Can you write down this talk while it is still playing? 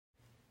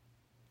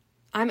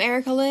I'm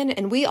Erica Lynn,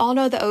 and we all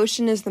know the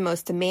ocean is the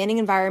most demanding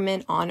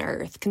environment on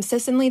Earth,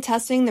 consistently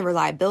testing the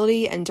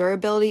reliability and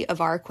durability of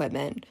our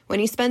equipment.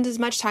 When you spend as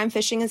much time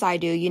fishing as I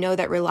do, you know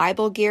that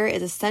reliable gear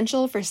is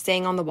essential for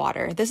staying on the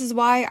water. This is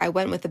why I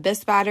went with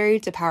Abyss Battery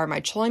to power my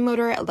trolling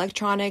motor,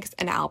 electronics,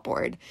 and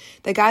outboard.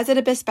 The guys at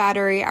Abyss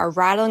Battery are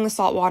rattling the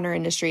saltwater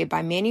industry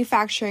by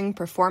manufacturing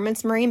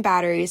performance marine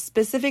batteries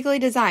specifically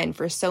designed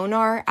for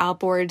sonar,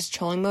 outboards,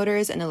 trolling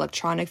motors, and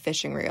electronic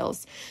fishing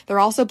reels. They're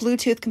also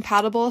Bluetooth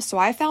compatible, so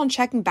I found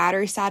checking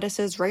battery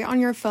statuses right on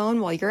your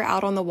phone while you're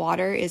out on the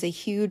water is a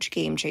huge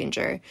game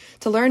changer.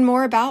 To learn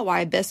more about why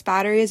Abyss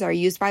batteries are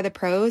used by the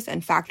pros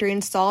and factory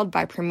installed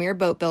by premier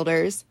boat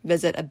builders,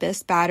 visit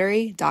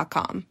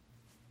abyssbattery.com.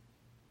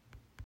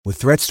 With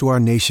threats to our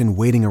nation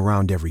waiting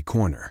around every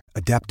corner,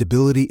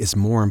 adaptability is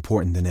more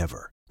important than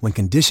ever. When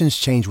conditions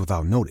change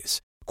without notice,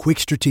 quick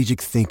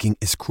strategic thinking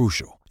is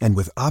crucial. And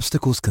with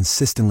obstacles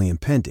consistently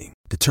impending,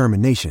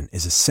 determination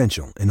is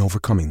essential in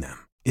overcoming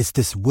them. It's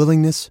this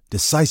willingness,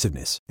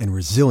 decisiveness, and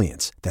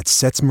resilience that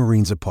sets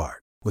Marines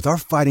apart. With our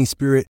fighting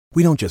spirit,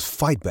 we don't just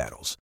fight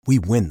battles, we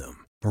win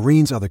them.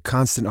 Marines are the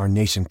constant our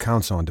nation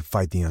counts on to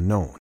fight the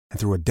unknown. And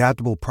through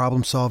adaptable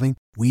problem solving,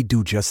 we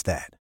do just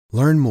that.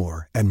 Learn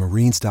more at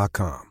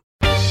marines.com.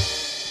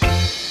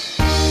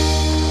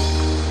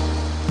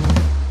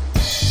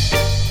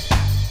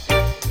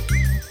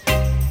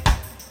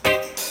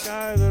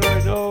 Guy that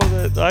I know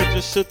that I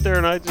just sit there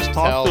and I just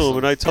talk to him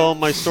and I tell him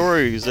my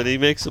stories and he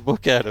makes a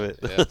book out of it.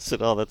 Yeah. I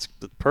said, oh, that's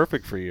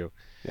perfect for you.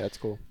 Yeah, that's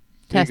cool.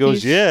 He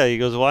goes, yeah. He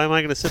goes, why am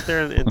I going to sit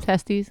there and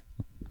Testes.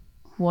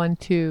 1,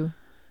 2,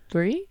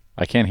 3.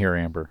 I can't hear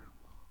Amber.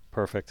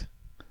 Perfect.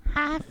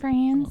 Hi,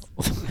 friends.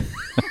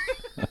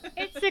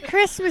 It's the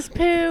Christmas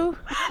poo.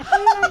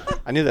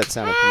 I knew that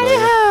sounded familiar.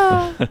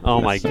 Hi-ho.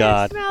 Oh my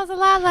God. Smells a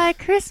lot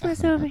like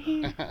Christmas over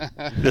here.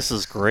 This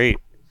is great.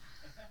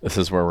 This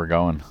is where we're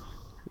going.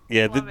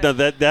 Yeah,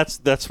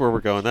 that's where we're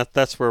going.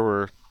 That's where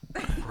we're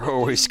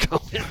always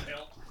going.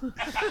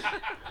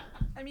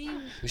 I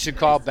mean, We should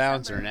call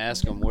Bouncer and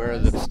ask him where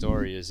the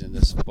story is in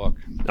this book.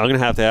 I'm gonna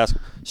have to ask.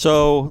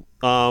 So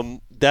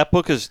that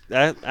book is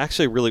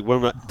actually really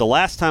the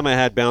last time I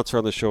had Bouncer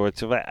on the show.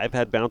 I've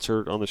had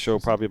Bouncer on the show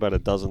probably about a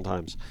dozen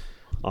times.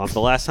 The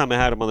last time I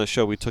had him on the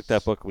show, we took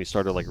that book and we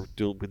started we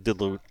did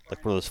one of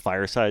those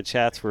fireside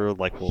chats where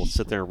we'll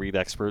sit there and read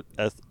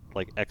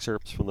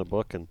excerpts from the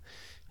book and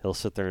he'll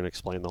sit there and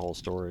explain the whole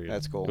story.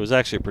 That's cool. It was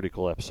actually a pretty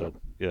cool episode.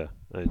 Yeah,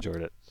 I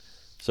enjoyed it.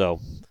 So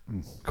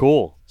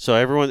cool. So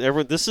everyone,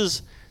 this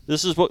is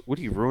what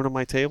are you ruining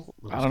my table?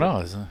 I don't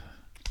know.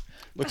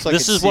 Looks like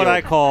This is what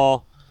I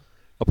call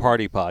a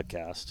party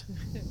podcast,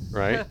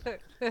 right?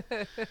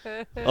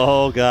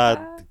 Oh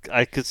God,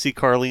 I could see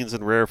Carlene's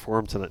in rare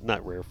form tonight.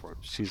 Not rare form.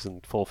 She's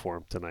in full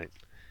form tonight.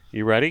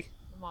 You ready?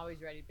 I'm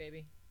always ready,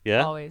 baby.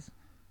 Yeah. Always.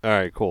 All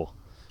right. Cool.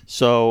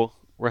 So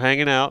we're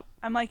hanging out.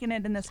 I'm liking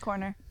it in this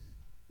corner.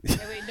 Hey,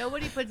 wait,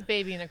 nobody puts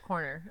baby in a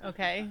corner,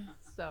 okay?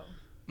 So.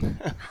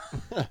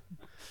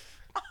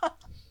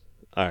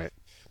 All right.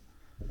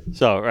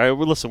 So, all right.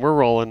 Well, listen, we're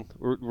rolling.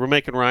 We're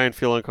making Ryan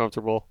feel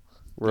uncomfortable.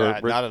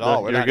 Not at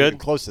all. We're you're not good. even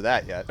close to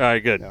that yet. All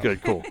right. Good. No.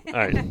 Good. Cool. All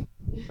right. All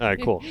right.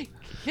 Cool.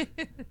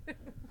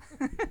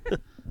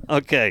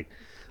 Okay.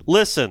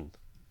 Listen.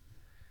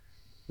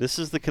 This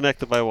is the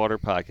Connected by Water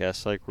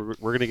podcast. We're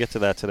going to get to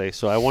that today.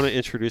 So I want to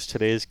introduce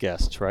today's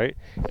guests, right?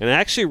 And I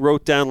actually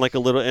wrote down a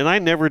little, and I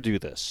never do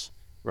this,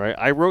 right?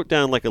 I wrote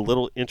down a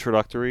little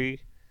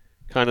introductory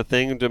kind of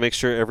thing to make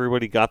sure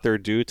everybody got their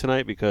due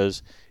tonight,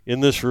 because in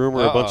this room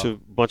are a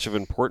bunch of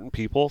important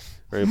people,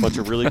 right? A bunch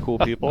of really cool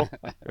people,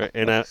 right?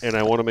 And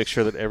I want to make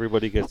sure that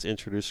everybody gets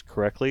introduced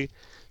correctly.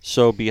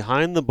 So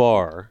behind the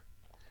bar,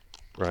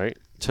 right,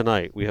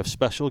 tonight we have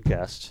special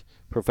guest,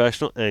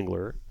 professional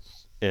angler,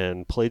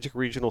 and Pelagic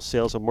Regional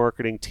Sales and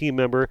Marketing team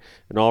member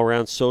and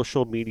all-around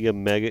social media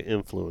mega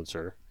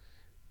influencer,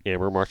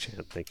 Amber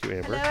Marchand. Thank you,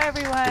 Amber. Hello,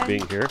 everyone. For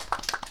being here.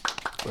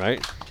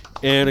 Right?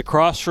 And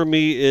across from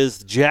me is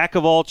the jack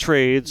of all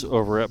trades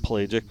over at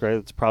Pelagic, right?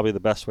 That's probably the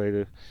best way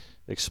to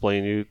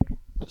explain you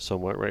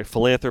somewhat, right?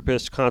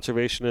 Philanthropist,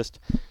 conservationist,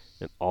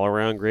 an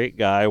all-around great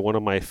guy, one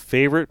of my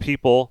favorite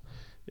people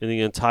in the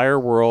entire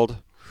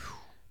world,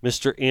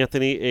 Mr.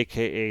 Anthony,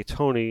 a.k.a.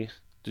 Tony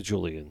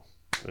DeJulian.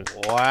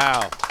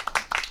 Wow.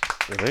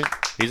 Right?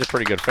 He's a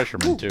pretty good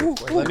fisherman, too.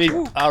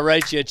 I'll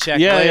write you a check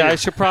Yeah, later.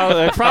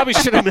 yeah, I probably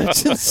should have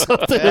mentioned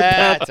something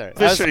about That's all right.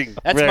 fishing.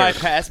 That's there, my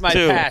past.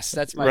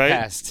 That's my right?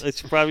 past. I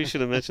probably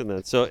should have mentioned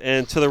that. So,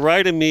 and to the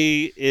right of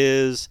me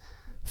is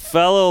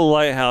fellow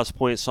Lighthouse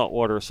Point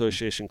Saltwater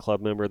Association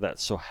club member that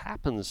so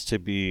happens to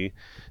be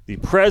the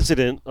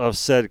president of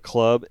said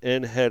club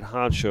and head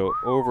honcho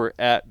over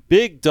at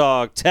Big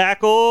Dog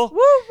Tackle,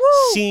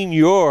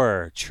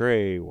 Senior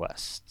Trey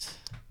West.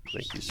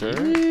 Thank you,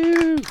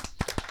 sir.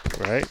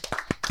 Right.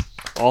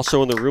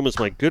 Also in the room is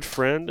my good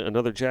friend,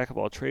 another jack of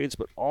all trades,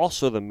 but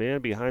also the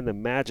man behind the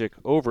magic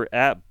over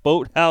at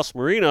Boathouse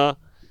Marina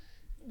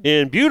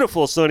in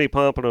beautiful sunny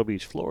Pompano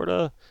Beach,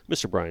 Florida,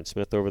 Mr. Brian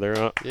Smith over there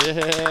on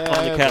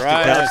the captain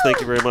couch. Thank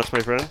you very much,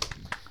 my friend.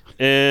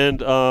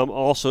 And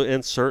also,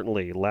 and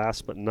certainly,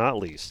 last but not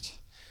least,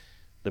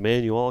 the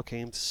man you all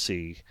came to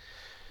see,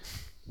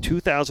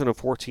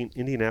 2014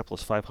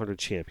 Indianapolis 500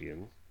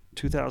 champion,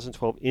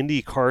 2012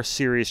 Indy Car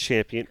Series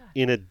champion,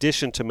 in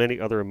addition to many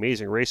other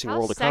amazing racing How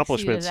world sexy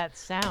accomplishments. does that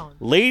sound?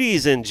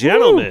 Ladies and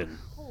gentlemen,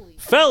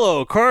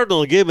 fellow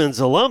Cardinal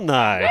Gibbons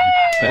alumni,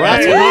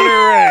 Ryan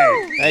Hunter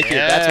Ray. Thank you.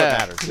 That's what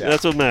matters. Yeah.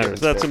 That's what matters.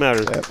 That's what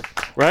matters.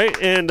 Right?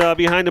 And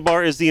behind the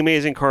bar is the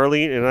amazing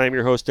Carlene, and I'm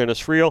your host, Dennis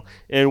Friel.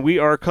 And we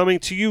are coming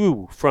to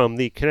you from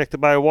the Connected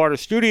by Water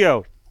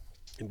studio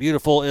in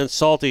beautiful and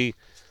salty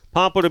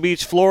Pompano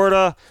Beach,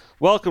 Florida.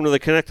 Welcome to the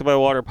Connected by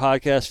Water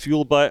podcast,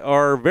 fueled by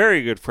our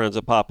very good friends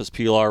at Papa's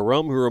PLR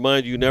Rum, who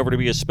remind you never to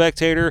be a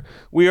spectator.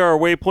 We are a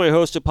Waypoint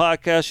hosted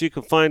podcast. You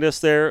can find us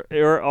there,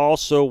 or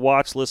also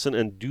watch, listen,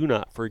 and do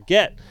not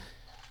forget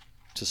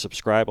to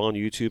subscribe on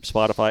YouTube,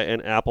 Spotify,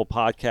 and Apple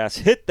Podcasts.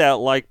 Hit that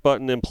like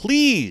button, and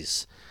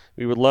please,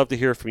 we would love to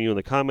hear from you in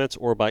the comments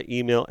or by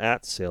email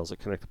at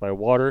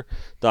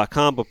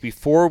sales@connectedbywater.com. But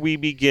before we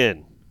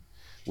begin,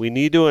 we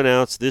need to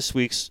announce this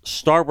week's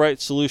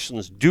Starbright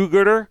Solutions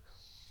do-gooder,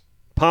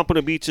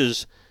 Pompano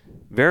Beach's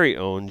very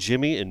own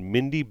Jimmy and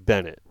Mindy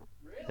Bennett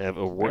have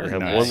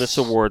won this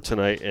award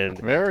tonight. And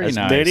as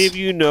many of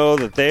you know,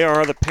 that they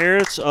are the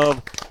parents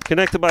of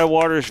Connected by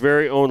Water's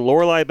very own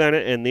Lorelei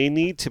Bennett, and they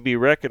need to be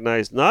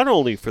recognized not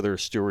only for their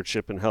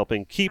stewardship in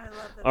helping keep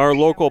our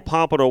local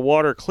Pompano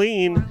water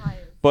clean,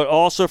 but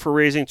also for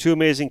raising two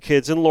amazing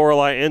kids in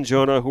Lorelei and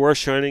Jonah, who are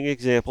shining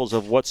examples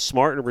of what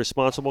smart and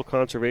responsible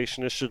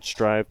conservationists should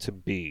strive to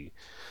be.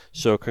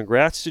 So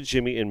congrats to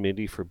Jimmy and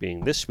Mindy for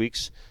being this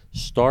week's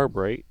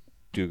Starbright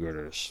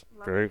do-gooders.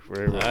 Very,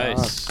 very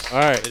Nice. All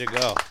right. Way to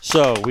go.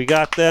 So we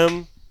got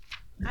them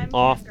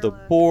off the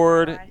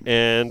board,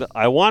 and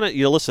I want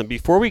to, listen,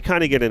 before we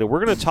kind of get into it,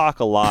 we're going to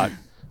talk a lot.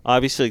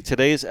 Obviously,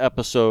 today's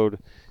episode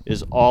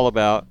is all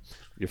about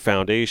your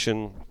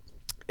foundation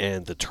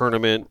and the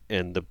tournament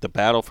and the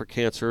battle for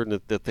cancer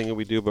and the thing that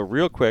we do. But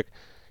real quick,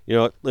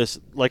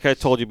 listen, like I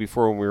told you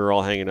before when we were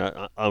all hanging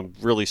out, I'm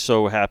really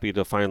so happy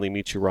to finally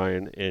meet you,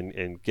 Ryan,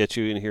 and get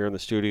you in here in the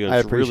studio. I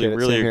It's appreciate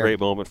really it. a Same great here.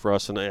 moment for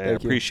us, and I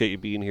Thank you. appreciate you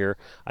being here.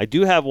 I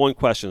do have one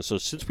question. So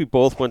since we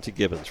both went to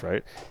Gibbons,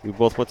 right? We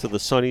both went to the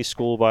sunny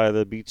school by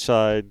the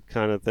beachside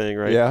kind of thing,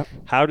 right? Yeah.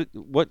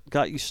 What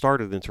got you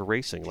started into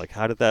racing? Like,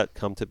 how did that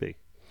come to be?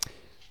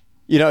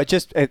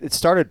 It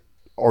started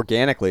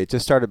organically. It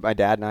just started my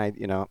dad and I,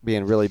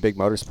 being really big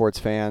motorsports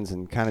fans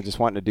and kind of just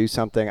wanting to do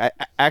something.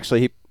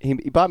 Actually, he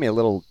bought me a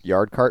little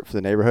yard cart for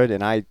the neighborhood,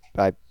 and I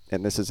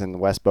and this is in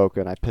West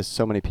Boca, and I pissed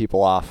so many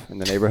people off in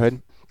the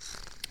neighborhood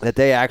that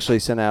they actually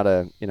sent out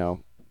a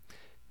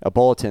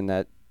bulletin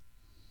that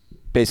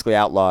basically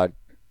outlawed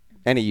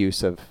any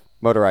use of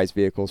motorized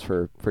vehicles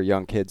for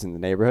young kids in the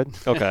neighborhood.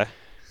 Okay.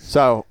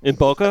 So In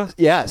Boca?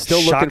 yeah,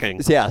 still Shocking.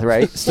 looking. Yeah,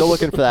 right. Still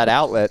looking for that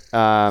outlet.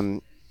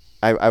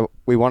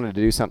 We wanted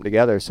to do something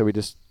together, so we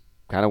just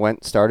kind of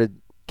started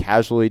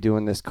casually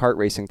doing this kart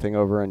racing thing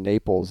over in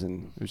Naples,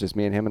 and it was just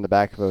me and him in the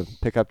back of a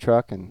pickup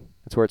truck, and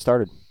that's where it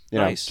started.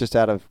 Nice. Just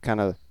out of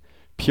kind of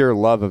pure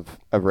love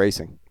of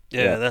racing.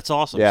 Yeah, that's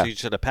awesome. Yeah. So you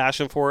just had a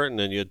passion for it, and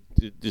then you had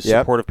Yep.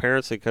 supportive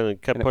parents that kind of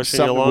kept And it was pushing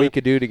you something along. we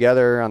could do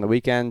together on the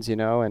weekends,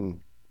 and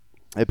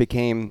it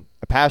became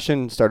a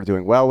passion. Started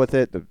doing well with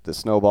it. The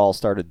snowball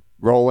started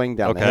rolling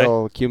down the Okay.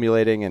 hill,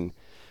 accumulating, and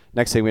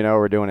next thing we know,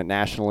 we're doing it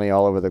nationally,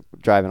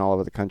 driving all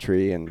over the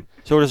country. And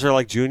So is there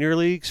like junior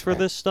leagues for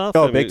this stuff?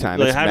 Oh, big time.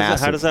 Like, It's how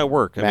massive. does that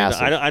work? I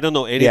Massive. mean, I don't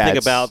know anything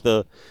it's- about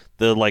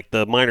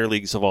the minor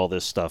leagues of all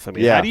this stuff. I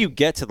mean, Yeah. how do you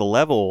get to the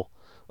level?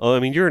 I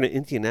mean, you're an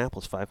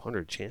Indianapolis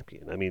 500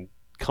 champion. I mean,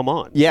 come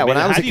on. Yeah, when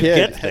mean, I was how a do you kid,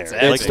 get there? That's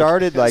it epic.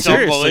 started like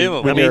Seriously, unbelievable.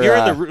 I mean, When you're you're,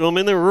 in the room.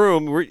 In the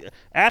room,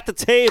 at the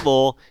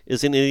table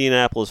is an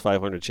Indianapolis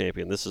 500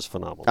 champion. This is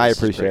phenomenal. I This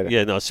is appreciate great. it.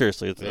 Yeah, no,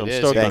 seriously, I'm is.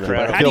 stoked Thank on you.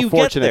 that. I But how feel do you get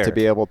fortunate there? to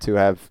be able to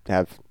have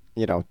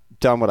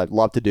done what I've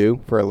loved to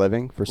do for a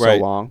living for so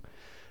Right. long.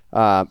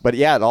 But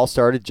yeah, it all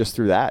started just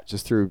through that,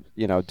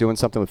 doing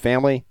something with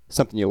family,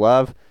 something you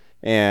love,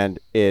 and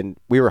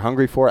we were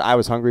hungry for it. I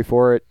was hungry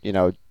for it.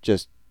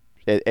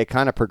 It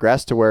kind of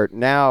progressed to where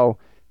now,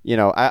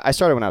 I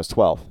started when I was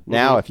 12.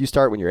 Now, if you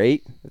start when you're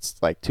 8, it's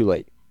like too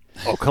late.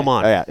 Oh, come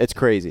on. Oh, yeah, it's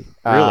crazy.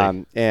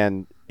 Really?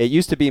 And it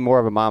used to be more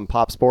of a mom and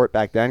pop sport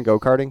back then,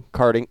 kart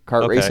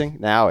Okay. racing.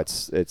 Now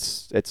it's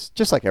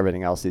just like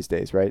everything else these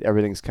days, right?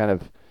 Everything's kind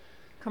of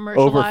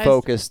Commercialized.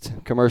 over-focused,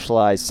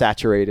 commercialized,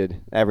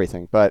 saturated,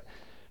 everything. But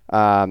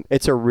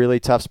it's a really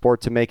tough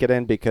sport to make it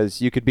in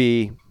because you could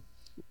be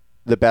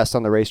the best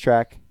on the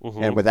racetrack,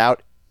 Mhm. and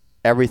without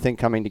everything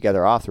coming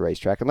together off the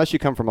racetrack, unless you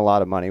come from a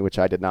lot of money, which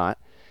I did not,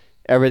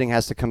 everything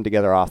has to come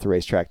together off the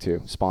racetrack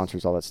too,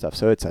 sponsors, all that stuff.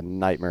 So it's a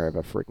nightmare of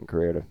a freaking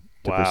career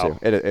to Wow.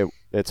 pursue.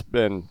 It's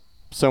been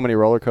so many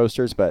roller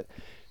coasters, but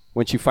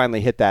once you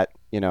finally hit that,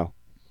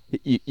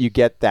 you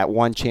get that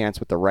one chance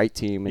with the right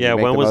team. And Yeah, you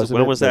make when the was most of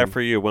when it, was that then-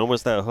 for you? When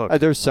was that hook?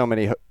 There's so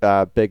many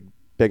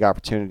big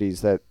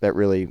opportunities that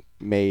really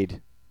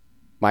made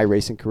my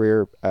racing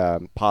career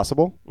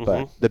possible.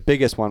 But the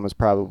biggest one was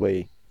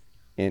probably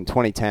in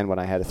 2010 when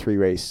I had a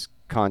 3-race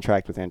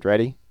contract with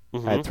Andretti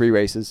I had 3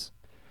 races,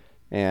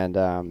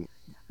 and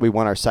we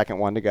won our second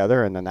one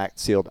together, and then that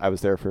sealed. I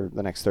was there for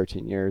the next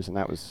 13 years, and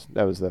that was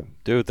the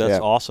Dude, that's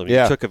awesome.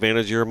 You took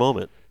advantage of your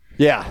moment.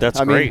 Yeah, that's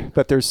great. mean,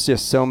 but there's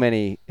just so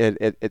many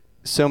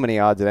so many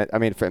odds in it. I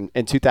mean,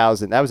 in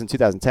 2000, that was in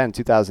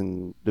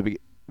 2010, the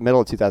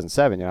middle of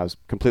 2007. I was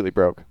completely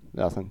broke,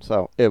 nothing.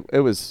 So it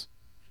was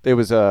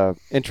a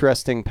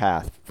interesting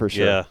path for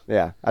sure.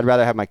 Yeah. I'd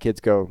rather have my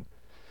kids go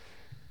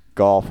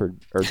golf or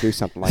do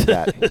something like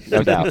that.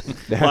 No doubt.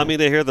 Well, I mean,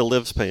 they hear the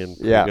Liv's paying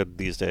pretty good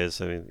these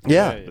days. I mean,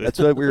 that's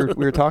what we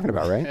were talking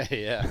about, right?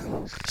 Yeah.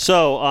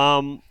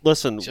 So,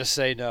 listen. Just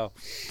say no.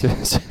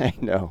 Just say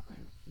no.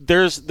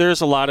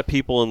 There's a lot of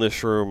people in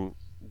this room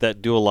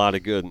that do a lot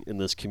of good in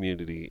this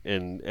community,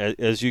 and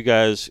as you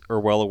guys are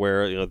well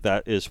aware,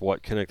 that is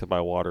what Connected by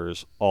Water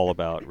is all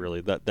about.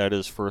 Really, that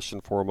is first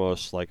and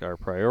foremost like our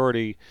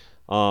priority.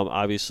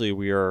 Obviously,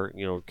 we are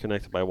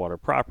Connected by Water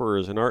proper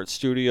as an art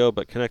studio,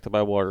 but Connected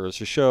by Water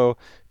as a show,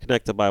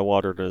 Connected by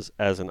Water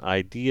as an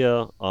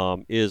idea,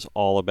 is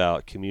all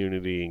about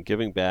community and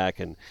giving back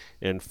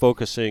and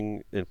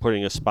focusing and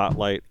putting a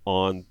spotlight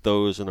on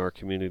those in our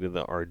community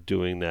that are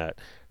doing that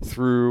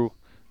through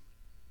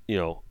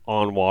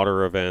on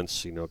water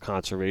events,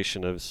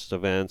 conservationist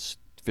events,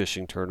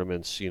 fishing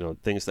tournaments,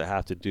 things that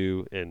have to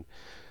do. And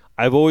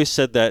I've always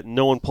said that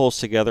no one pulls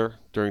together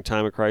during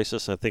time of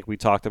crisis. I think we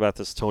talked about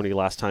this, Tony,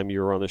 last time you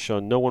were on the show.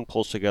 No one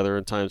pulls together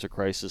in times of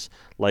crisis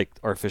like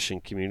our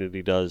fishing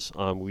community does.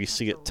 We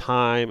see it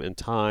time and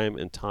time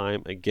and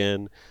time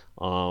again.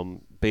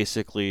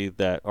 Basically,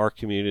 that our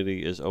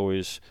community is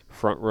always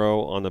front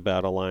row on the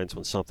battle lines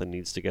when something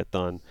needs to get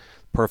done.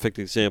 Perfect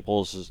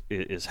examples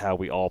is how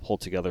we all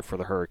pulled together for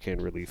the hurricane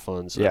relief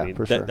funds. Yeah, I mean,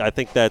 for sure. I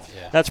think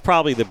that's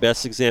probably the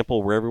best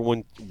example where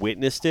everyone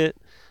witnessed it.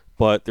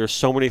 But there's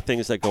so many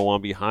things that go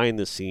on behind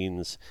the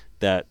scenes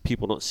that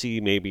people don't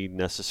see maybe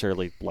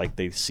necessarily like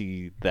they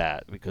see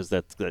that, because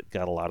that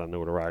got a lot of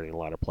notoriety and a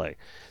lot of play.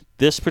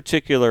 This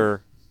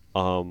particular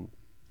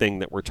thing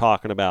that we're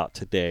talking about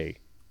today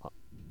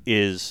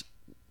is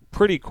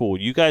pretty cool.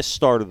 You guys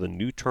started a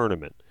new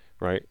tournament,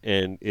 right?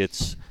 And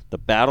it's the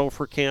Battle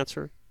for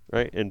Cancer,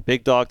 right? And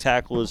Big Dog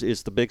Tackle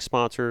is the big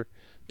sponsor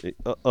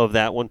of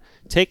that one.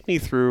 Take me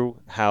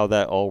through how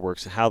that all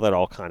works, how that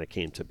all kind of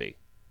came to be.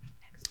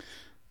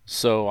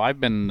 So I've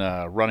been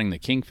running the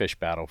Kingfish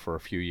Battle for a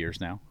few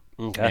years now.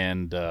 Okay.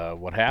 And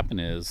what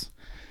happened is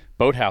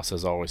Boathouse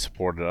has always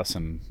supported us,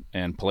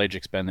 and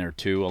Pelagic's been there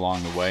too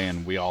along the way,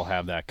 and we all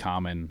have that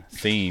common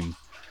theme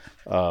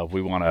of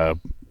we want to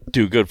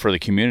do good for the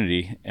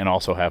community and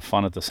also have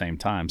fun at the same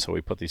time. So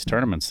we put these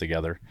tournaments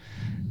together,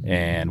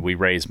 and we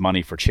raise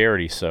money for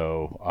charity.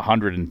 So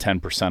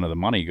 110% of the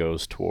money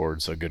goes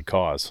towards a good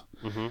cause.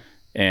 Mm-hmm.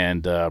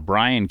 And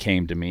Brian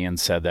came to me and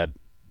said that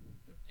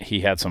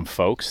he had some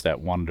folks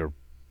that wanted to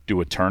do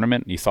a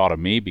tournament, and he thought of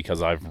me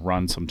because I've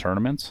run some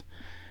tournaments.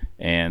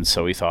 And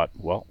so he thought,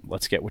 well,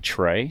 let's get with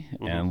Trey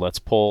and let's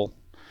pull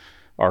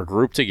our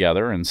group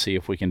together and see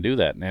if we can do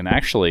that. And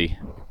actually,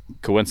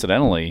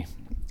 coincidentally,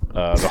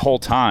 the whole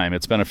time,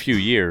 it's been a few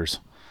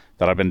years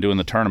that I've been doing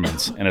the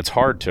tournaments, and it's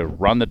hard to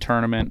run the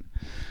tournament,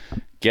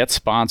 get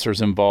sponsors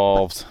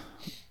involved,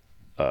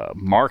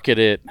 market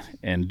it,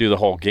 and do the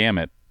whole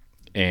gamut.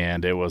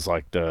 And it was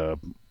like the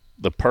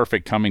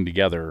perfect coming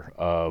together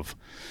of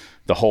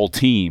the whole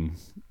team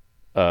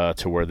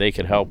to where they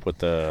could help with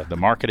the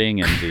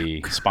marketing and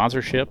the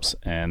sponsorships,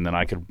 and then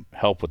I could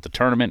help with the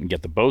tournament and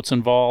get the boats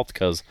involved,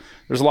 because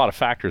there's a lot of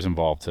factors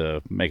involved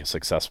to make a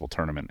successful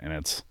tournament, and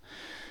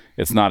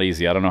it's not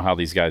easy. I don't know how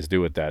these guys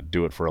do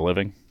it for a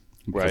living,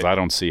 because I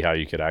don't see how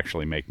you could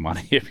actually make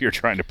money if you're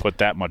trying to put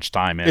that much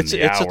time in. It's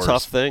a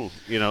tough thing.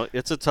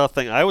 It's a tough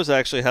thing. I was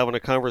actually having a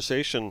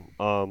conversation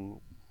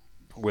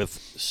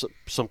with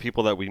some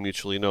people that we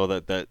mutually know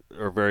that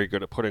are very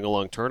good at putting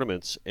along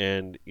tournaments,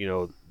 and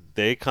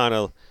they kind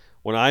of,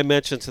 when I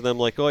mentioned to them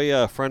like, oh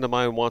yeah, a friend of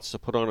mine wants to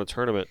put on a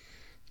tournament,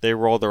 they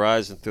rolled their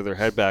eyes and threw their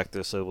head back.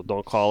 They said, well,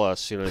 don't call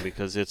us,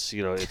 because it's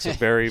a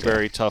very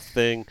very tough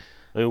thing.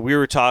 I mean, we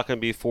were talking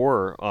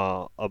before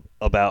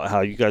about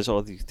how you guys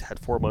all had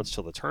 4 months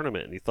till the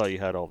tournament, and you thought you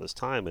had all this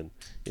time, and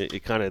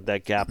it kind of,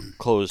 that gap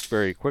closed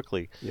very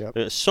quickly.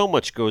 Yep. So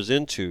much goes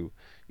into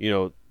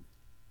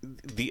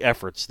the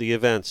efforts, the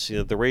events,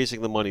 the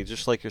raising the money,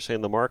 just like you're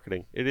saying, the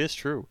marketing. It is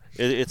true.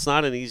 It's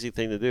not an easy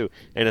thing to do.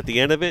 And at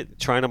the end of it,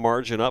 trying to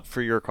margin up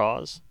for your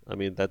cause, I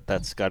mean,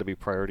 that's got to be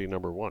priority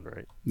number one,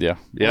 right? Yeah.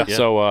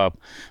 So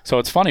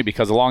it's funny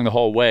because along the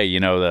whole way,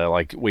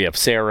 we have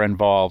Sarah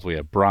involved, we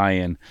have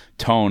Brian,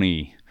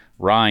 Tony,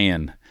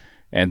 Ryan,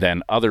 and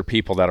then other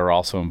people that are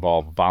also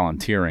involved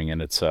volunteering.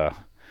 And it's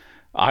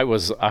I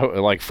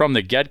like from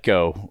the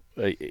get-go,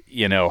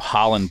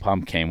 Holland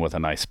Pump came with a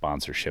nice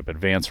sponsorship,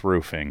 Advanced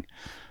Roofing.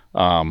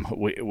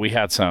 We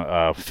had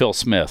some Phil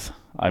Smith.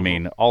 I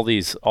mean, all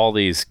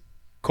these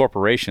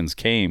corporations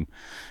came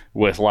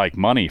with like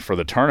money for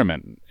the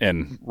tournament,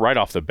 and right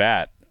off the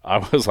bat, I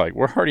was like,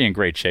 we're already in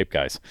great shape,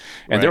 guys.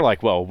 And they're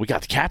like, well, we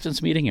got the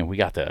captain's meeting, and we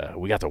got the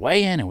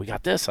weigh-in, and we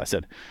got this. I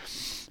said,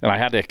 and I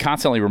had to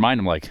constantly remind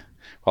them, like,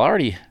 Well,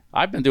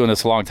 I've been doing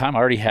this a long time. I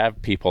already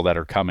have people that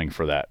are coming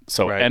for that.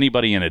 So Right.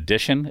 anybody in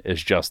addition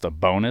is just a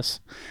bonus.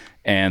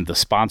 And the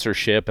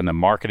sponsorship and the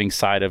marketing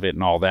side of it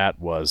and all that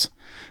was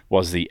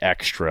the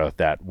extra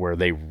that where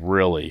they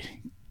really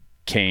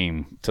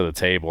came to the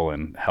table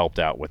and helped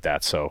out with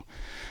that. So,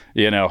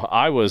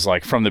 I was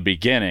like, from the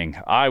beginning,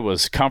 I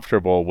was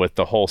comfortable with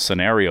the whole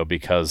scenario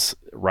because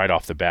right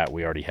off the bat,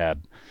 we already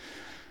had,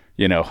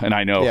 and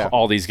I know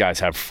all these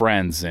guys have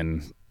friends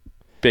in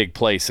big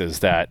places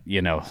that,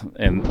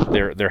 and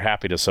they're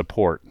happy to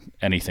support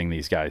anything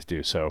these guys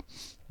do. So,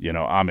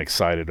 I'm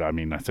excited. I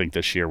mean, I think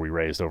this year we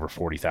raised over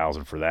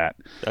 $40,000 for that.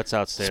 That's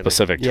outstanding.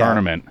 Specific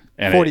tournament.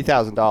 And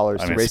 $40,000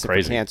 to it's raise it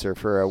for cancer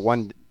for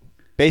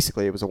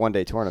basically it was a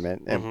one-day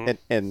tournament. Mm-hmm.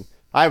 And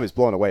I was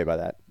blown away by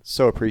that.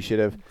 So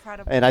appreciative.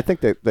 Incredible. And I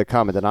think that the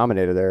common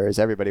denominator there is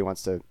everybody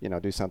wants to,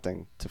 do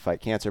something to fight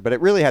cancer, but it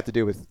really had to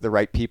do with the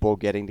right people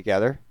getting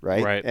together.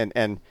 Right.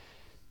 And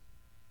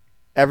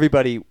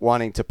everybody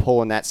wanting to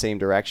pull in that same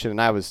direction.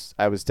 And I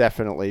was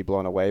definitely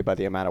blown away by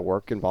the amount of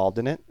work involved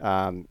in it.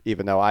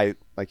 Even though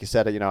like you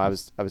said, I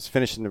was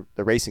finishing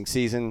the racing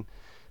season.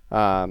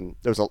 There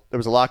was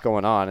a lot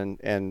going on,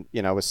 and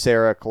with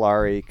Sarah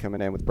Kalari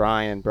coming in with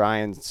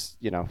Brian's,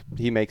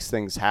 he makes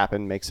things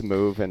happen, makes a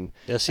move, and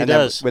yes, he and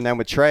does. Then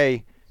with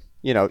Trey,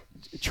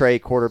 Trey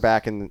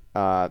quarterback and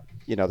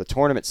the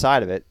tournament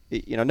side of it,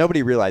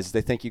 nobody realizes.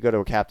 They think you go to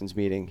a captain's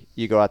meeting,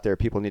 you go out there,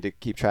 people need to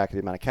keep track of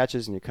the amount of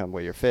catches, and you come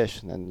weigh your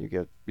fish, and then you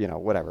get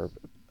whatever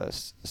a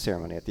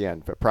ceremony at the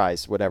end, a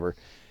prize, whatever.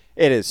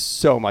 It is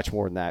so much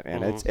more than that,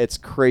 man. Mm-hmm. It's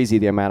crazy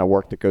the amount of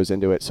work that goes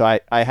into it. So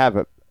I have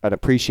an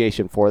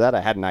appreciation for that. I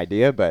had an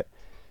idea, but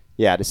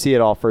yeah, to see it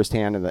all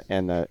firsthand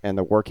and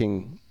the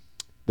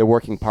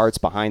working parts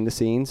behind the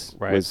scenes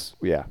was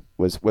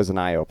an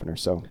eye opener.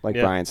 So like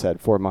Brian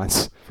said, 4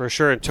 months for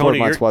sure. And Tony,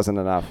 4 months wasn't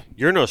enough.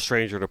 You're no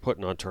stranger to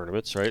putting on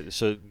tournaments, right?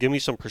 So give me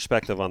some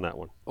perspective on that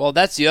one. Well,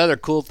 that's the other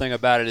cool thing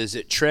about it is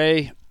that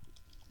Trey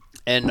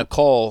and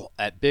Nicole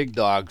at Big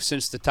Dog,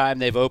 since the time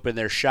they've opened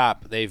their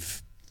shop,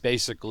 they've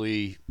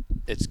basically,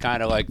 it's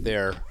kind of like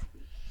their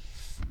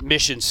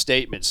mission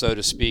statement, so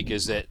to speak,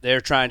 is that they're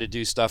trying to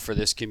do stuff for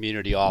this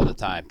community all the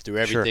time through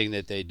everything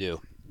that they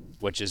do,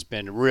 which has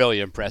been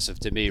really impressive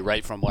to me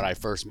right from when I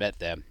first met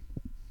them.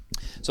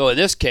 So in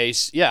this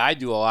case, I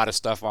do a lot of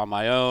stuff on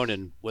my own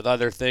and with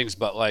other things,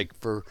 but like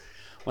for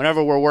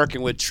whenever we're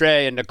working with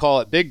Trey and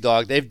Nicole at Big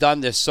Dog, they've done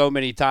this so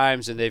many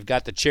times and they've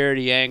got the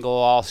charity angle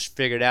all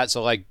figured out.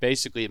 So like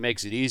basically it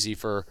makes it easy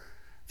for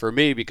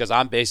me because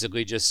I'm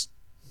basically just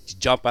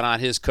jumping on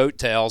his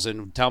coattails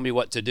and tell me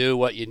what to do,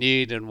 what you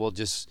need, and we'll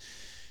just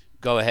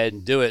go ahead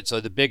and do it. So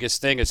the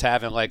biggest thing is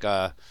having like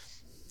a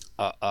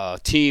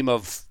team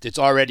that's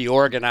already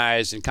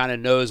organized and kind of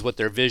knows what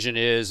their vision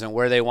is and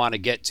where they want to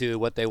get to,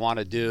 what they want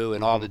to do,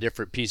 and all the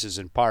different pieces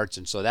and parts.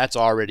 And so that's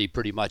already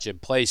pretty much in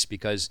place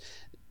because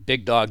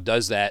Big Dog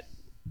does that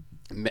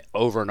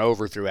over and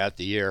over throughout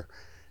the year.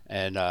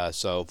 And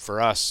so for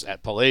us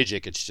at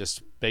Pelagic, it's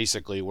just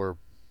basically we're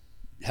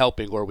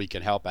helping where we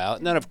can help out.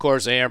 And then, of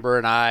course, Amber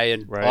and I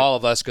and all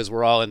of us, because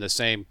we're all in the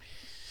same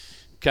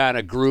kind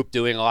of group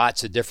doing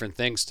lots of different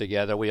things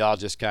together, we all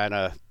just kind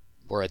of,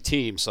 we're a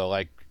team. So,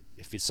 like,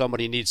 if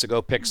somebody needs to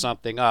go pick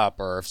something up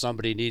or if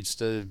somebody needs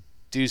to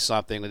do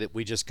something, that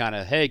we just kind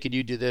of, hey, can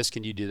you do this?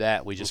 Can you do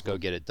that? We just go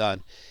get it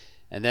done.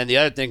 And then the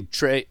other thing,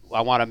 Trey,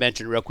 I want to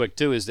mention real quick,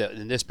 too, is that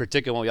in this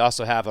particular one, we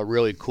also have a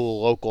really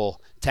cool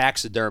local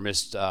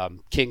taxidermist,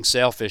 King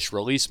Sailfish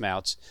release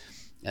mounts,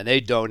 and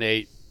they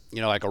donate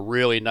like a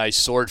really nice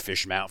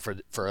swordfish mount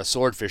for a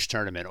swordfish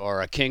tournament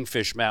or a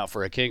kingfish mount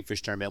for a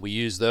kingfish tournament. We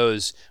use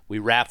those, we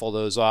raffle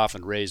those off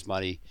and raise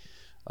money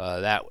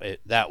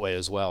that way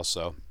as well.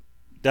 So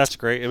that's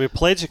great. I mean,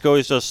 Pelagic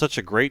always does such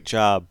a great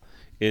job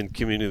in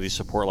community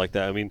support like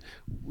that. I mean,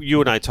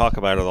 you and I talk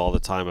about it all the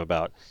time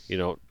about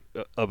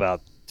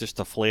just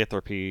the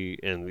philanthropy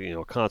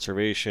and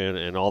conservation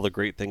and all the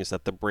great things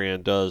that the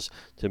brand does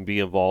to be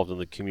involved in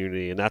the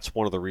community, and that's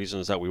one of the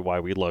reasons why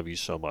we love you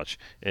so much.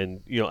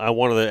 And I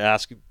wanted to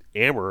ask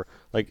Amber,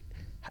 like,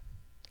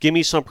 give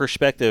me some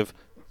perspective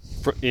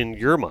in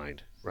your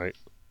mind, right?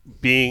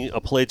 Being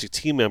a Pelagic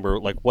team member,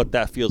 like what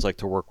that feels like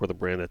to work with a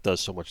brand that does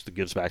so much that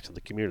gives back to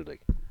the community.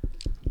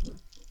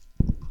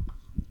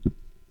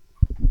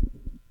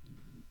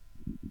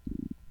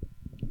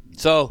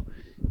 So,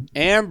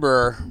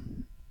 Amber,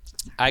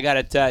 I got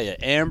to tell you,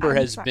 Amber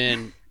has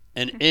been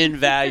an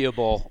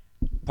invaluable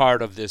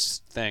part of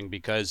this thing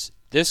because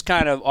this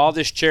kind of all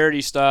this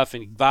charity stuff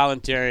and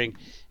volunteering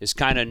is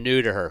kind of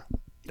new to her.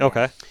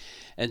 Okay.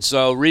 And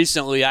so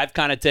recently I've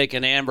kind of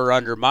taken Amber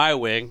under my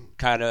wing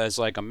kind of as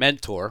like a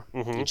mentor,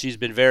 and she's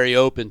been very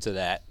open to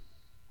that.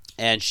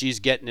 And she's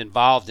getting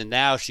involved, and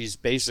now she's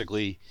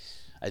basically,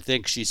 I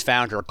think she's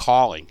found her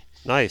calling.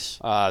 Nice.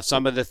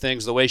 Some of the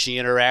things, the way she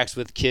interacts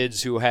with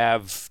kids who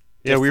have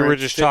we were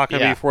just talking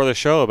before the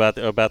show about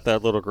that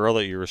little girl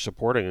that you were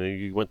supporting, and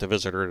you went to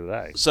visit her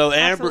today. So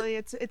Amber, absolutely,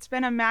 it's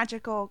been a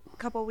magical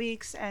couple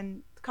weeks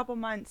and couple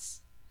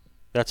months.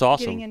 That's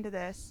awesome. Getting into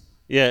this.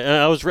 Yeah, and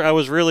I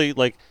was really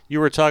like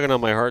you were tugging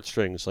on my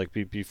heartstrings like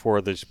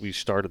before we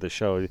started the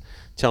show.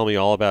 Tell me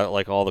all about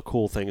like all the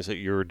cool things that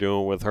you were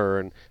doing with her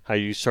and how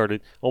you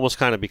started almost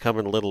kind of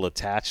becoming a little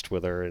attached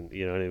with her, and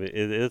you know what I mean?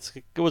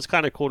 It was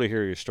kind of cool to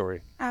hear your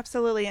story.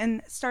 Absolutely,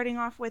 and starting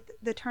off with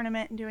the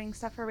tournament and doing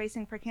stuff for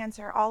Racing for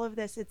Cancer, all of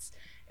this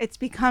it's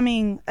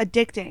becoming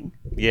addicting.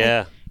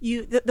 Yeah,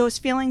 Like those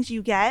feelings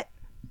you get,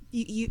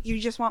 you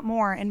just want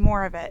more and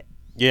more of it.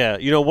 yeah.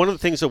 You know, one of the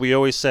things that we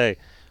always say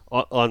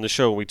on the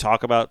show when we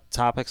talk about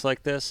topics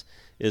like this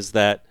is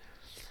that,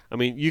 I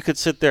mean, you could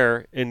sit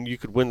there and you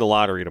could win the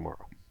lottery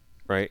tomorrow,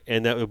 right?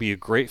 And that would be a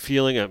great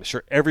feeling. I'm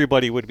sure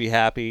everybody would be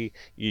happy.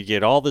 You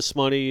get all this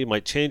money, it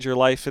might change your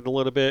life in a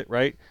little bit,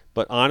 right?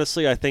 But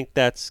honestly, I think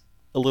that's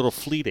a little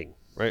fleeting,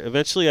 right?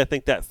 Eventually, I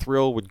think that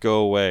thrill would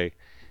go away.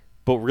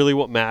 But really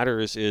what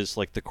matters is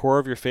like the core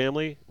of your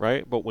family,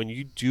 right? But when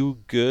you do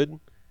good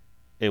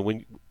and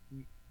when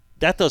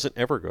that doesn't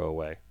ever go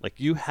away. Like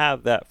you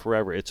have that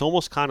forever. It's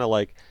almost kind of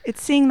like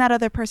It's seeing that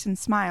other person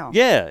smile.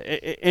 yeah,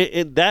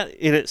 and that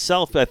in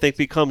itself, I think,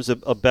 becomes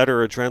a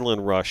better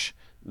adrenaline rush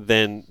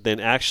than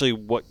actually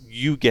what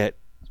you get,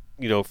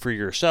 you know, for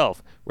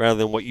yourself, rather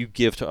than what you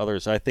give to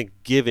others. I think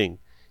giving,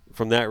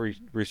 from that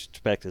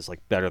respect, is like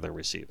better than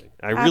receiving.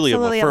 I really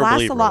am a Absolutely, it firm lasts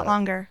believer a lot in that.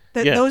 longer.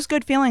 Yeah. Those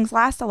good feelings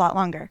last a lot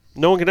longer.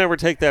 No one can ever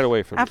take that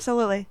away from you.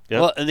 Absolutely. Yep.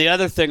 Well, and the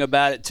other thing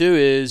about it too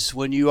is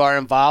when you are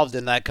involved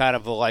in that kind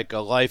of a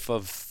life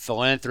of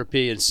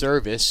philanthropy and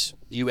service,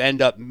 you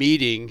end up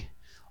meeting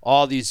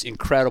all these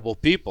incredible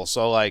people.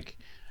 So like,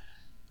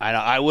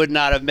 I would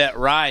not have met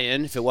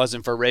Ryan if it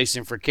wasn't for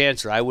Racing for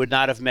Cancer. I would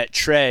not have met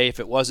Trey if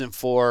it wasn't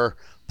for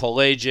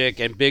Pelagic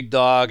and Big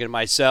Dog and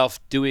myself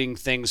doing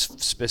things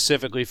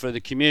specifically for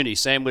the community.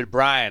 Same with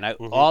Brian.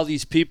 All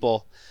these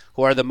people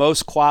who are the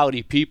most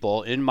quality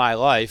people in my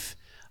life,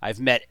 I've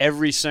met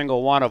every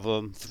single one of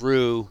them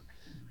through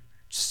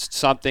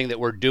something that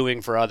we're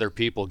doing for other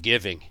people,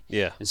 giving.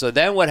 Yeah. And so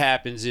then what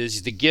happens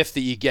is the gift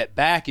that you get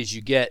back is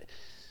you get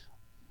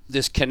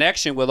this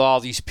connection with all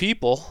these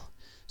people.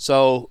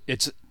 So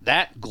it's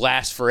that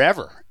lasts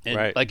forever. And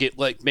Right. like it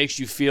like makes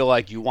you feel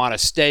like you want to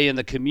stay in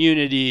the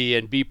community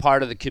and be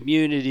part of the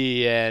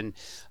community. And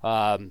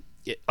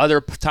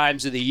other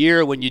times of the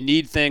year when you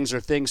need things or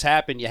things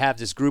happen, you have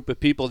this group of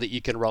people that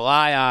you can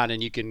rely on,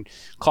 and you can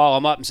call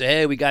them up and say,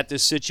 hey, we got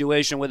this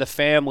situation with a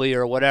family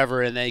or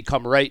whatever, and they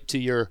come right to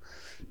your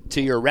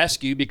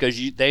rescue because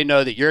they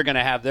know that you're going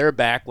to have their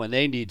back when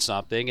they need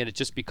something. And it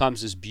just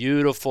becomes this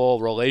beautiful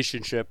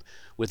relationship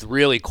with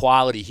really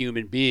quality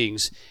human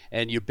beings,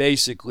 and you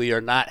basically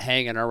are not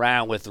hanging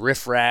around with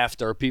riffraff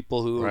or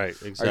people who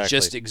Right, are exactly.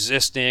 just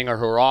existing or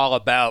who are all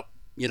about,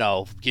 you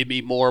know, give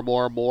me more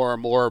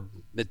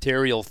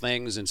material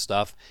things and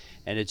stuff.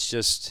 And it's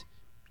just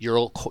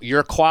your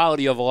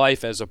quality of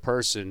life as a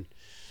person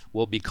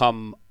will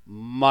become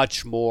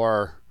much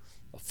more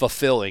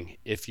fulfilling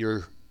if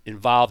you're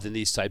involved in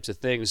these types of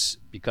things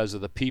because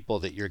of the people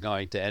that you're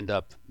going to end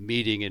up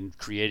meeting and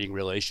creating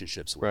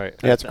relationships with. Right.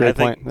 Yeah, that's a great I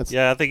think, point.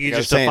 That's- I think you like I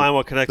was just saying, define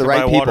what Connected the right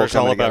by people Water is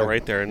all coming about together.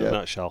 right there in a Yep.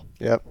 nutshell.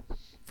 Yep.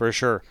 For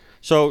sure.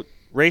 So,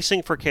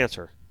 Racing for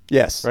Cancer,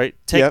 Yes. right?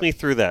 Take Yep. me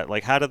through that.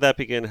 Like, how did that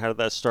begin? How did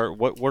that start?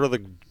 What are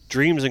the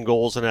dreams and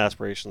goals and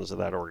aspirations of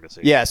that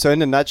organization? Yeah, so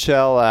in a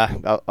nutshell,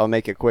 I'll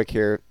make it quick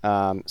here,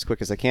 as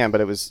quick as I can. But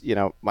it was, you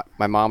know,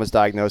 my mom was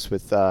diagnosed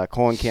with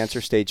colon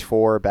cancer, stage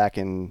 4, back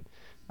in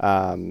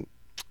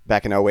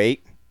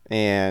 2008,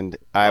 and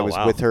I was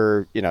wow. with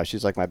her. You know,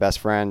 she's like my best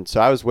friend, so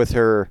I was with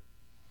her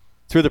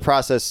through the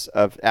process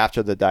of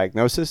after the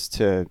diagnosis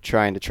to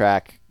trying to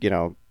track. You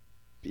know,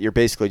 you're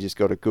basically just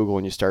go to Google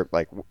and you start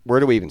like, where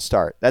do we even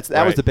start? That was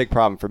Right. the big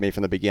problem for me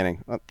from the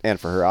beginning, and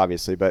for her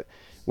obviously, but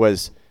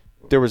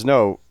there was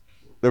no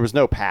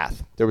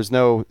path. There was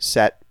no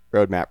set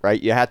roadmap,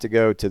 right? You had to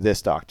go to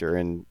this doctor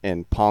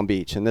in Palm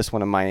Beach, and this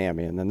one in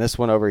Miami, and then this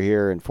one over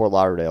here in Fort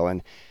Lauderdale,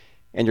 and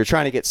you're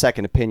trying to get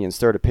second opinions,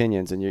 third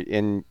opinions,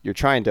 and you're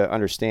trying to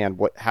understand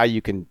how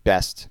you can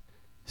best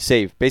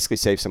save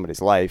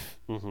somebody's life,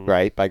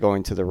 right? By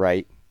going to the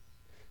right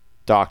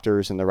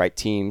doctors and the right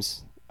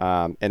teams.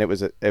 And it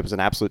was an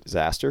absolute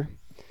disaster.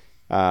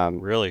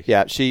 Really?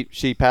 Yeah,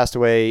 she passed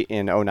away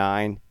in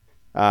 2009.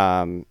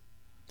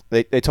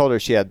 They told her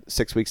she had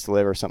 6 weeks to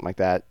live or something like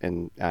that,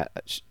 and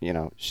you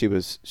know, she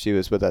was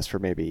with us for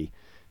maybe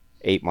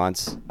 8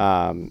 months.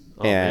 Oh,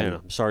 man,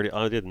 I'm sorry.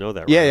 I didn't know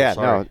that. Yeah, Ryan. yeah. I'm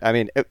sorry. No, I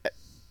mean,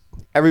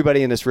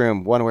 everybody in this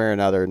room, one way or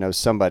another, knows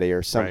somebody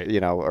or some, Right. you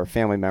know, or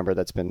family member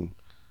that's been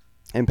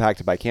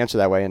impacted by cancer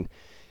that way. And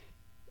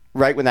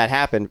right when that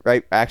happened,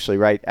 right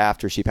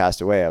after she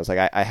passed away, I was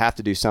like, I have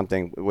to do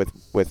something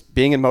with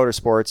being in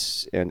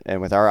motorsports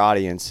and with our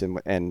audience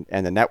and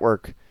the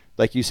network,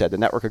 like you said, the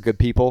network of good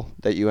people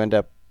that you end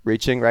up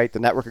reaching, right? The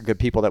network of good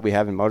people that we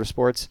have in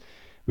motorsports.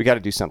 We got to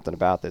do something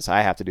about this.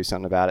 I have to do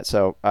something about it.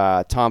 So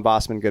Tom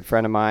Bossman, good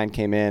friend of mine,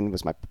 came in,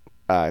 was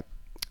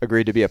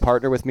agreed to be a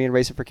partner with me in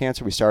Racing for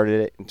Cancer. We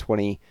started it in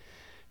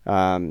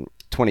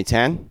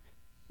 2010,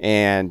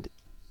 and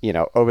you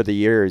know, over the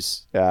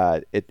years,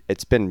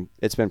 it's been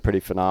pretty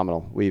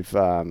phenomenal. We've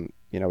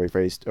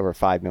raised over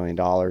 $5 million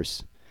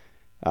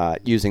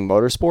using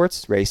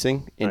motorsports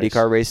racing, Nice.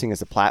 IndyCar racing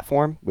as a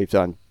platform. We've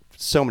done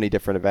so many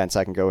different events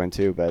I can go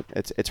into, but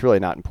it's really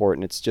not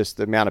important. It's just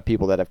the amount of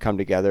people that have come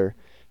together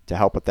to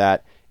help with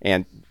that.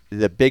 And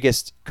the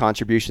biggest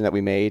contribution that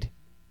we made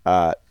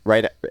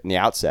right in the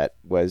outset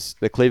was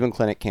the Cleveland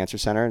Clinic Cancer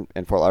Center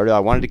in Fort Lauderdale. I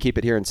wanted to keep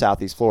it here in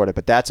Southeast Florida,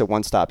 but that's a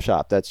one-stop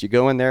shop. That's you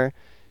go in there,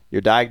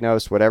 you're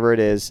diagnosed, whatever it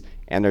is,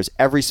 and there's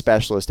every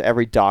specialist,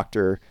 every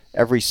doctor,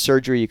 every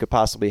surgery you could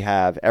possibly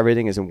have.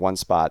 Everything is in one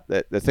spot.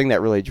 The thing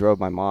that really drove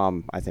my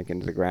mom, I think,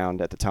 into the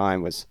ground at the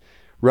time was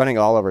running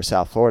all over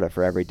South Florida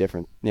for every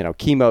different,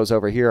 chemo's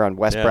over here on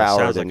West Yeah, Broward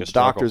sounds like and a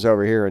struggle. doctors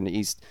over here in the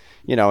East,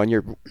 and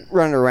you're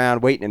running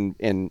around waiting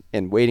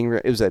in waiting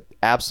room. It was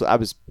I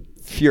was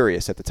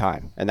furious at the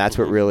time. And that's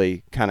what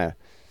really kind of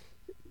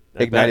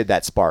ignited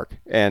that spark.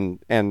 And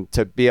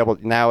to be able,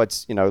 now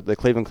it's, the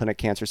Cleveland Clinic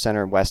Cancer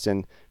Center in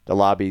Weston, the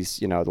lobbies,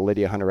 the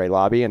Lydia Hunter-Ray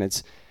lobby.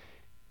 And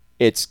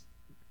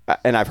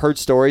and I've heard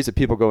stories of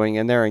people going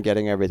in there and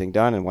getting everything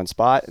done in one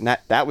spot. And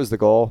that was the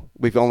goal.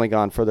 We've only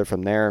gone further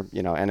from there.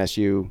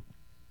 NSU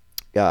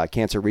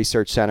Cancer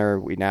Research Center.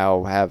 We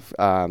now have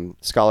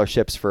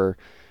scholarships for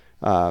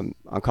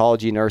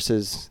oncology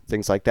nurses,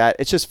 things like that.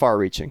 It's just far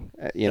reaching,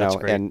 That's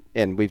great.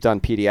 and we've done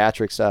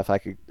pediatric stuff.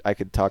 I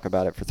could talk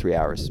about it for 3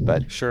 hours,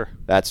 but Sure.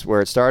 that's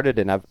where it started.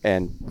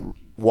 And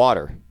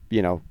water,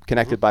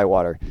 connected by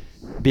water.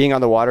 Being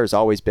on the water has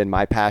always been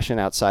my passion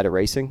outside of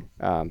racing,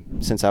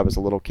 since I was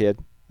a little kid,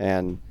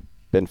 and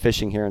been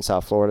fishing here in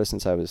South Florida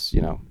since I was,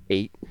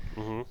 8.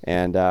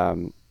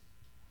 And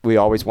we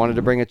always wanted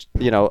to bring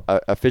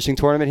a fishing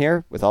tournament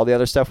here with all the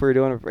other stuff we were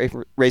doing with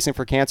racing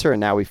for cancer, and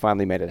now we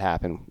finally made it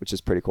happen, which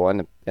is pretty cool.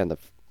 And the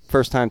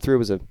first time through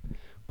was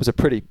a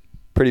pretty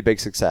big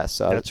success.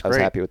 So That's I was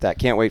great. happy with that.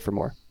 Can't wait for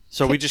more.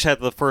 So we just had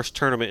the first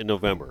tournament in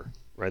November,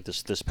 right?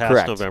 This past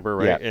Correct. November,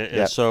 right? Yep. And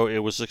Yep. so it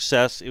was a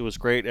success. It was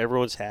great.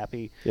 Everyone's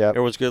happy. Yep.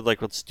 Everyone's good.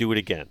 Like, let's do it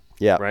again.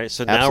 Yep. Right.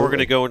 So now we're Absolutely. going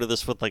to go into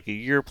this with like a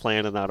year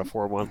plan and not a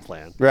 4-month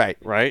plan. Right.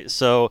 Right.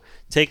 So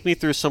take me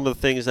through some of the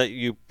things that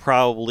you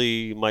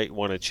probably might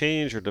want to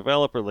change or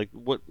develop, or like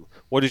what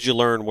did you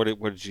learn? What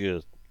did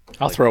you?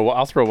 I'll throw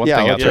one thing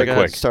I'll out go there ahead.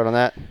 quick. Start on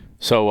that.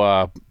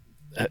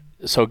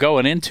 So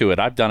going into it,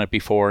 I've done it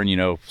before,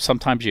 and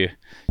sometimes you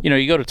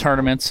go to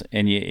tournaments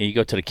and you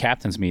go to the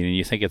captain's meeting and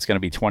you think it's going to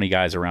be 20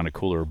 guys around a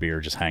cooler of beer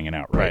just hanging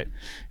out, right?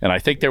 And I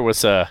think there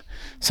was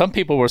some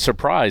people were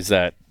surprised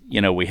that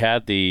we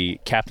had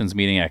the captain's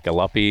meeting at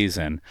Galuppi's,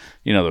 and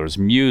there was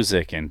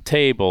music and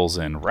tables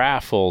and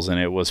raffles, and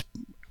it was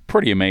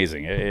pretty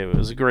amazing. It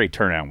was a great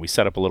turnout. We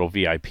set up a little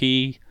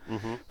VIP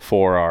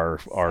for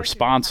our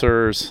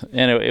sponsors,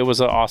 and it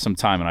was an awesome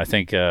time. And I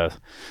think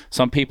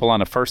some people on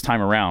the first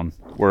time around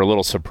were a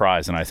little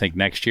surprised, and I think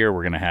next year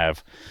we're going to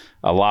have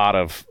a lot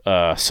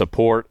of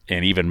support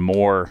and even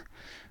more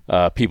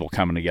people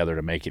coming together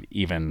to make it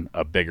even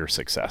a bigger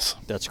success.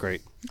 That's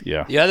great.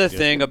 Yeah. The other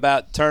thing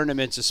about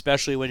tournaments,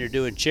 especially when you're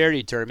doing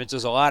charity tournaments,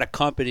 there's a lot of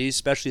companies,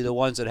 especially the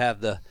ones that have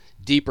the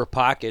deeper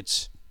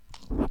pockets.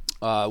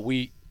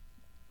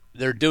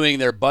 They're doing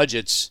their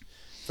budgets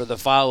for the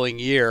following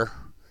year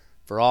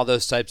for all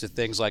those types of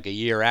things, like a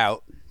year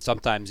out,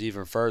 sometimes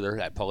even further.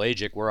 At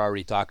Pelagic, we're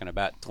already talking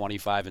about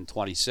 25 and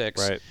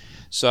 26. Right.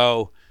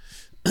 So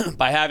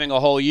by having a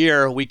whole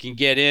year, we can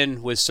get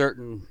in with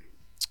certain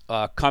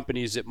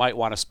companies that might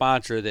want to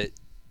sponsor that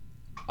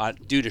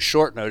due to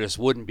short notice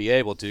wouldn't be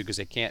able to, because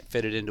they can't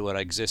fit it into an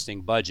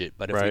existing budget.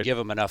 But if we Right. give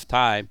them enough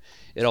time,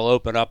 it'll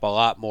open up a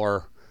lot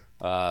more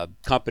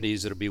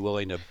companies that'll be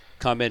willing to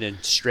come in and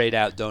straight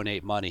out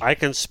donate money. I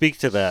can speak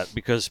to that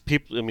because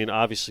people,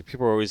 obviously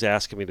people are always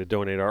asking me to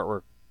donate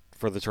artwork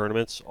for the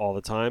tournaments all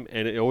the time.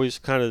 And it always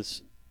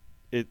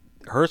it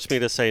hurts me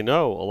to say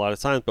no a lot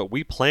of times, but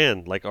we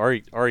plan, like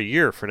our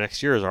year for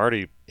next year is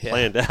already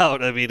planned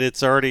out.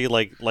 It's already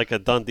like a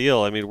done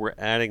deal. We're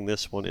adding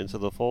this one into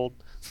the fold.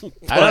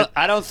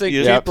 I don't think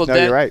people, no,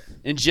 you're right.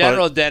 in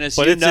general, Dennis,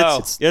 but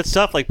it's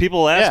tough. Like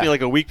people ask Yeah. me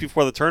like a week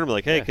before the tournament,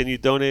 like, hey, can you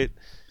donate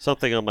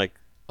something? I'm like,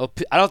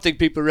 I don't think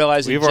people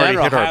realize We've in already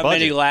general hit our how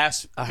many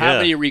budget.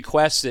 many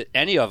requests that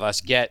any of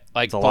us get.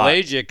 Like a lot.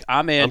 Pelagic,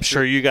 I'm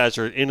sure you guys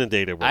are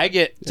inundated with I it.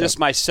 get just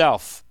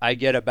myself. I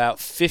get about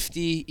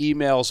 50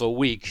 emails a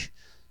week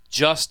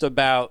just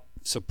about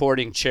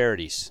supporting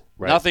charities.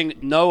 Right. Nothing,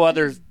 no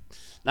other,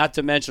 not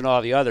to mention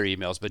all the other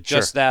emails, but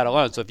just that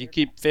alone. So if you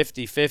keep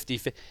 50,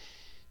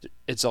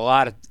 it's a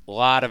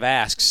lot of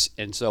asks,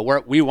 and so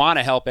we want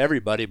to help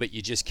everybody, but you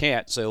just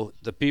can't. So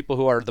the people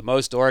who are the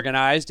most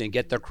organized and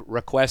get their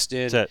request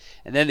in, That's it.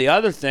 and then the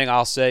other thing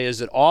I'll say is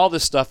that all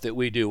the stuff that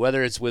we do,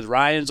 whether it's with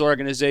Ryan's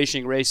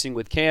organization, Racing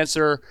with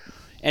Cancer,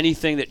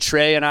 anything that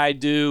Trey and I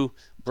do,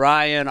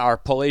 Brian, our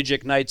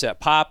Pelagic Nights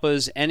at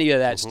Papa's, any of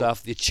that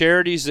stuff, the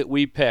charities that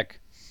we pick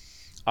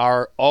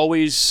are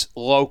always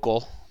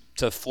local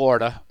to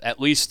Florida, at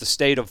least the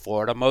state of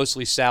Florida,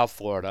 mostly South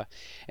Florida.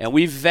 And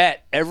we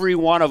vet every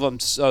one of them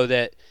so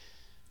that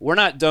we're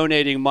not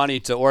donating money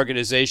to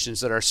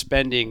organizations that are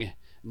spending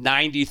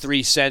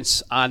 93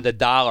 cents on the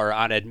dollar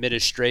on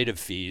administrative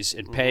fees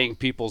and paying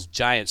people's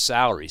giant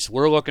salaries.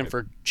 We're looking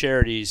for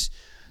charities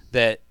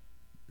that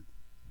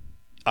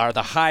are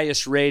the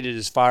highest rated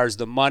as far as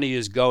the money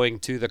is going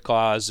to the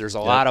cause. There's a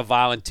lot of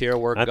volunteer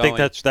work I going.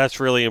 think that's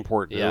really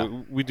important. Yeah.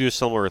 We do a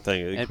similar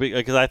thing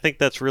because I think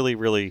that's really,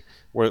 really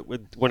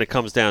when it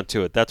comes down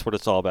to it, that's what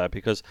it's all about.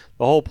 Because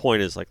the whole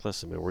point is like,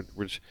 listen, man, we're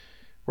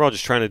all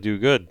just trying to do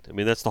good. I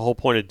mean, that's the whole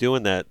point of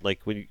doing that.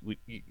 Like when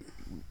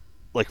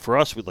like for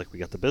us, we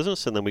got the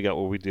business, and then we got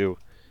what we do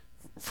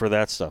for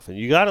that stuff, and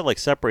you got to like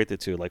separate the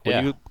two. Like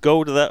when you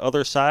go to that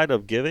other side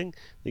of giving,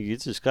 you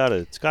just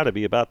it's got to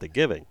be about the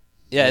giving.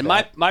 Yeah, and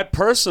my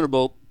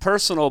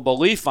personal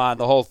belief on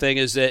the whole thing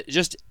is that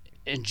just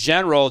in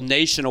general,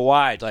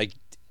 nationwide, like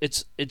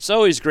it's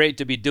always great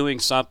to be doing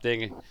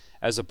something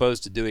as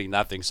opposed to doing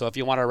nothing. So if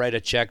you want to write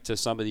a check to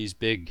some of these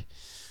big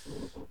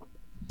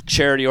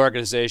charity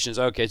organizations,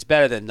 okay, it's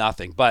better than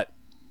nothing. But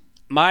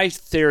my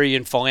theory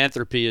in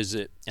philanthropy is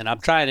that, and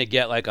I'm trying to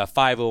get like a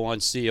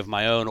 501c of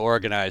my own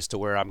organized to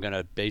where I'm going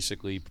to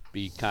basically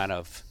be kind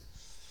of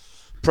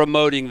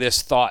promoting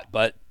this thought,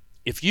 but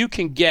if you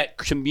can get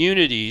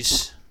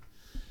communities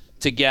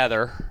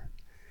together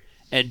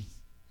and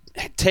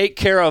take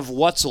care of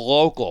what's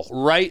local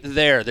right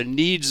there, the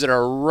needs that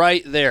are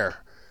right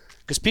there,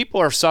 because people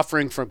are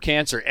suffering from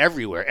cancer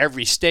everywhere,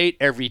 every state,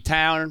 every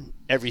town,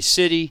 every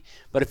city.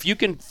 But if you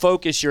can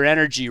focus your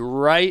energy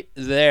right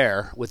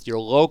there with your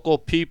local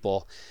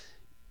people,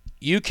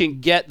 you can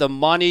get the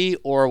money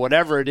or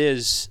whatever it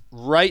is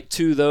right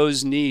to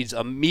those needs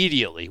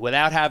immediately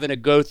without having to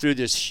go through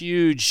this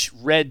huge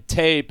red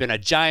tape and a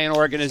giant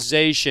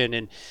organization.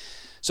 And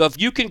so if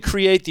you can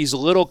create these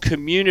little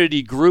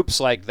community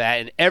groups like that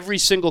in every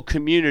single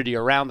community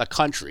around the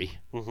country,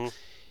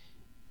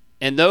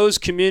 and those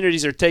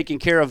communities are taking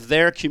care of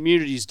their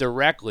communities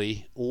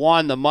directly,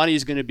 one, the money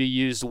is going to be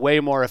used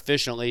way more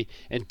efficiently,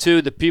 and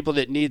two, the people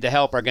that need the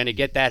help are going to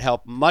get that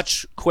help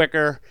much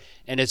quicker,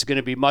 and it's going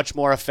to be much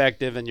more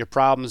effective, and your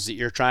problems that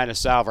you're trying to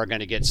solve are going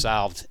to get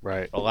solved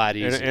a lot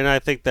easier. And I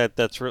think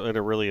that's really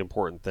a really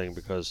important thing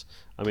because,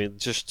 I mean,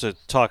 just to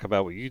talk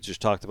about what you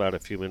just talked about a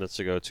few minutes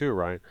ago too,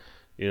 Ryan,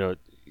 you know,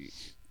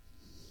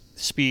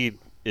 speed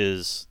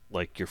is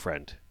like your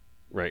friend.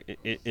 Right,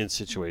 in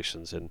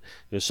situations, and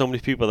there's so many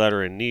people that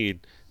are in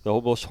need. The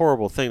most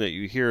horrible thing that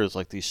you hear is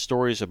like these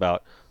stories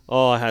about,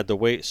 oh, I had to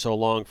wait so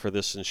long for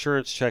this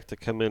insurance check to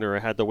come in, or I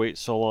had to wait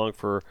so long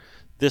for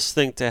this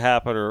thing to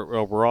happen,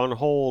 or we're on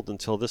hold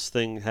until this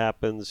thing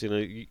happens. You know,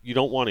 you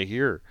don't want to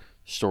hear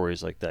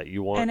stories like that.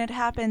 You want, and it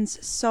happens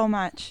so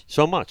much,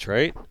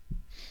 right?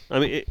 I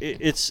mean,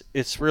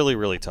 it's really,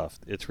 really tough.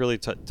 It's really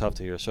tough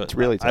to hear. So it's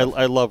really tough.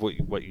 I love what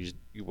you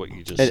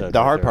just said.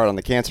 The hard part on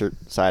the cancer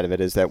side of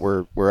it is that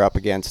we're up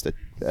against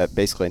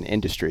basically an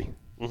industry.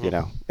 You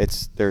know,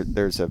 it's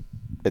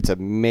a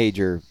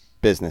major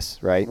business,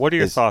 right? What are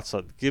your thoughts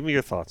on? Give me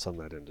your thoughts on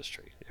that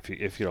industry,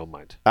 if you don't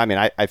mind. I mean,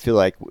 I feel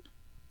like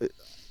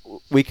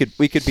we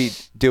could be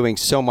doing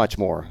so much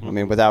more. I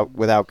mean,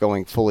 without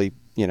going fully,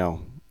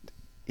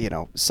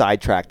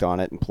 sidetracked on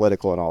it and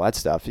political and all that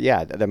stuff.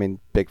 Yeah, I mean,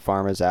 big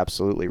pharma is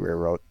absolutely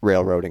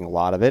railroading a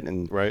lot of it,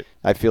 and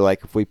I feel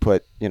like if we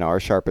put our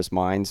sharpest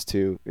minds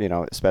to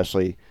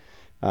especially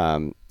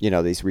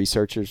these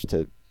researchers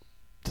to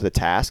the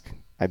task,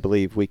 I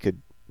believe we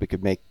could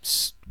make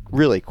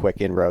really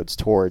quick inroads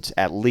towards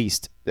at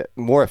least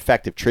more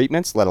effective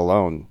treatments, let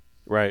alone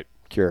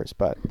cures.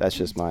 But that's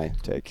just my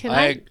take.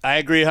 I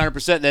agree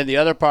 100%. And then the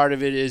other part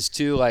of it is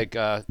too, like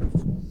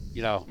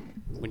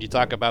when you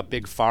talk about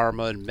big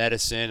pharma and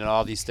medicine and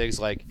all these things,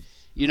 like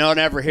you don't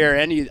ever hear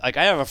any, like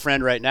I have a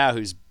friend right now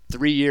who's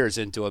 3 years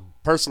into a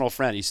personal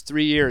friend. He's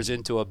 3 years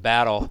into a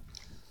battle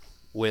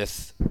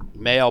with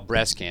male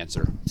breast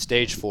cancer,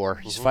 stage 4.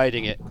 He's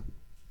fighting it.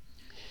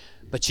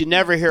 But you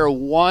never hear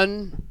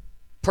one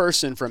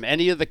person from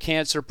any of the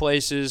cancer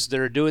places that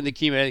are doing the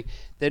chemo.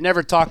 They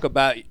never talk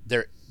about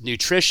their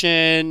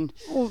nutrition,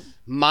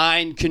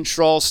 mind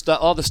control stuff,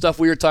 all the stuff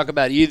we were talking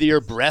about, either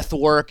your breath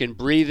work and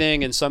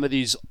breathing and some of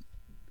these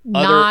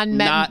non-medical,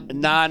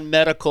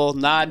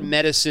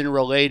 non-medicine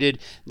related.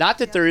 Not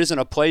that there isn't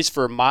a place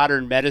for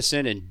modern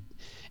medicine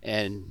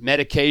and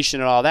medication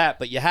and all that,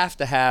 but you have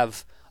to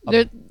have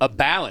a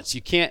balance.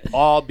 You can't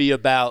all be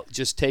about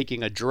just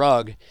taking a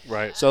drug.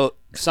 Right. So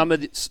some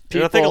of these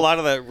people, I think a lot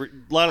of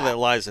that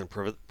lies in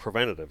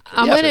preventative.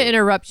 I'm going to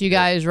interrupt you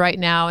guys right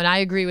now, and I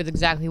agree with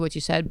exactly what you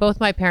said. Both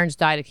my parents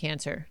died of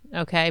cancer.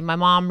 Okay, my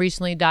mom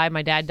recently died.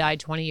 My dad died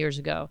 20 years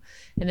ago.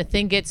 And the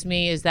thing gets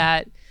me is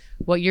that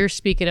what you're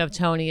speaking of,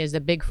 Tony, is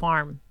the big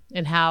farm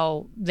and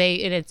how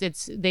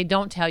they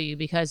don't tell you,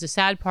 because the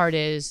sad part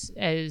is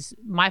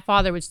my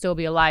father would still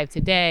be alive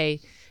today.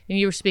 And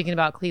you were speaking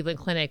about Cleveland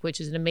Clinic, which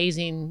is an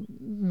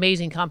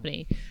amazing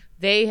company.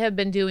 They have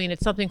been doing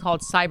something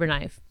called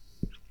CyberKnife.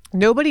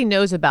 Nobody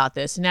knows about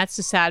this, and that's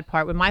the sad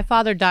part. When my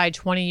father died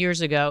 20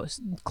 years ago,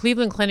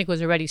 Cleveland Clinic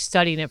was already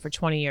studying it for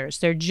 20 years.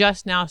 They're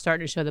just now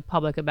starting to show the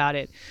public about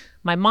it.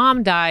 My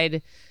mom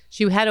died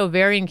She had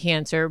ovarian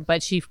cancer,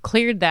 but she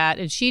cleared that,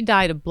 and she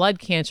died of blood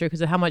cancer because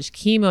of how much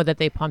chemo that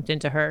they pumped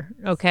into her.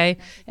 Okay,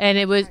 and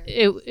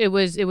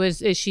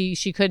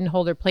she couldn't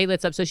hold her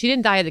platelets up, so she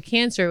didn't die of the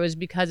cancer. It was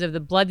because of the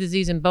blood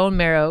disease and bone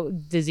marrow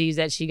disease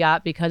that she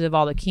got because of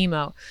all the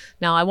chemo.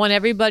 Now, I want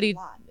everybody.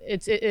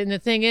 And the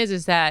thing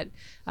is that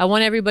I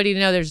want everybody to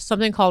know there's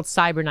something called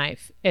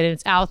CyberKnife, and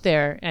it's out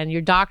there, and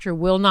your doctor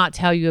will not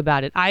tell you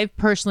about it. I've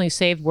personally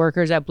saved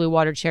workers at Blue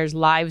Water Chairs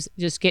lives,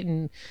 just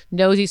getting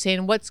nosy,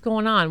 saying, what's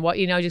going on? What,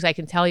 just I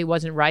can tell he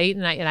wasn't right.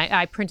 And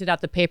I printed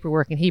out the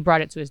paperwork, and he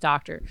brought it to his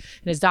doctor.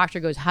 And his doctor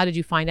goes, how did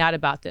you find out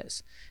about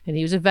this? And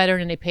he was a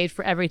veteran, and they paid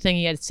for everything.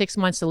 He had 6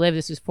 months to live.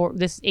 This is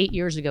 8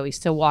 years ago. He's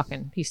still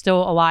walking. He's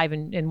still alive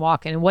and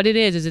walking. And what it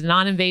is a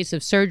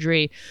non-invasive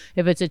surgery.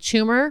 If it's a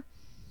tumor,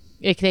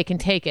 they can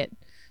take it.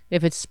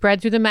 If it's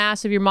spread through the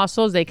mass of your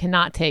muscles, they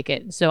cannot take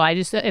it. So I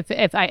just,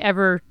 if I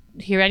ever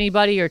hear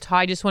anybody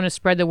I just want to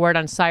spread the word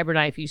on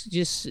CyberKnife. You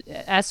just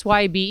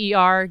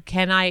SYBER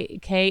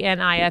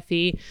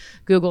KNIFE,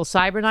 Google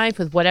CyberKnife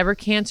with whatever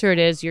cancer it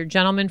is. Your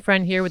gentleman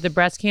friend here with the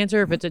breast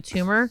cancer, if it's a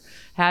tumor,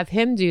 have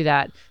him do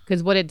that.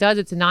 Because what it does,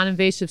 it's a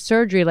non-invasive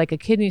surgery like a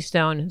kidney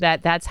stone.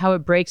 That's how it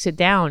breaks it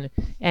down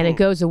and it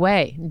goes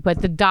away.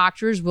 But the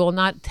doctors will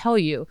not tell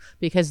you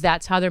because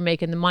that's how they're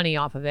making the money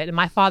off of it. And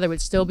my father would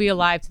still be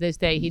alive to this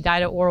day. He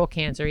died of oral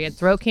cancer. He had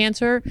throat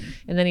cancer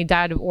and then he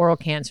died of oral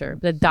cancer.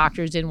 The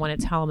doctors didn't want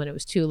to tell him and it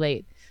was too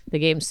late. They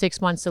gave him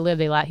 6 months to live.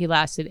 He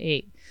lasted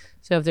 8.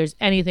 So if there's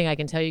anything I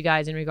can tell you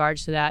guys in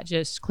regards to that,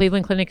 just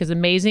Cleveland Clinic is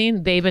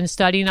amazing. They've been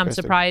studying. I'm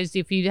surprised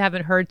if you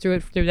haven't heard through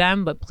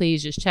them, but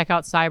please just check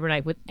out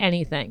CyberKnife with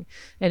anything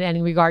and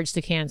in regards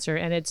to cancer.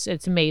 And it's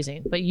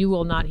amazing, but you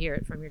will not hear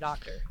it from your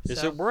doctor.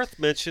 Is it worth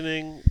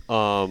mentioning?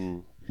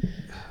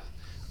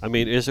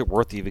 Is it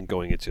worth even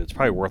going into? It's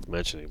probably worth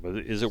mentioning, but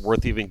is it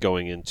worth even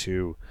going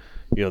into,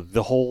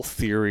 the whole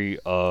theory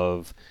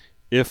of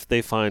if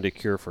they find a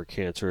cure for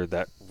cancer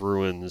that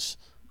ruins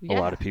a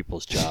lot of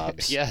people's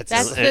jobs. That's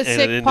the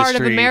sick part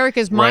of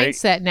America's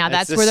mindset now.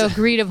 That's where the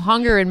greed of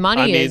hunger and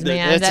money is,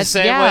 man. It's the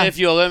same way if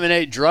you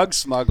eliminate drug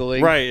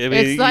smuggling. Right.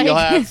 You'll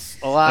have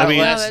a lot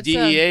less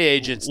DEA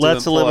agents to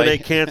let's employ.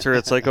 eliminate cancer.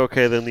 It's like,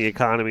 okay, then the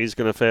economy is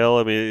going to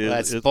fail.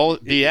 That's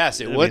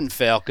BS. It wouldn't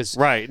fail.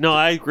 Right. No,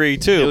 I agree,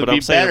 too. But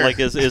I'm saying,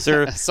 is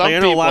there... I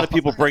know a lot of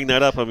people bring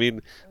that up. I'm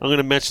going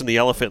to mention the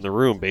elephant in the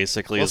room,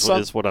 basically,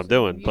 is what I'm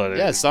doing.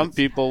 But some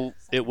people...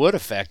 It would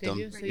affect them.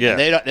 Yeah.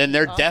 And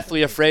they're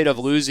deathly afraid of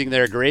losing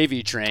their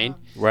gravy train.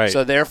 Right.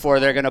 So therefore,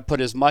 they're going to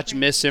put as much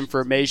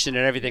misinformation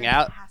and everything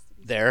out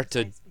there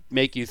to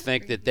make you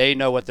think that they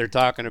know what they're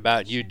talking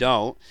about. You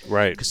don't.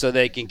 Right. So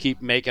they can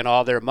keep making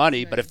all their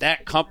money. But if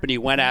that company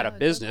went out of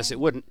business, it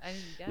wouldn't.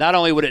 Not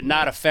only would it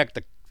not affect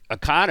the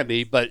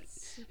economy, but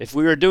if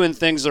we were doing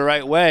things the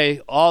right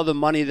way, all the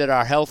money that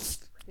our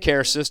health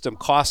care system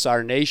costs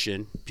our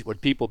nation,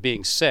 with people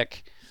being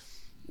sick,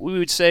 we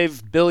would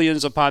save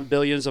billions upon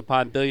billions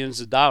upon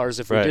billions of dollars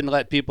if we didn't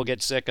let people get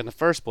sick in the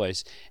first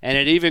place. And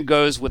it even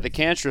goes with the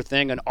cancer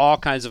thing and all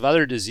kinds of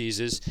other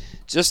diseases.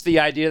 Just the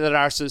idea that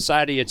our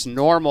society, it's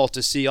normal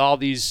to see all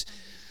these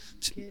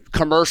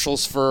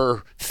commercials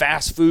for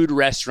fast food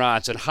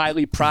restaurants and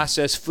highly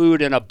processed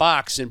food in a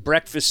box and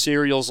breakfast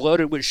cereals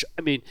loaded with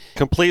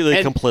completely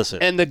complicit.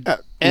 And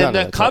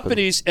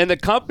the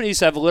companies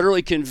have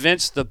literally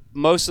convinced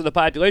most of the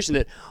population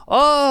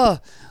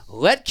that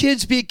let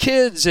kids be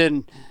kids,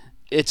 and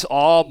it's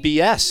all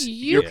BS.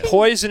 You're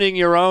poisoning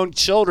your own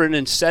children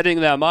and setting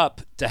them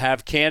up to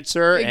have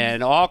cancer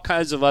and all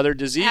kinds of other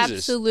diseases.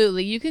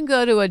 Absolutely. You can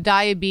go to a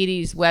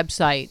diabetes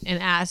website and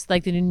ask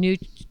the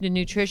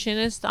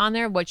nutritionist on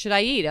there, what should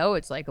I eat? Oh,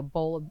 it's like a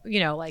bowl of,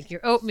 like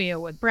your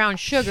oatmeal with brown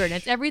sugar. And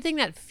it's everything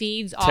that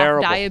feeds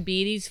off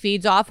diabetes,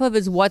 feeds off of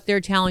is what they're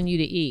telling you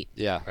to eat.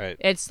 Yeah. Right.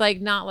 It's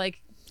not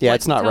like... Yeah,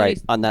 it's not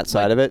right on that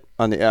side of it.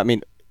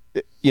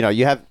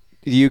 You have...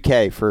 the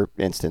UK, for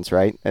instance,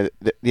 right?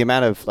 The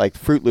amount of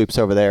Fruit Loops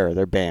over there,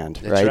 they're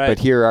banned, right? But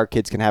here our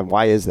kids can have.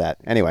 Why is that?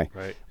 Anyway,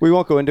 we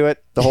won't go into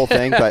it, the whole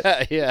thing, but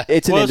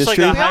it's an industry. It's like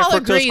a high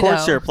fructose corn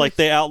syrup. Like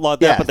they outlawed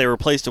that, but they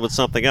replaced it with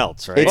something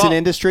else, right? It's an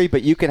industry,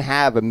 but you can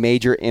have a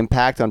major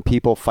impact on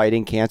people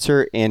fighting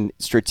cancer in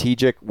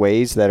strategic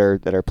ways that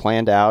are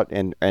planned out,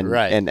 and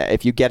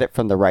if you get it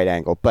from the right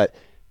angle. But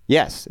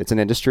yes, it's an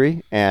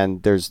industry,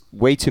 and there's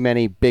way too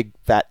many big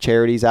fat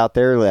charities out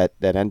there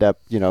that end up,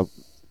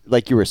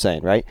 like you were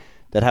saying, right?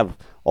 That have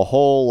a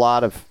whole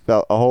lot of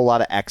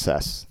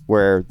excess,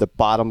 where the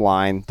bottom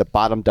line, the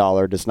bottom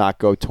dollar, does not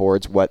go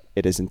towards what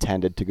it is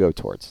intended to go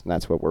towards, and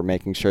that's what we're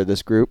making sure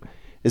this group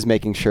is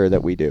making sure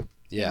that we do.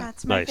 Yeah,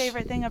 that's my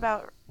favorite thing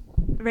about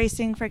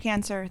Racing for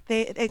Cancer.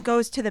 It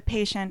goes to the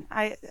patient.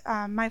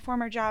 My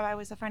former job, I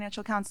was a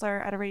financial counselor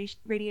at a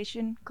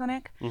radiation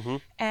clinic,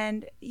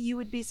 and you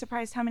would be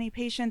surprised how many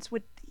patients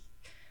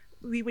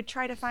we would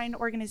try to find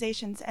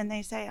organizations, and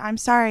they say, I'm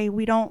sorry,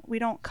 we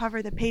don't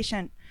cover the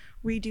patient,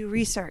 we do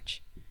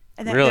research.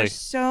 And then there's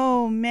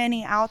so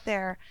many out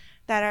there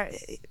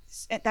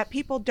that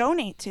people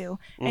donate to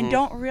and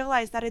don't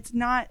realize that it's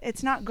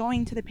not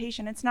going to the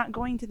patient, it's not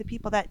going to the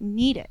people that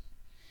need it.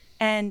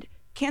 And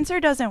cancer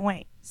doesn't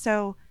wait.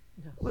 So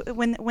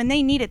when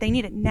they need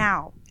it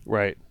now.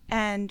 Right.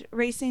 And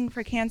Racing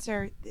for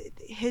Cancer,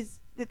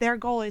 their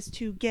goal is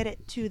to get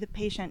it to the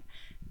patient,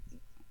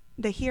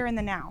 the here and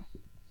the now.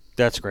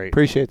 That's great.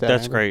 Appreciate that.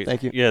 That's Amber. great.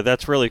 Thank you. Yeah,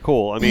 that's really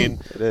cool. I mean,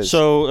 It is.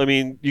 so I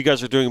mean, you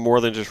guys are doing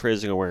more than just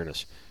raising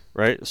awareness,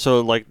 right?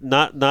 So like,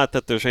 not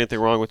that there's anything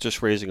wrong with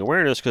just raising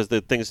awareness, because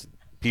the things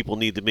people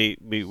need to meet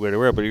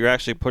whatever, but you're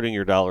actually putting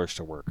your dollars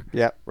to work.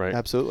 Yeah. Right.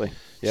 Absolutely.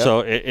 Yep.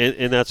 So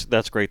and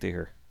that's great to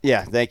hear.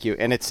 Yeah, thank you.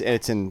 And it's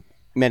in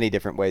many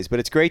different ways, but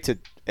it's great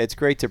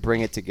to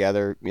bring it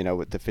together,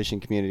 with the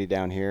fishing community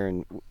down here.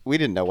 And we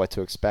didn't know what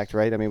to expect,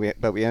 right? I mean,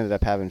 we ended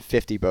up having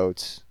 50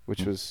 boats,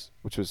 which was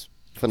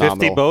phenomenal.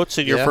 50 boats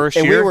in your first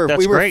and year.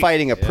 we were great.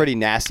 fighting a pretty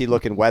nasty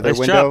looking weather Nice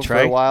window job, for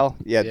Trey. a while.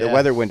 Yeah, the Yeah.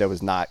 weather window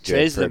was not good.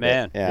 Trey's for the a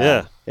bit. man.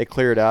 Yeah. It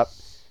cleared up.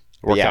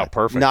 Worked out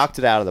perfect. Knocked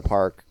it out of the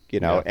park,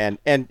 Yeah. and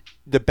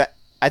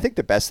I think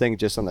the best thing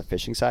just on the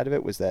fishing side of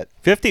it was that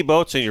 50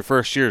 boats in your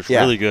first year is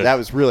really good. That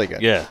was really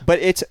good. Yeah. But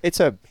it's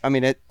an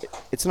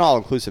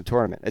all-inclusive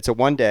tournament. It's a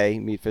one-day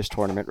meat fish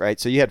tournament, right?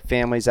 So you had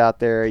families out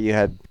there, you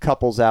had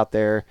couples out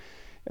there,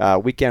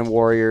 weekend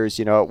warriors.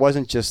 It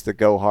wasn't just the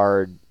go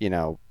hard,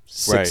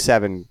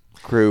 6-7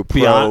 crew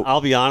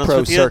I'll be honest pro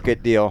with you.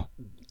 circuit deal.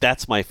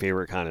 That's my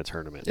favorite kind of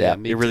tournament. Yeah,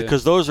 me really, too.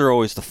 because those are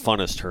always the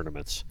funnest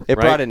tournaments. It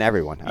right? brought in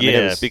everyone. I mean,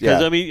 it was,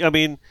 because yeah. I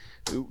mean,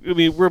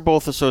 we're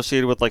both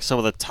associated with like some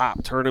of the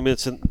top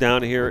tournaments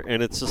down here,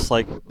 and it's just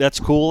like that's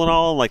cool and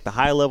all. Like the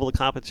high level of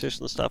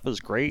competition and stuff is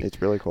great.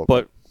 It's really cool.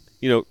 But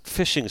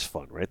fishing's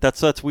fun, right?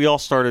 That's we all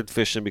started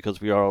fishing because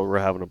we all were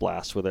having a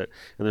blast with it,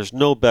 and there's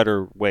no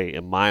better way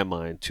in my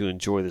mind to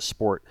enjoy the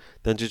sport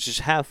than to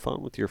just have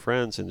fun with your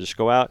friends and just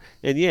go out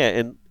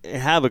and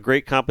have a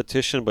great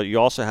competition, but you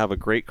also have a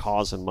great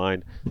cause in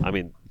mind. I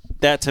mean,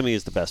 that to me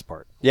is the best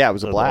part. Yeah, it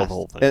was a of blast. the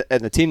whole thing.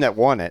 And the team that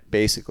won it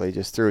basically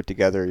just threw it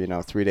together,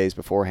 3 days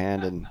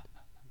beforehand and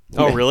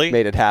Really?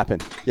 made it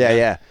happen.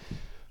 Yeah.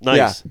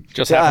 Nice. Yeah.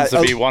 Just happens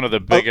to be one of the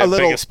biggest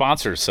little-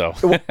 sponsors. So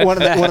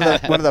one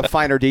of the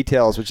finer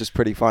details, which is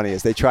pretty funny,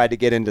 is they tried to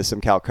get into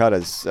some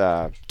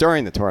Calcuttas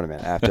during the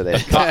tournament after they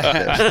had caught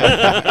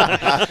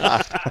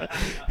the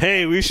fish.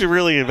 Hey, we should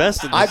really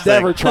invest in this I've thing.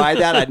 never tried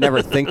that. I'd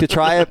never think to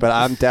try it, but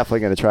I'm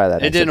definitely going to try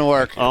that. It didn't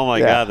work. Oh my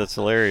Yeah. God, that's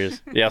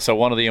hilarious. yeah, so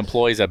one of the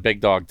employees at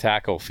Big Dog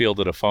Tackle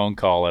fielded a phone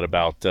call at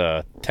about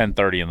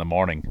 10:30 in the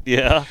morning.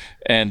 Yeah.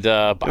 And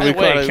by We the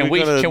way, got a- can we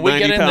got a we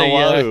get in 90-pound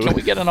wahoo. can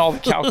we get in all the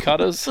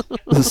Calcuttas?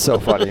 This is so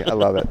funny. I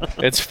love it.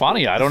 It's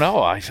funny. I don't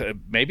know.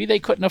 Maybe they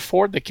couldn't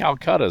afford the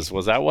Calcuttas.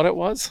 Was that what it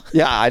was?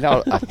 Yeah, I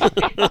know.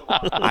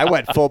 I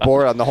went full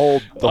board on the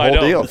whole I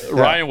know. deal.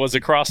 Ryan was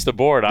across the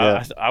board.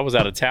 Yeah. I was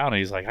out of town, and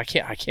he's like, I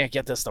can't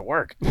get this to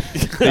work.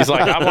 He's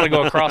like, I want to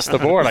go across the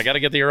board. I got to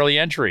get the early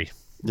entry.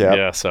 Yeah.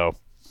 Yeah. So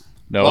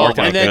no. Well, it worked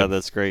out and then- good. Yeah,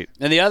 that's great.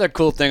 And the other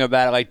cool thing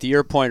about it, like to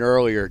your point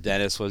earlier,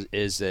 Dennis,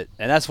 is that,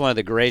 and that's one of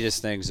the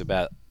greatest things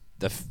about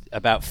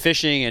about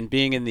fishing and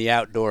being in the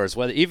outdoors.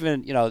 Whether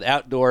even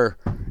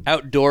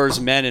outdoors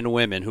men and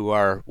women who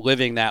are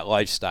living that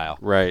lifestyle.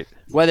 Right.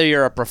 Whether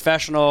you're a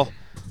professional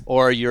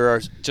or you're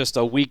just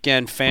a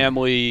weekend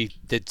family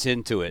that's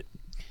into it,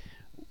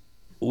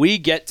 we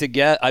get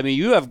together. I mean,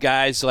 you have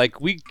guys like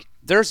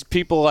there's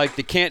people like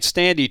that can't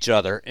stand each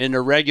other in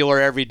their regular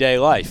everyday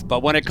life,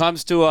 but when it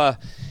comes to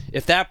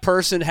if that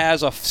person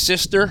has a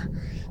sister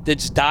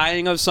that's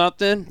dying of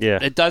something, Yeah.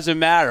 it doesn't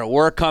matter.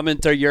 We're coming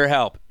to your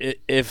help.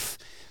 If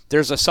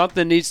there's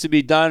something needs to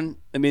be done,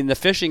 I mean, the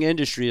fishing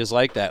industry is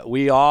like that.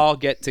 We all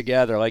get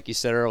together, like you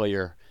said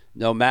earlier,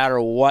 no matter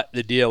what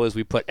the deal is.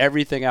 We put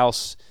everything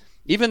else,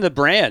 even the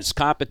brands,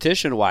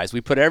 competition-wise,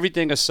 we put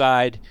everything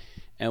aside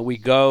and we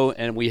go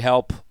and we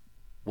help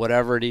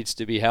whatever needs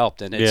to be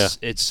helped. And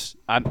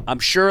I'm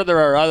sure there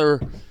are other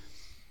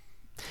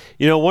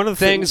One of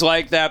the things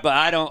like that, but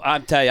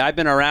I'm telling you, I've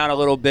been around a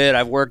little bit.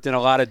 I've worked in a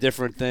lot of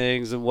different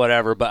things and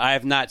whatever, but I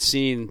have not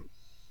seen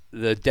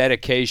the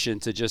dedication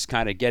to just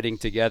kind of getting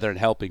together and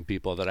helping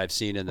people that I've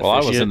seen in the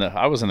Well, fishing.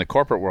 I was in the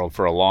corporate world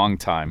for a long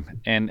time,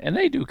 and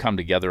they do come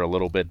together a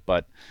little bit,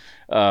 but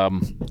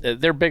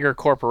they're bigger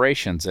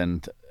corporations,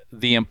 and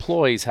the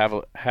employees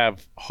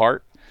have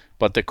heart,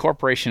 but the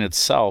corporation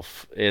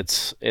itself,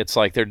 it's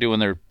like they're doing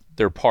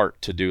their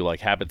part to do like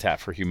Habitat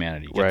for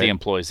Humanity, get Right. the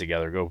employees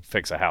together, go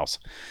fix a house.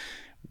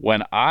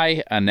 When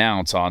I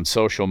announce on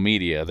social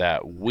media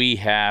that we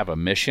have a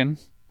mission,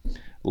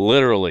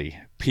 literally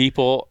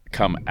people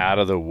come out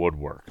of the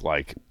woodwork,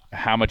 like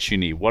how much you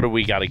need, what do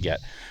we got to get,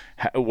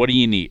 what do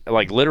you need,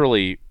 like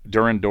literally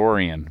during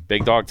Dorian,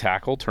 Big Dog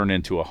Tackle turned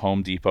into a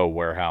Home Depot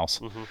warehouse.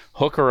 Mm-hmm.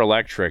 Hooker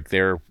Electric,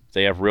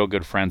 they have real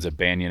good friends at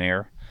Banyan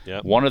Air.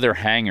 Yep. One of their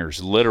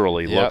hangars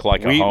literally looked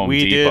like a Home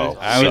we Depot.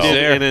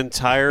 did an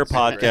entire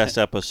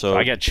podcast episode.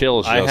 I get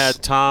chills I just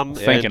had Tom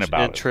thinking and,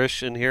 about and it.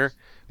 Trish in here.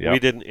 Yep. We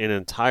did an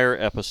entire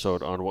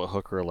episode on what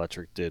Hooker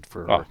Electric did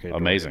for Hurricane Dorian.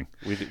 amazing.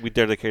 We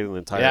dedicated an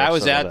entire Yeah, I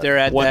was episode out of there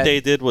that. at what that- they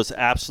did was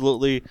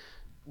absolutely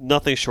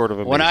nothing short of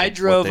amazing. When I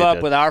drove what they up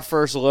did. with our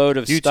first load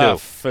of You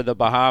stuff too. for the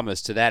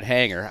Bahamas to that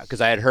hangar, because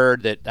I had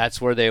heard that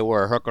that's where they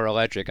were, Hooker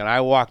Electric, and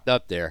I walked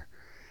up there,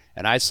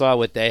 And I saw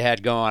what they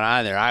had going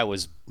on there. I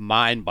was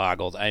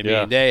mind-boggled. I mean,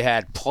 Yeah. they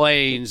had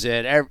planes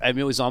and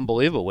it was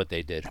unbelievable what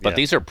they did. But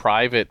these are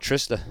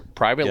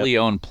privately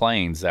Yep. owned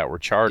planes that were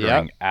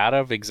chartering out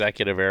of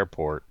Executive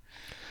Airport.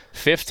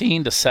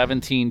 15 to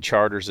 17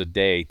 charters a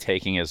day,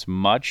 taking as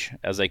much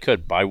as they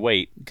could by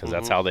weight, because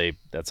that's how they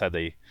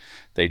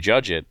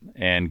judge it,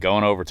 and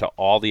going over to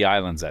all the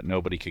islands that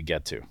nobody could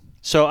get to.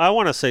 So I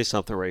want to say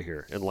something right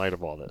here in light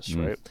of all this,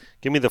 right?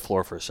 Give me the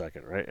floor for a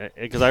second, right?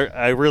 Because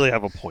I really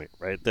have a point,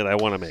 right, that I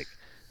want to make.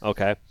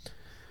 Okay.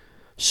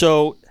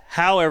 So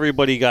how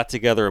everybody got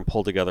together and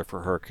pulled together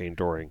for Hurricane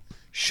Dorian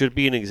should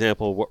be an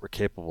example of what we're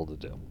capable to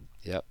do.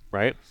 Yep.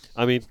 Right?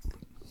 I mean,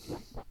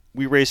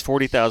 we raised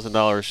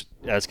 $40,000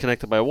 as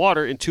Connected by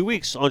Water in 2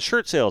 weeks on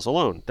shirt sales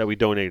alone that we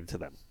donated to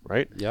them,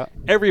 right? Yeah.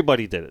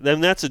 Everybody did it.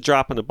 Then that's a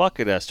drop in the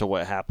bucket as to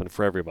what happened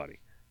for everybody.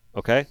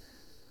 Okay?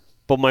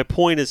 But my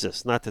point is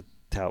this, not to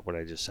tout what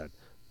I just said,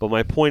 but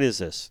my point is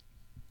this.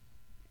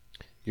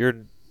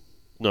 Your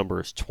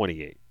number is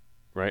 28,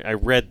 right? I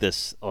read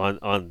this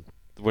on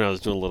when I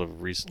was doing a little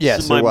research.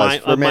 Yes, it was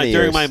for many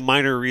during years. my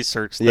minor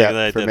research thing Yeah,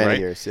 that I for did, many right?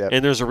 years, yep.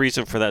 And there's a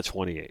reason for that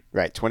 28.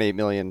 Right, 28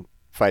 million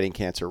fighting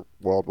cancer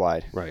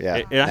worldwide. Right.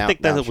 Yeah. And I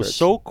think that now it was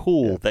sure so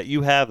cool that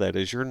you have that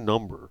as your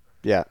number.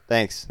 Yeah,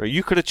 thanks. Right?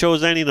 You could have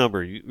chose any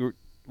number.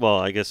 Well,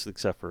 I guess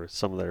except for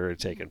some that are already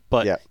taken.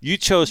 But Yeah. you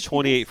chose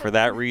 28 for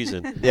that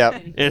reason. Yeah,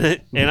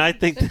 And I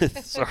think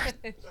that, sorry.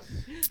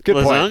 good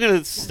Listen, point. I'm going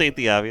to state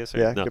the obvious.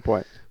 Right? Yeah, No. good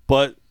point.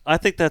 But I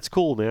think that's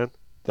cool, man.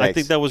 I Thanks.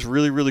 think that was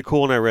really, really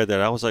cool when I read that.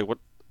 I was like, what?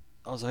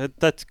 I was like,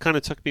 that kind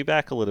of took me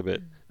back a little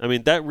bit. I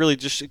mean, that really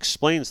just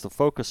explains the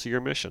focus of your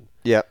mission.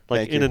 Yeah,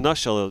 Like, thank in you. a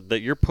nutshell, that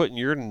you're putting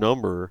your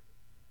number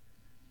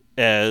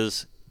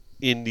as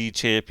Indy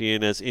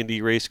champion, as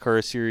Indy Race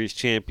Car Series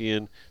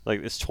champion.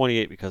 Like, it's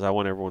 28 because I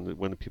want everyone,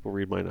 when people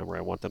read my number,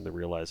 I want them to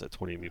realize that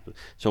 28 people.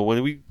 So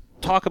when we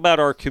talk about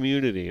our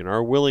community and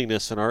our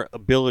willingness and our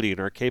ability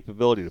and our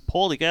capability to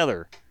pull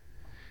together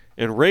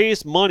and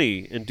raise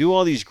money and do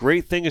all these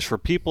great things for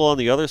people on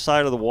the other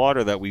side of the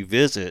water that we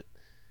visit,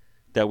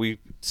 that we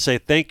say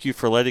thank you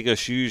for letting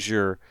us use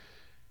your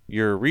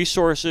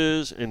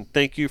resources, and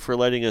thank you for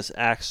letting us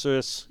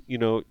access,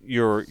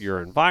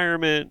 your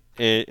environment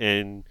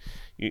and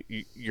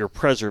your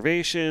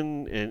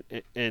preservation,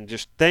 and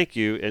just thank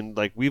you. And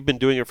like, we've been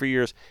doing it for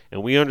years,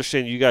 and we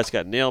understand you guys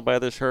got nailed by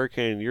this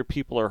hurricane and your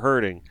people are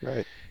hurting.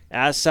 Right.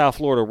 As South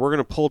Florida, we're going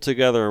to pull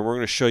together and we're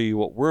going to show you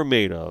what we're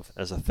made of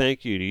as a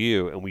thank you to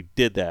you. And we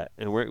did that,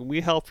 and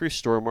we helped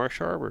restore Marsh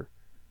Harbor.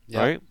 Yeah,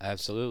 Right?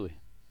 absolutely.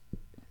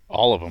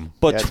 All of them.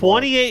 But Yeah, it's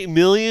 28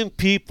 million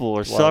people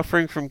are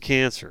suffering from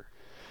cancer.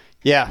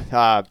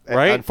 Yeah,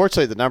 Right?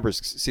 Unfortunately, the numbers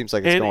seems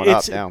like it's And going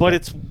up now.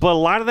 but a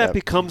lot of that Yeah.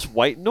 becomes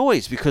white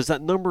noise because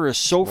that number is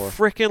so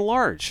freaking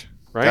large,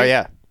 right? Oh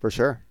yeah, for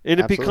sure. And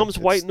it Absolutely. becomes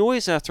white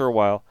noise after a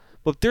while.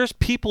 But there's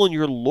people in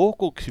your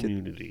local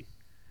community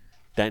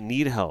that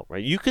need help,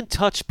 right? You can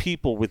touch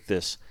people with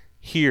this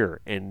here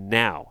and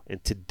now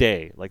and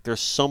today. Like, there's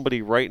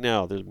somebody right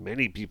now, there's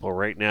many people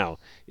right now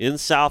in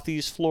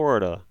Southeast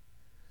Florida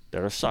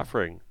that are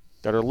suffering,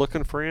 that are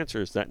looking for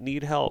answers, that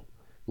need help.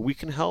 We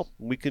can help.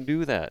 We can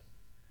do that.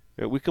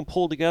 Right? We can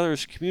pull together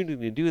as a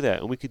community and do that,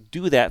 and we can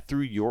do that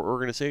through your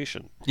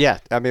organization. Yeah,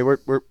 I mean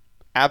we're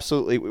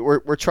absolutely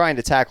we're trying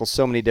to tackle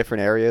so many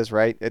different areas,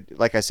 right?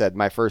 Like I said,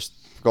 my first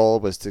goal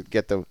was to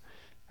get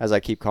as I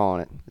keep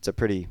calling it, it's a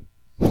pretty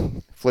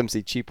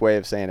flimsy, cheap way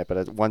of saying it,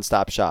 but a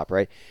one-stop shop,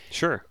 right?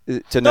 Sure.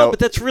 To know, But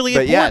that's really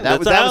but important. yeah, that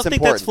was I don't think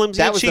important. that's flimsy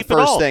that and was cheap the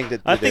first at all. thing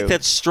to I think do.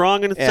 that's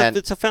strong, and And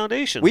it's a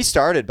foundation. We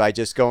started by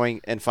just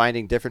going and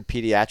finding different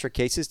pediatric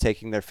cases,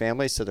 taking their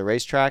families to the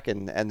racetrack,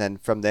 and then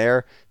from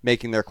there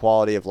making their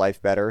quality of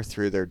life better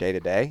through their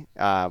day-to-day.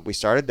 We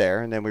started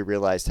there, and then we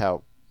realized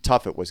how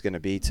tough it was going to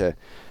be to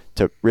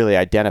really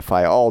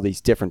identify all these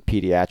different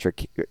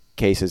pediatric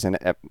cases. And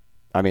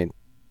I mean,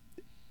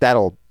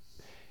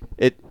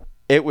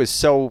 it was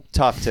so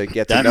tough to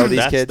get to know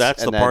these kids.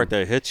 That's and the part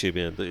that hits you,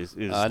 man. Is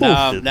Now the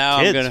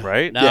I'm kids, gonna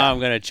right?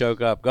 I'm gonna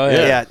choke up. Go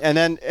ahead.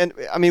 Yeah, and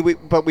I mean,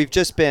 we've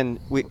just been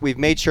we've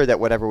made sure that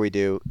whatever we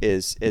do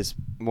is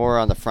more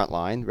on the front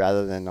line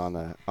rather than on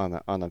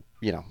the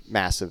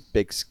massive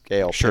big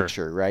scale Sure.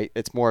 picture, right?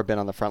 It's more been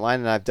on the front line,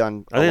 and I've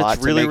done I a think lot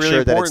it's really, to make really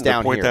sure that it's important to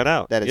down point here, that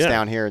out. that it's Yeah.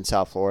 down here in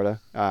South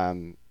Florida,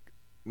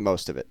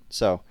 most of it.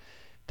 So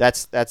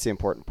that's the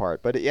important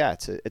part. But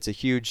it's a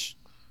huge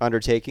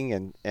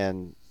undertaking,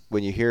 and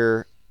when you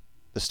hear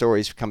the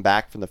stories come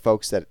back from the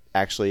folks that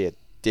actually it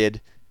did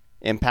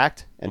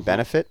impact and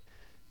benefit,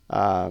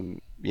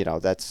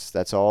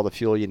 that's all the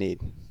fuel you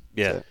need.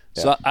 Yeah.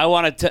 So I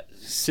want to,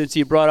 since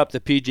you brought up the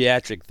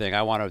pediatric thing,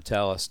 I want to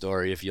tell a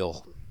story if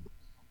you'll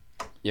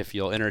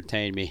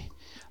entertain me.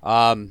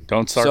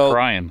 Don't start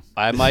crying.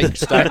 I might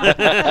start.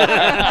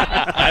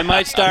 I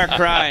might start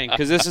crying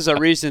because this is a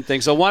recent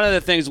thing. So one of the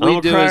things we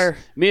do is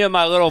me and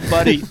my little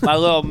buddy, one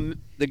of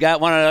the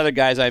other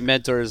guys I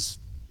mentor is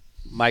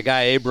my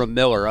guy Abram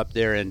Miller up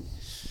there in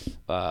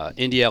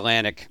India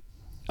Atlantic,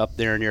 up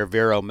there near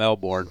Vero,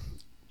 Melbourne.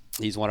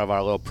 He's one of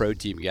our little pro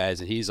team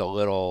guys, and he's a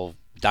little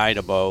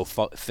dynamo,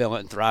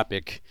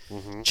 philanthropic,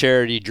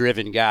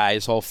 charity-driven guy.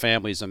 His whole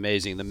family's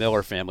amazing, the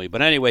Miller family.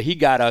 But anyway, he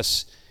got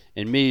us,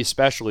 and me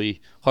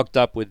especially, hooked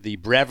up with the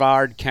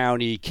Brevard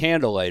County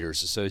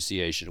Candlelighters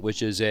Association,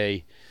 which is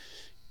a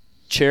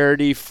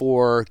charity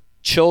for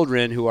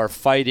children who are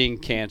fighting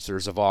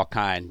cancers of all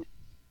kind,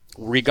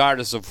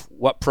 regardless of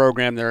what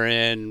program they're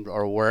in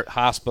or what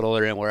hospital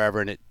they're in,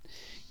 wherever, and it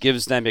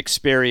gives them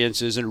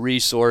experiences and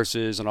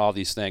resources and all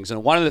these things.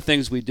 And one of the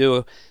things we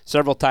do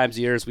several times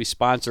a year is we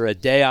sponsor a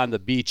day on the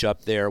beach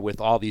up there with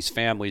all these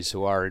families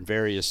who are in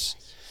various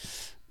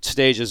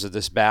stages of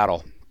this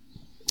battle.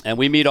 And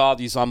we meet all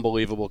these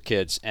unbelievable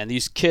kids. And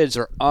these kids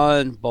are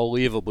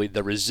unbelievably,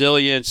 the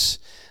resilience,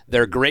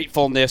 their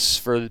gratefulness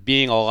for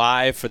being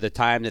alive for the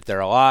time that they're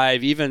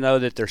alive, even though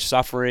that they're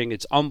suffering,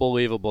 it's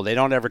unbelievable. They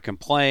don't ever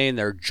complain.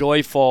 They're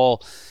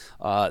joyful.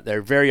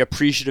 They're very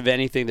appreciative of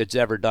anything that's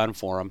ever done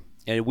for them.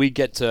 And we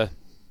get to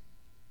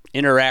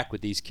interact with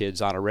these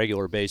kids on a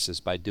regular basis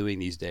by doing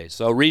these days.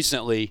 So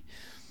recently,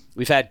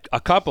 we've had a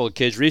couple of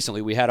kids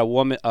recently. We had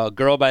a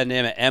girl by the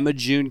name of Emma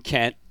June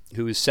Kent,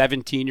 who is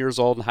 17 years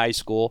old in high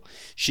school.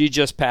 She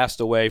just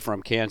passed away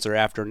from cancer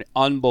after an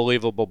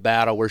unbelievable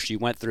battle where she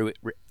went through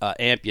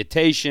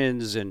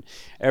amputations and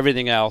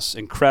everything else.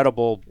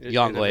 Incredible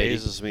young lady.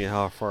 It amazes me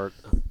how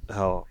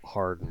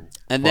hard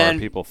and then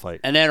people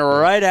fight. And then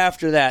right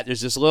after that,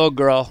 there's this little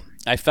girl.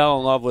 I fell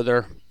in love with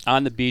her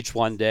on the beach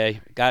one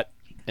day.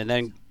 And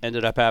then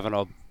ended up having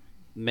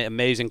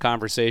amazing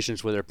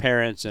conversations with her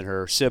parents and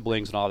her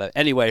siblings and all that.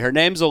 Anyway, her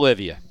name's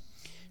Olivia.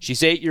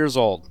 She's 8 years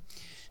old.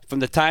 From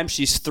the time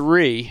she's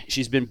 3,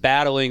 she's been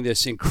battling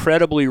this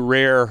incredibly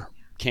rare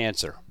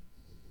cancer.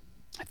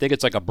 I think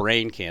it's like a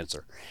brain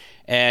cancer.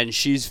 And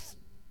she's,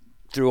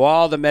 through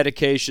all the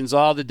medications,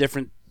 all the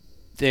different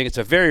things, it's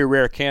a very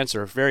rare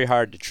cancer, very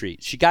hard to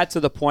treat. She got to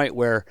the point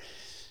where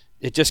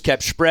it just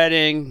kept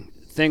spreading.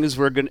 Things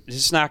were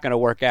just not going to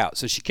work out.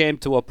 So she came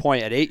to a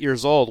point at 8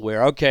 years old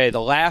where, okay, the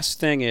last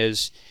thing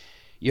is,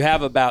 you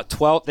have about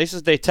 12.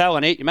 They tell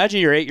an 8.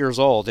 Imagine you're 8 years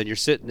old and you're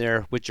sitting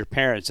there with your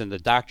parents, and the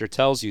doctor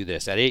tells you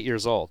this at 8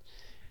 years old.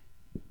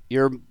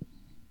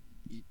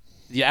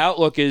 The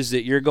outlook is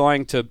that you're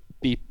going to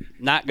be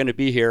not going to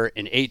be here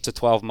in 8 to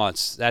 12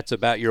 months. That's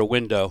about your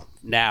window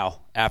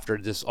now. After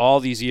all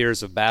these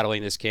years of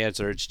battling this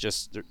cancer, it's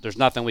just there's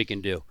nothing we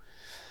can do.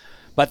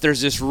 But there's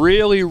this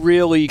really,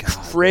 really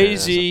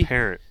crazy. As a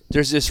parent.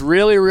 There's this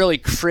really, really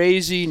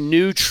crazy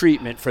new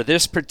treatment for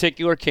this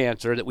particular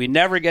cancer that we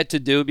never get to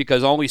do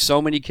because only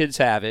so many kids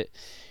have it.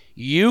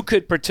 You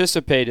could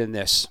participate in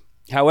this.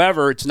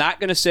 However, it's not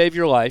going to save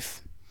your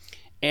life,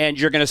 and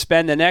you're going to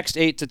spend the next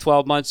 8 to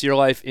 12 months of your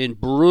life in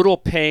brutal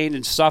pain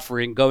and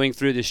suffering going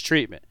through this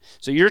treatment.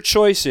 So your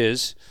choice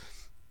is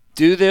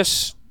do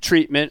this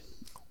treatment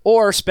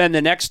or spend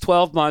the next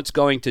 12 months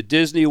going to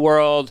Disney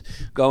World,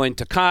 going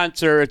to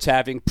concerts,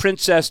 having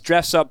princess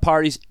dress-up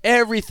parties,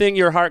 everything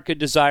your heart could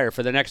desire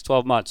for the next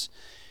 12 months.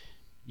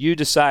 You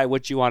decide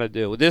what you want to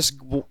do. This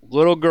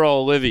little girl,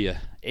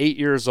 Olivia, 8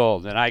 years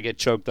old, and I get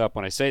choked up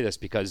when I say this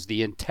because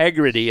the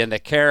integrity and the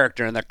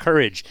character and the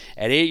courage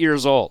at 8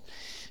 years old.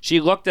 She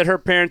looked at her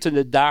parents and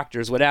the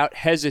doctors without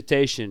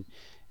hesitation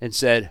and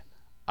said,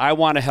 I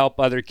want to help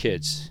other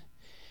kids.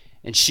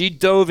 And she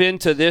dove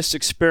into this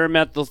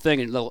experimental thing.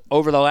 And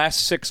over the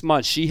last 6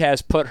 months, she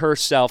has put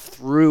herself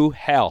through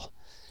hell.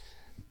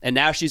 And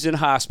now she's in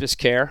hospice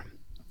care.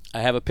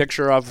 I have a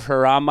picture of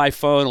her on my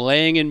phone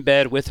laying in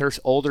bed with her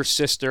older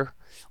sister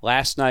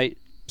last night,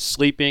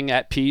 sleeping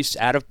at peace,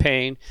 out of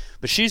pain.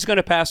 But she's going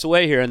to pass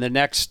away here in the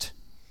next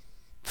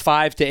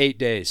 5 to 8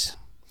 days.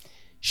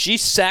 She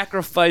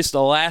sacrificed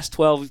the last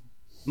 12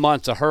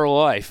 months of her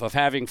life of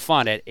having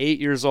fun at 8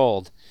 years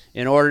old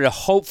in order to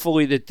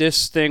hopefully that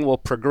this thing will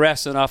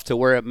progress enough to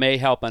where it may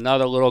help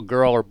another little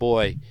girl or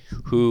boy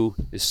who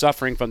is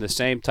suffering from the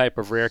same type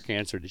of rare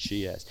cancer that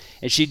she has.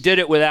 And she did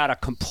it without a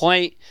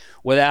complaint,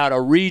 without a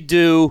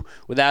redo,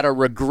 without a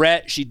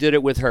regret. She did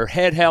it with her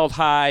head held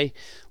high,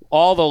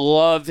 all the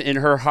love in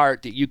her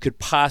heart that you could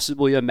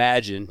possibly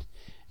imagine.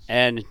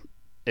 And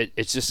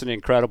it's just an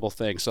incredible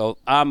thing. So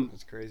I'm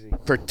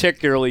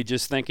particularly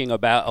just thinking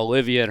about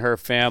Olivia and her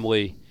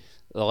family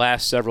the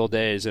last several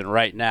days, and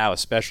right now,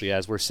 especially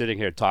as we're sitting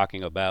here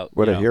talking about.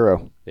 What a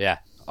hero. Yeah,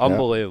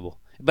 unbelievable.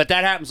 Yeah. But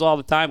that happens all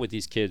the time with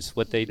these kids,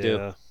 what they do.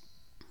 Yeah.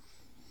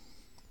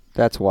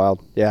 That's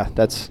wild. Yeah,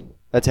 that's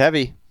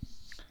heavy.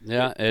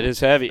 Yeah, it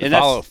is heavy. And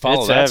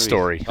follow that heavy.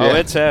 story. Oh,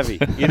 it's heavy.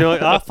 You know,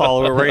 I'll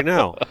follow it right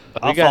now.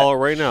 Follow it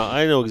right now.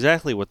 I know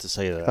exactly what to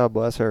say to that. God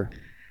bless her.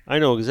 I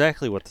know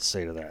exactly what to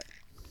say to that.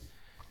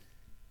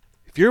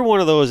 If you're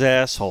one of those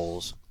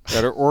assholes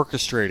that are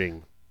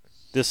orchestrating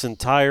this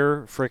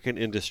entire frickin'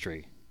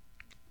 industry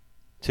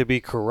to be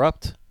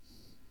corrupt,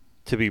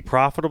 to be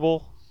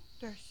profitable,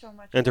 There's so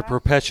much and to of that.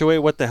 perpetuate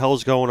what the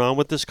hell's going on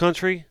with this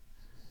country,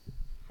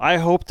 I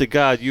hope to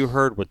God you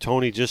heard what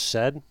Tony just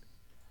said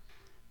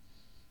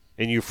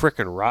and you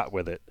frickin' rot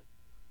with it.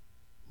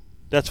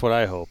 That's what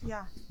I hope.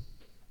 Yeah.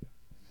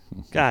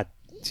 God,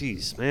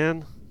 jeez,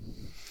 man.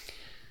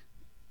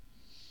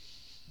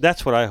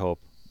 That's what I hope.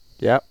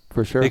 Yep.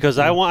 for sure. Because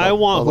I want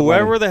All the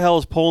whoever money. the hell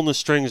is pulling the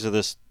strings of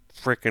this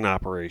freaking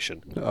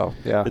operation Oh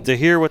yeah. to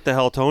hear what the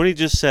hell Tony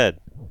just said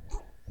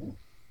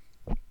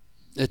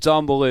It's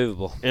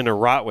unbelievable. and to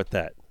rot with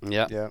that.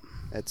 Yeah. Yeah.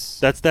 It's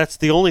That's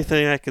the only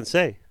thing I can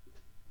say.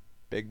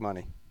 big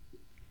money.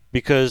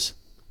 Because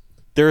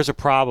there is a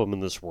problem in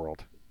this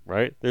world,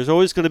 right? There's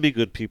always going to be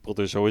good people.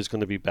 There's always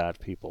going to be bad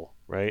people,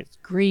 right?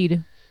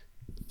 Greed.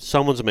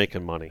 Someone's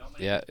making money.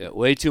 Yeah,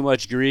 way too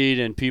much greed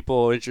and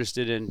people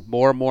interested in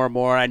more.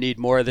 I need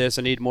more of this.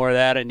 I need more of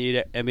that.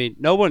 I mean,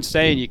 no one's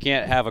saying you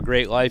can't have a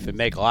great life and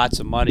make lots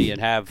of money and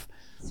have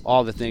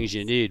all the things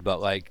you need. But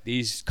like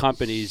these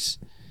companies,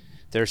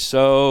 they're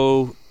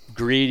so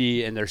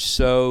greedy and they're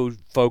so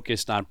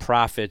focused on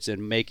profits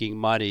and making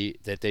money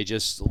that they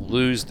just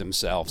lose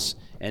themselves.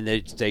 And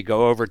they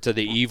go over to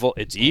the evil.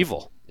 It's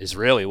evil is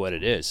really what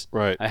it is.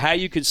 Right. How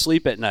you can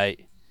sleep at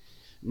night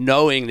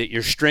knowing that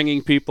you're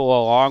stringing people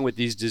along with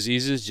these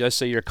diseases just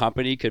so your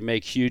company can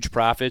make huge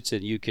profits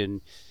and you can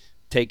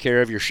take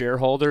care of your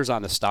shareholders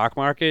on the stock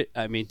market.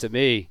 I mean, to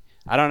me,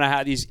 I don't know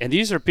how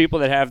these are people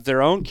that have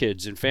their own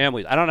kids and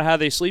families. I don't know how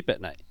they sleep at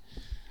night,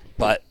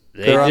 but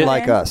They're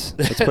unlike us.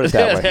 Let's put it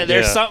that way.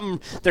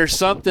 There's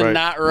something Right.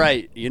 not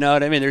right. You know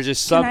what I mean? There's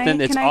just something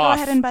that's can I off.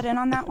 go ahead and butt in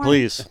on that one?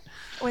 Please.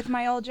 With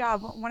my old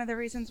job, one of the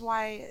reasons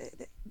why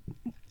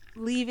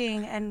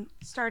leaving and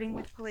starting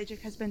with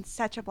Pelagic has been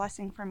such a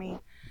blessing for me.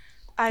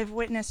 I've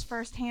witnessed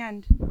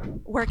firsthand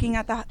working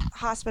at the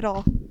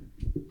hospital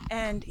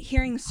and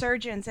hearing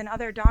surgeons and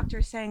other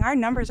doctors saying our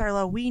numbers are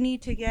low. We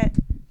need to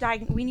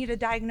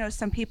diagnose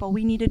some people.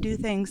 We need to do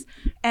things,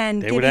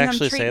 and They giving would them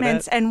actually say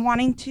treatments that? and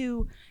wanting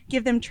to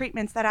give them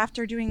treatments that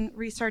after doing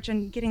research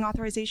and getting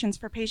authorizations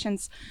for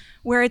patients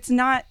where it's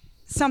not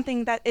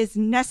something that is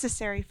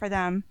necessary for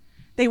them,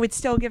 they would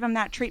still give them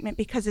that treatment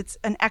because it's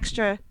an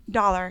extra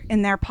dollar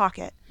in their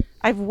pocket.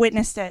 I've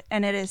witnessed it,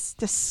 and it is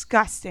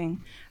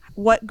disgusting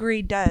what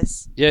greed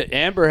does. Yeah,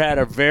 Amber had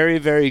a very,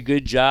 very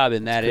good job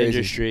in that crazy.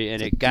 industry,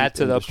 and It's a it got deep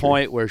to the industry.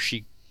 point where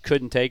she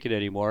couldn't take it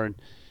anymore. And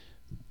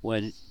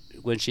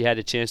when she had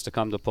a chance to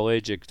come to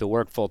Pelagic to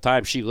work full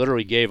time, she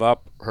literally gave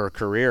up her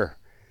career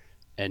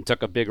and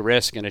took a big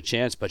risk and a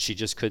chance, but she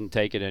just couldn't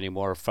take it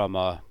anymore from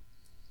a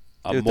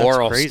Dude, that's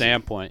moral crazy.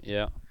 standpoint.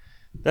 Yeah.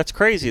 That's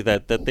crazy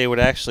that they would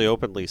actually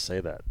openly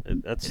say that.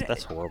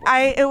 That's horrible.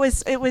 It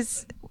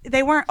was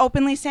they weren't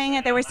openly saying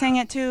it. They were saying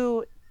it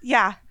to,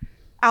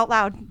 out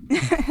loud.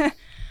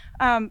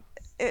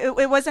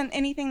 It wasn't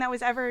anything that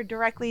was ever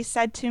directly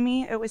said to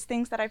me. It was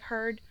things that I've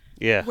heard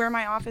Yeah. where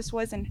my office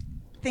was and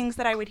things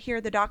that I would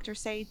hear the doctor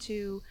say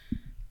to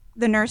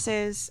the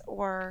nurses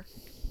or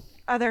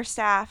other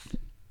staff.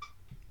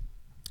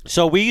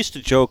 So we used to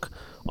joke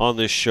on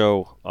this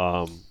show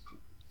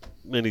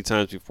many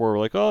times before. We're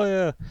like, "Oh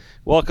yeah,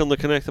 welcome to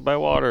Connected by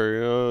Water.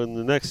 You know, in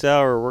the next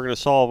hour, we're going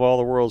to solve all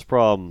the world's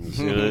problems."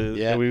 You know?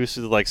 Yeah. We used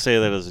to like say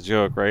that as a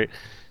joke, right?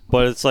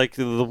 But it's like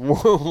the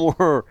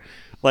more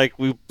like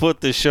we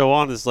put this show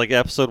on, it's like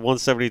episode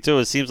 172.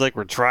 It seems like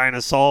we're trying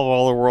to solve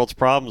all the world's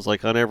problems,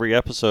 like on every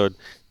episode,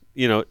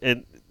 you know.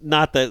 And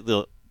not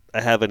that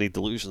I have any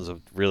delusions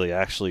of really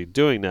actually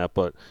doing that,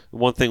 but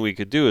one thing we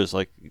could do is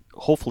like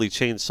hopefully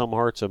change some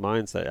hearts and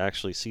minds that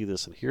actually see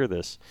this and hear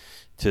this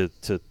to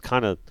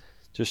kind of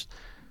just,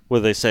 what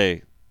do they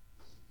say,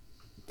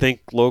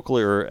 think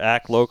locally or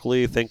act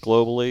locally, think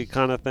globally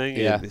kind of thing.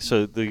 Yeah. And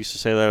so they used to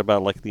say that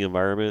about like the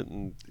environment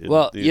and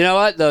Well, the, you know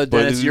what though,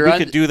 but Dennis, we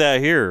could do that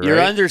here, You're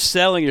right?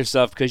 underselling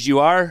yourself because you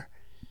are.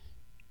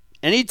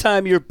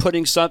 Anytime you're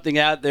putting something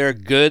out there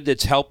good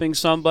that's helping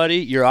somebody,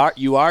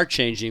 you are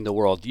changing the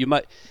world.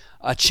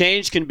 A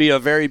change can be a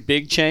very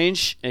big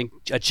change, and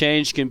a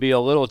change can be a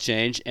little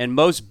change. And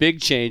most big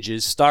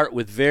changes start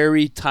with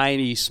very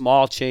tiny,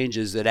 small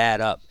changes that add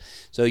up.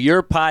 So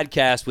your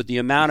podcast, with the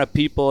amount of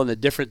people and the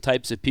different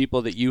types of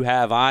people that you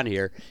have on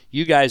here,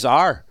 you guys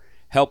are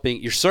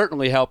helping. You're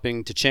certainly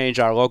helping to change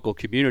our local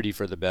community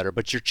for the better,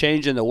 but you're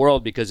changing the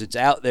world because it's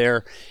out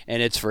there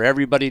and it's for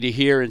everybody to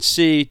hear and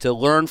see, to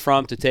learn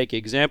from, to take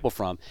example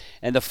from.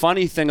 And the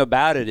funny thing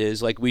about it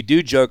is, like, we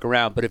do joke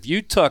around, but if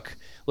you took,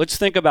 let's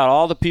think about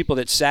all the people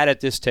that sat at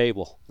this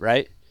table,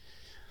 right?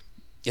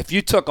 If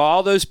you took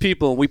all those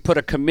people and we put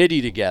a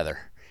committee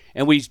together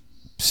and we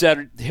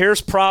said,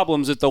 here's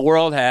problems that the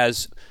world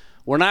has,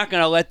 we're not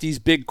going to let these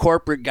big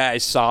corporate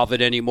guys solve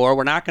it anymore.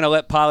 We're not going to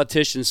let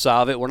politicians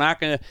solve it.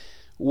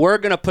 We're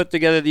going to put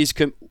together these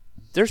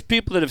there's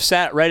people that have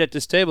sat right at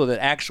this table that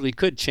actually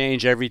could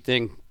change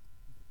everything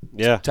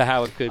Yeah. to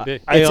how it could be.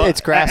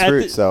 It's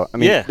grassroots, though. I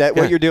mean, yeah.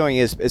 what you're doing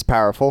is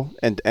powerful,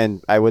 and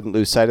I wouldn't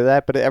lose sight of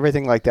that. But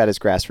everything like that is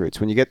grassroots.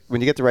 When you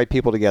get the right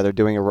people together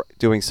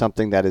doing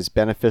something that is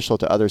beneficial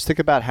to others, think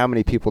about how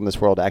many people in this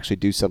world actually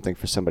do something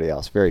for somebody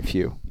else. Very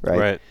few, right?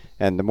 Right.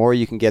 And the more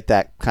you can get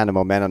that kind of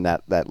momentum,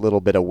 that little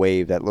bit of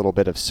wave, that little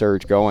bit of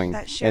surge going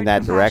That shared in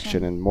that compassion.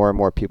 direction, and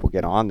more people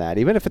get on that,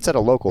 even if it's at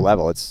a local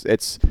level,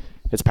 it's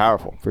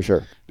powerful for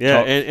sure. Yeah,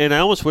 and I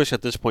almost wish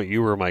at this point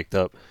you were mic'd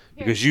up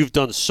because you've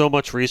done so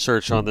much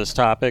research on this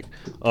topic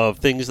of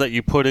things that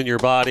you put in your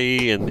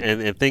body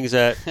and things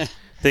that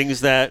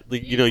things that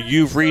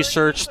you've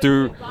researched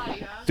through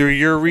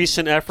your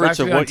recent efforts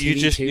of what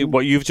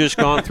you've just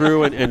gone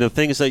through, and the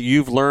things that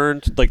you've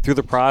learned like through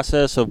the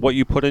process of what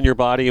you put in your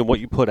body and what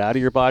you put out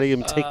of your body,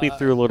 and take me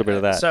through a little bit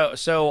of that.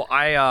 So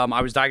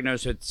I was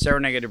diagnosed with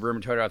seronegative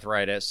rheumatoid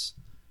arthritis,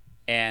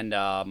 and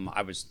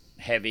I was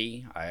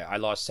heavy. I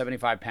lost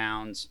 75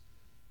 pounds,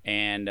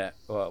 and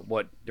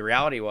what the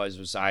reality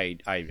was I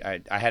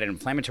had an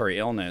inflammatory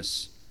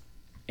illness.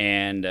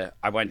 And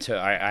I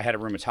had a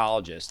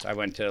rheumatologist. I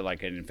went to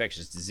like an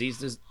infectious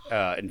disease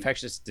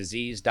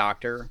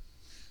doctor.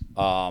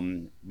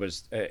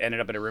 Ended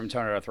up at a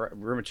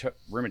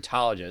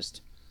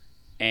rheumatologist,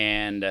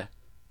 and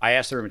I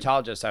asked the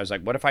rheumatologist. I was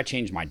like, "What if I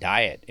change my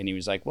diet?" And he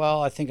was like,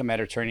 "Well, I think a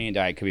Mediterranean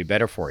diet could be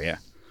better for you,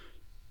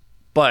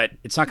 but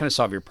it's not going to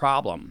solve your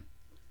problem."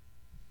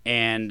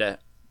 And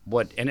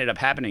what ended up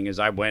happening is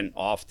I went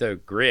off the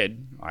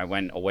grid. I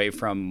went away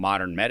from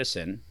modern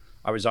medicine.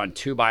 I was on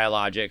 2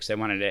 biologics. They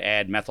wanted to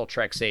add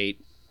methotrexate,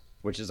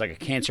 which is like a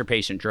cancer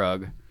patient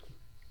drug.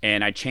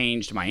 And I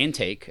changed my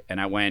intake,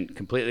 and I went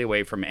completely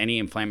away from any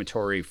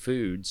inflammatory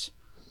foods.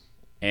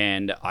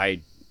 And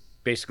I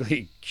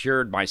basically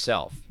cured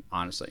myself,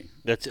 honestly.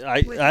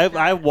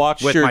 I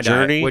watched your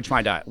journey. With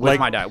my diet,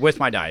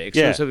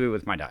 exclusively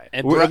with my diet.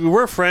 And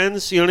we're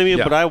friends, you know what I mean?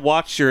 Yeah. But I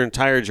watched your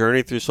entire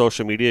journey through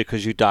social media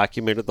because you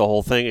documented the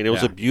whole thing, and it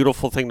was a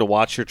beautiful thing to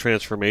watch your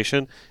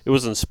transformation. It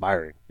was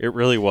inspiring. It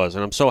really was,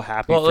 and I'm so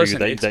happy for you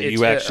that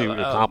you actually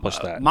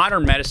accomplished that.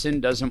 Modern medicine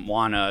doesn't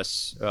want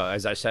us,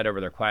 as I said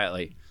over there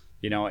quietly,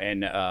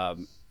 and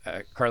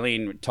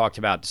Carlene talked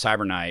about the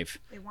CyberKnife,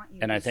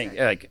 and I think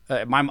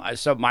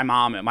my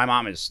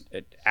mom is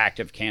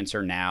active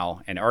cancer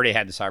now and already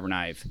had the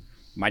CyberKnife.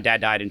 My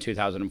dad died in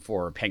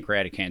 2004 of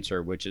pancreatic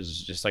cancer, which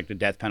is just like the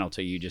death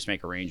penalty. You just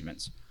make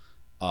arrangements.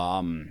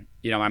 My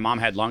mom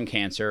had lung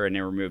cancer, and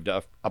they removed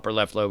the upper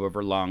left lobe of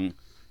her lung,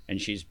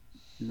 and she's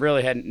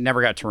really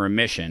never got to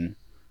remission.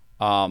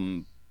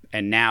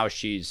 And now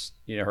she's,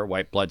 her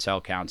white blood cell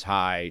count's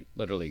high,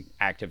 literally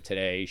active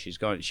today. She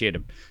had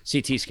a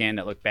CT scan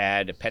that looked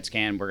bad, a PET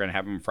scan. We're going to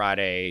have them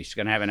Friday. She's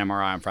going to have an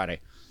MRI on Friday.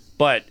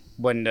 But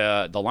when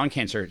the lung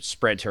cancer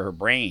spread to her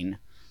brain,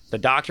 the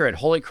doctor at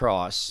Holy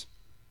Cross,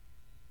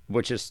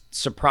 which is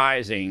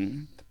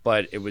surprising,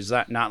 but it was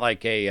not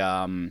like a,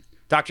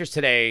 doctors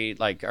today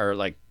are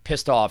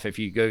pissed off if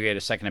you go get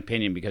a second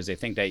opinion because they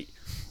think that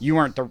you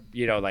weren't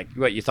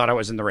you thought I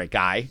wasn't the right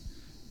guy.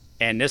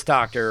 And this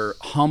doctor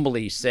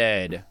humbly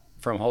said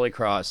from Holy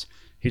Cross,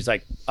 he's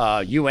like,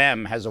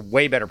 has a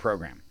way better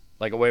program.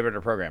 Like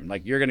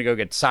you're going to go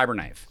get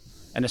CyberKnife.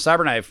 And the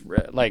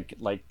CyberKnife,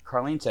 like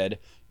Carlene said,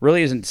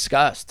 really isn't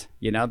discussed.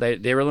 They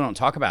really don't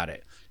talk about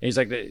it. And he's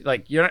like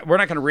we're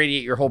not going to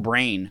radiate your whole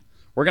brain.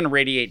 We're going to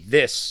radiate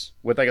this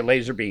with like a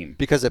laser beam.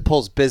 Because it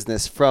pulls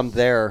business from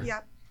their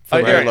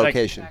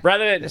location.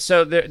 Rather than,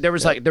 so there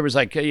was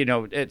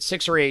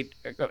 6 or 8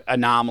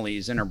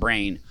 anomalies in her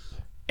brain.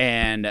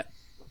 And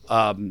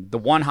the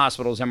one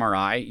hospital's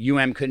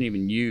MRI, couldn't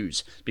even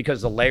use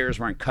because the layers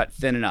weren't cut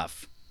thin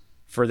enough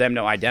for them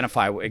to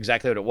identify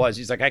exactly what it was.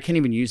 He's like, I can't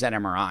even use that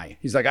MRI.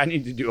 He's like, I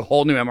need to do a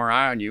whole new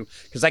MRI on you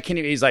because I can't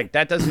even. He's like,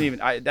 that doesn't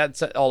even.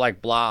 That's all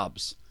like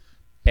blobs.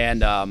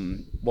 And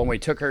when we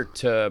took her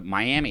to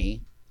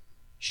Miami,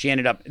 she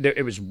ended up.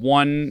 It was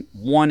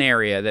one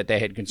area that they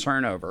had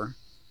concern over,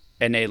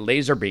 and they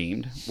laser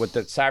beamed with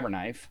the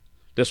CyberKnife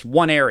this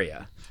one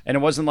area. And it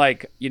wasn't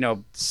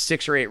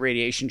 6 or 8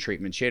 radiation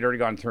treatments. She had already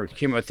gone through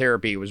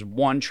chemotherapy. It was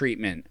one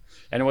treatment.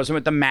 And it wasn't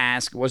with the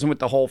mask. It wasn't with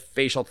the whole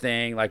facial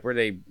thing, where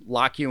they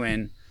lock you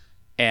in.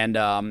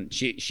 And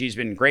she's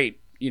been great,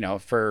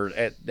 for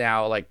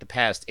now, the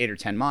past 8 or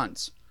 10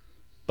 months.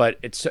 But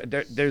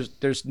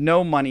there's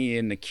no money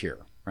in the cure,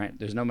 right?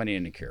 There's no money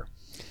in the cure.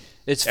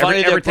 It's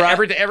funny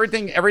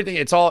everything.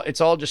 It's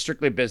all just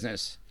strictly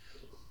business.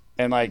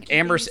 And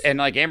Amber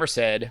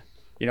said,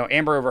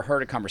 Amber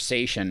overheard a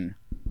conversation.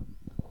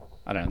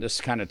 I don't know. This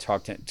kind of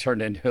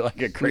turned into a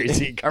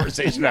crazy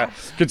conversation about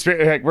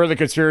we're the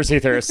conspiracy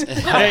theorists.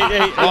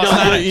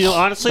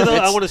 Honestly though,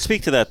 I want to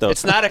speak to that though.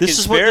 It's not a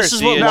conspiracy. This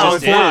is what long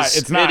form.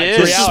 It's not.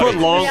 This is what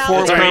long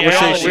form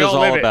conversation is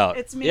all about.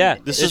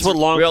 This is what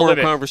long form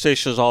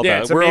conversation is all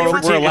about. We're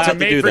allowed to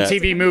do that. It's a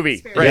made-for-TV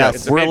movie.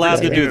 Yes, we're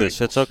allowed to do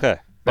this. It's okay.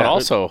 But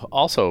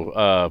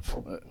also,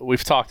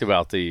 we've talked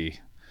about the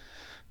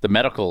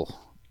medical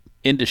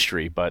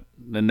industry, but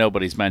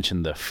nobody's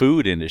mentioned the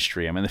food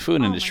industry. I mean, the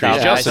food industry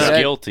is just as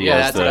guilty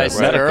as the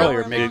medical.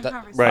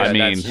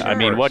 I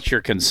mean, what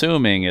you're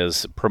consuming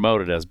is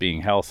promoted as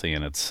being healthy,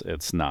 and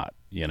it's not.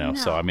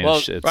 So I mean,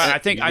 it's I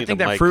think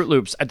that Fruit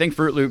Loops. I think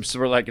Fruit Loops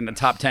were in the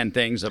top 10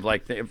 things of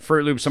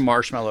Fruit Loops and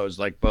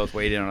marshmallows both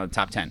weighed in on the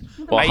top 10.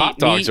 Well, hot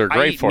dogs are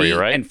great for you,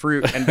 right? And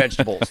fruit and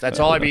vegetables. That's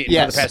all I've eaten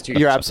for the past 2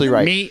 years. You're absolutely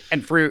right. Meat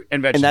and fruit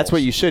and vegetables. And that's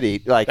what you should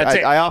eat.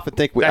 I often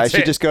think I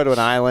should just go to an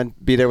island,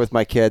 be there with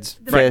my kids,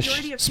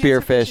 fish,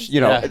 spearfish,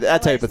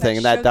 that type of thing,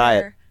 and that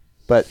diet.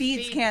 But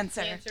feeds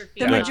cancer.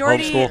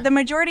 The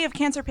majority of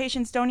cancer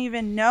patients don't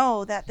even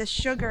know that the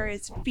sugar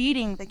is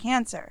feeding the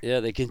cancer. Yeah,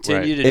 they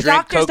continue to drink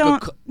Doctors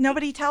don't.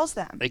 Nobody tells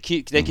them. They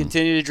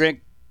continue to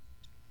drink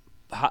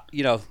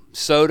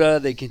soda.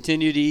 They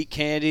continue to eat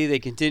candy. They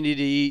continue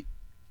to eat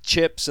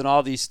chips and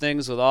all these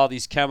things with all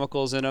these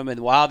chemicals in them.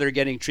 And while they're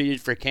getting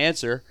treated for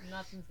cancer,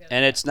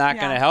 and it's not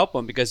going to help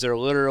them because they're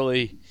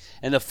literally.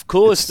 And the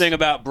coolest thing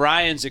about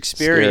Brian's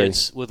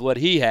experience with what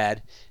he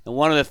had, and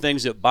one of the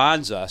things that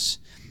bonds us,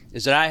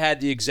 is that I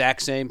had the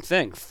exact same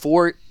thing.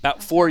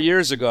 About 4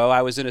 years ago,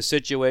 I was in a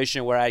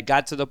situation where I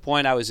got to the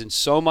point I was in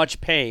so much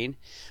pain,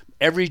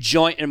 every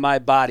joint in my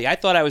body. I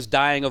thought I was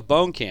dying of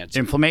bone cancer.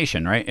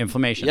 Inflammation, right?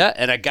 Inflammation. Yeah,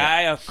 and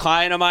a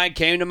client of mine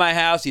came to my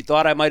house. He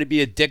thought I might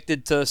be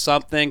addicted to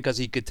something because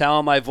he could tell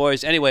in my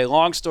voice. Anyway,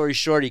 long story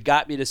short, he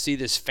got me to see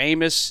this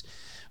famous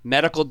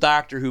medical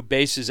doctor who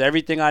bases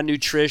everything on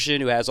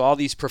nutrition, who has all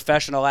these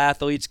professional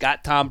athletes,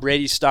 got Tom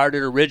Brady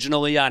started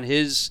originally on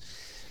his,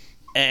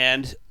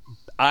 and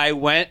I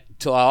went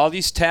to all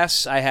these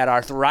tests. I had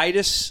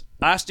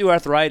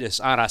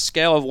osteoarthritis on a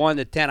scale of 1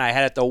 to 10. I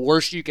had it the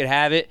worst you could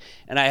have it,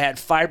 and I had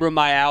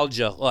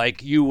fibromyalgia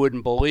like you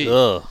wouldn't believe.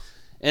 Ugh.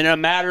 In a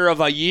matter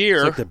of a year.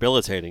 It's like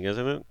debilitating,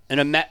 isn't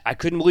it? I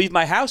couldn't leave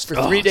my house for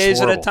 3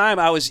 days at a time.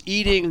 I was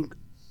eating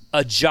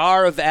a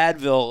jar of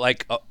Advil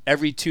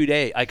every 2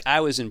 days. Like,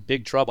 I was in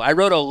big trouble. I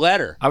wrote a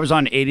letter. I was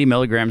on 80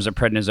 milligrams of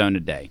prednisone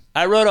a day.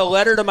 I wrote a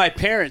letter to my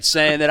parents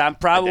saying that I'm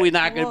probably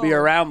not going to be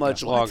around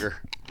much longer.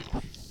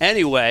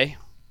 Anyway,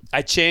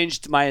 I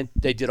changed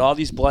they did all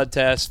these blood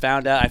tests,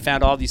 I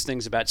found all these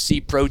things about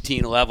C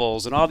protein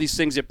levels and all these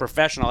things that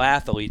professional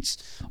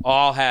athletes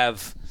all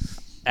have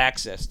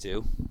access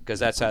to because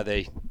that's how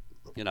they,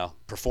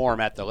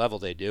 perform at the level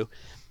they do.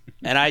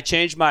 And I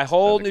changed my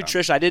whole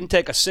nutrition. I didn't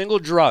take a single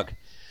drug.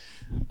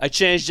 I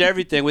changed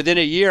everything. Within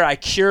a year, I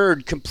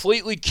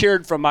completely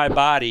cured from my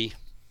body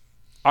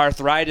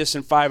arthritis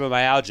and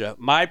fibromyalgia.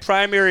 My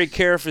primary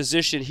care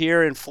physician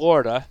here in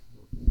Florida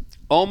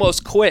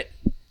almost quit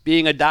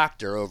being a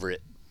doctor over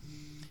it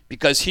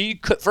because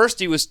first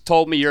he was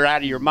told me you're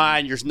out of your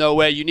mind. There's no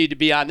way you need to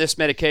be on this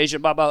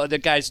medication. Blah blah. The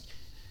guys,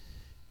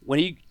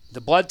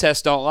 the blood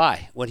tests don't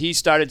lie. When he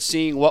started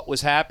seeing what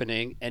was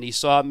happening and he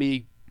saw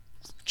me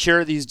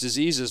cure these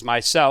diseases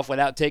myself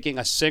without taking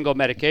a single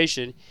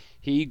medication,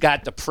 he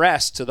got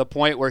depressed to the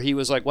point where he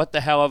was like, "What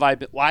the hell have I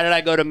been? Why did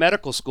I go to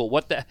medical school?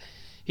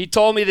 He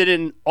told me that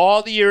in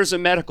all the years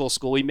of medical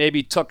school, he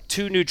maybe took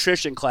 2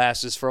 nutrition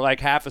classes for like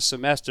half a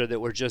semester that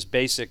were just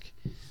basic.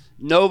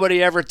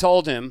 Nobody ever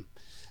told him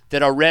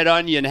that a red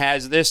onion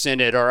has this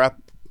in it or a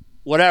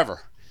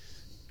whatever.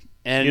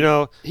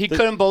 And he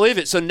couldn't believe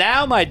it. So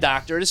now my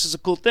doctor, this is a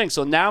cool thing.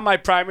 So now my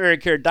primary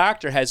care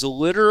doctor has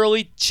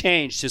literally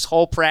changed his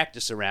whole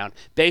practice around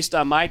based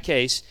on my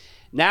case.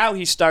 Now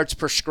he starts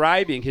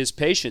prescribing his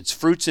patients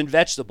fruits and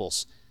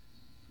vegetables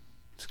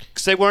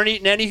because they weren't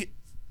eating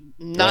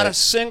not a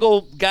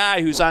single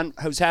guy who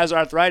has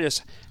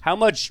arthritis. How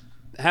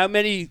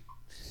many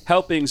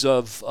helpings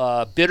of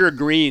bitter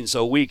greens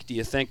a week do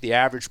you think the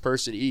average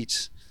person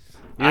eats?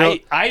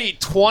 I eat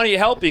 20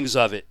 helpings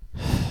of it.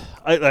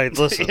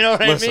 Listen, you know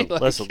what I mean?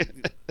 Listen.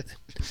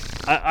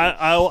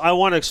 I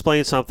want to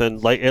explain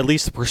something, like at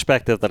least the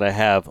perspective that I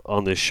have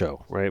on this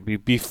show, right?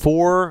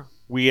 Before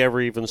we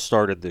ever even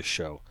started this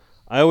show,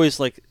 I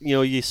always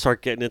you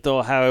start getting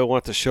into how I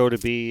want the show to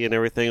be and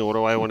everything, and what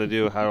do I want to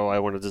do, how do I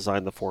want to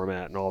design the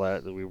format and all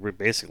that.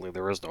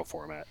 There is no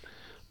format.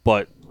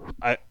 But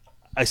I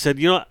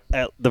said,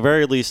 at the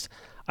very least,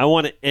 I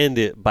want to end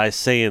it by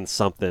saying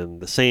something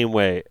the same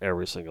way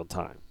every single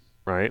time,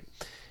 right?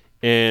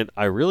 And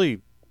I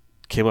really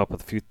came up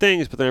with a few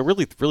things, but then I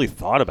really, really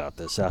thought about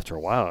this after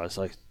a while. I was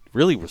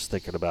really was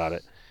thinking about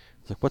it.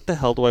 I was like, what the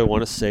hell do I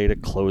want to say to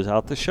close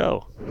out the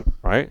show,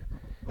 right?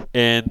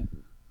 And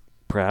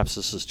perhaps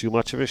this is too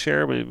much of a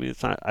share, but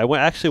it's not. I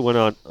actually went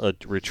on a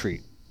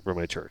retreat for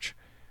my church,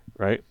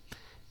 right?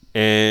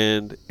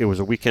 And it was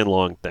a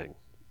weekend-long thing.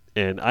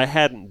 And I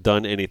hadn't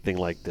done anything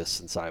like this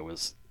since I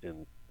was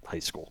in high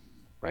school,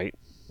 right?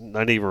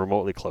 Not even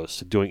remotely close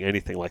to doing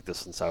anything like this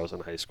since I was in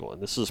high school.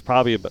 And this is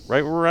probably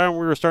right around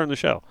when we were starting the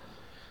show,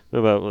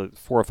 about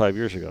 4 or 5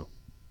 years ago.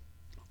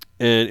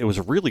 And it was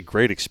a really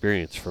great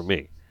experience for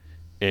me.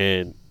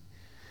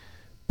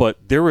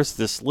 But there was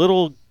this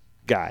little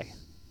guy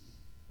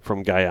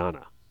from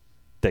Guyana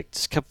that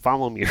just kept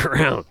following me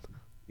around,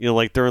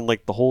 during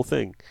the whole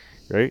thing,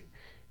 right?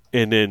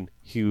 And then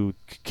he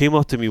came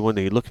up to me one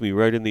day, he looked me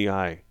right in the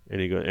eye, and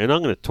he goes, and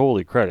I'm going to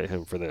totally credit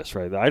him for this,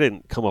 right? I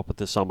didn't come up with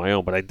this on my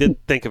own, but I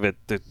did think of it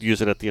to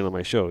use it at the end of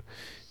my show.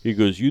 He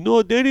goes,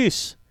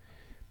 Dennis,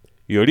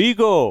 your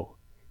ego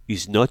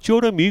is not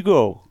your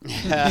amigo.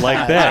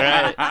 Like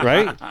that,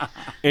 right?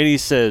 And he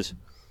says,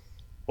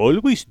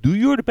 always do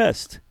your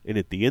best, and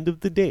at the end of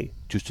the day,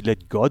 just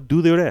let God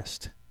do the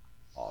rest.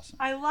 Awesome.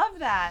 I love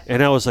that.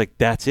 And I was like,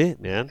 that's it,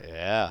 man.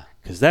 Yeah.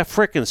 Because that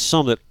frickin'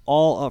 summed it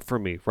all up for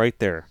me right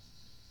there.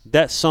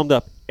 That summed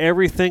up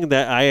everything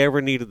that I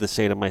ever needed to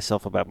say to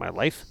myself about my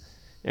life,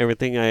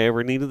 everything I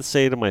ever needed to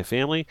say to my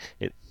family,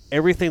 and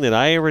everything that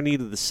I ever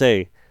needed to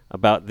say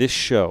about this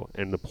show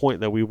and the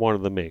point that we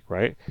wanted to make,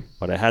 right?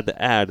 But I had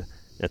to add,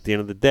 at the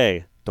end of the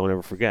day, don't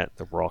ever forget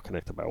that we're all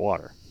connected by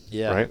water.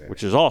 Yeah. Right?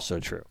 Which is also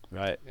true.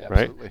 Right.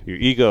 Right? Your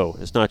ego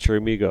is not your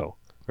amigo.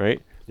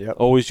 right? Yep.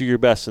 Always do your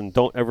best, and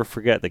don't ever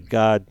forget that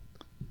God,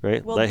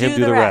 right? We'll Let Him do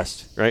do the the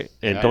rest, right?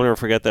 And Right. don't ever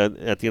forget that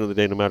at the end of the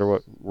day, no matter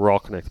what, we're all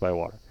connected by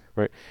water.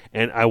 Right.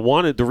 And I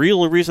wanted the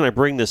real reason I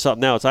bring this up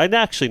now is I'd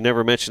actually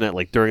never mentioned that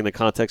like during the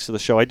context of the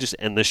show. I just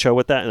end the show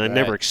with that and I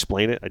never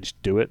explain it. I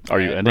just do it. Are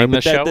you ending the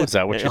But show? Is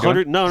that what you're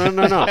doing? No.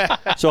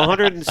 So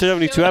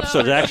 172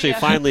 episodes actually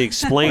finally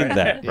explained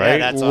that, Yeah, right?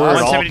 that's Where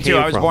it all 172.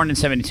 came I was from. born in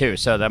 72,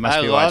 so that must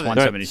I be why it's love it.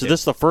 Right, 172. so this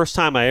is the first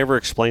time I ever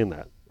explained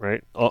that,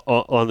 right,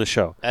 on the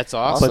show. That's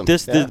awesome. But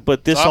this, Yeah.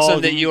 but this It's awesome all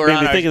that you were made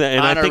on me a- think of that,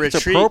 and on I a think it's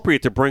retreat.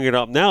 appropriate to bring it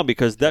up now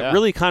because that Yeah.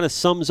 really kind of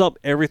sums up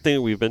everything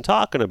that we've been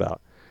talking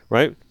about,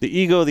 right? The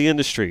ego of the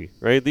industry,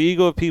 right? The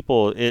ego of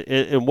people,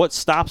 and what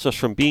stops us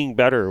from being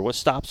better, what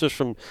stops us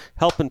from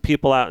helping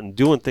people out and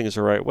doing things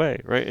the right way,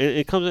 right?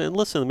 It comes and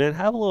listen, man,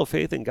 have a little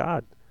faith in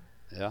God.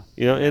 Yeah.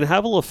 You know, and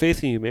have a little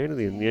faith in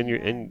humanity and your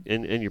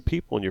and your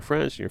people and your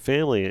friends and your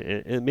family,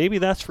 and maybe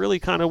that's really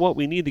kind of what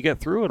we need to get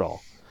through it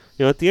all.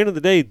 You know, at the end of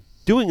the day,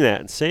 doing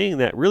that and saying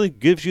that really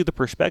gives you the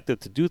perspective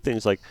to do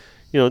things like,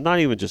 you know, not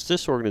even just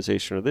this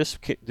organization or this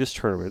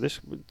tournament,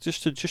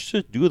 just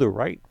to do the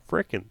right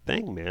frickin'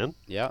 thing, man.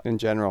 Yeah. In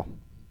general.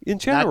 In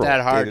general, Not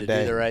that hard day to to do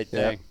day. the right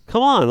Yeah. thing.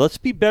 come on, let's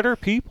be better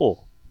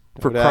people,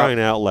 for doubt. crying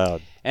out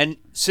loud. And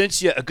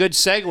since a good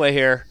segue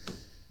here,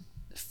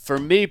 for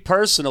me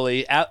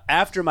personally,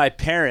 after my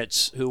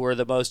parents, who were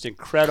the most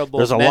incredible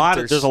There's a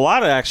mentors,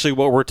 lot of actually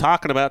what we're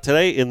talking about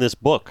today in this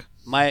book.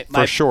 my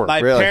sure. my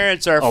Really?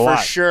 parents are A for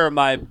lot. sure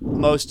my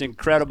most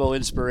incredible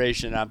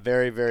inspiration. I'm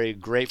very, very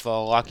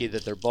grateful and lucky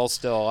that they're both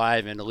still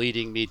alive and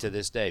leading me to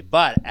this day.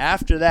 But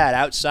after that,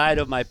 outside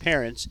of my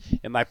parents,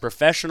 in my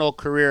professional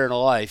career and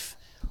life,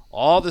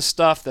 all the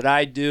stuff that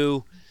I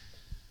do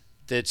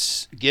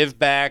that's give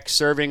back,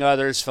 serving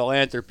others,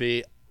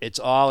 philanthropy, it's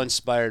all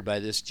inspired by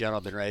this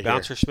gentleman right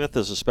Bouncer here. Smith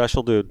is a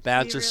special dude.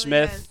 Bouncer He really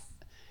Smith. is.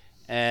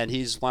 And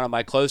he's one of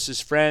my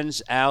closest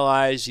friends,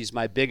 allies. He's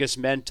my biggest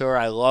mentor.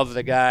 I love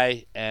the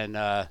guy, and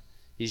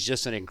he's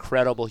just an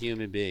incredible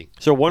human being.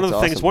 So one of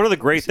That's the things, awesome. one of the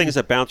great things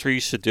that Bouncer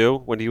used to do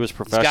when he was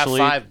got professional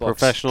 5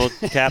 books.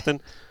 captain,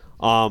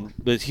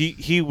 but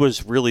he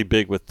was really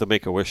big with the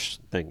Make-A-Wish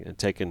thing and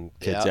taking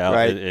kids Yeah. out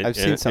Right. and, I've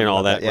seen and something all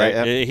about that. that. Yeah, Right?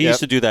 yep, And he used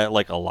to do that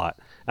like a lot.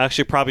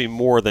 Actually, probably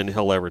more than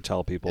he'll ever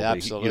tell people. Yeah,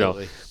 But he- you know,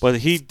 absolutely. but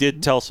he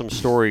did tell some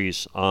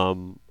stories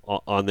on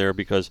there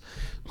because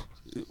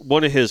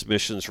one of his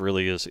missions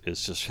really is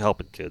just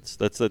helping kids.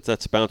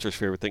 That's Bouncer's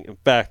favorite thing. In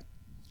fact,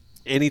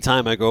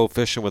 anytime I go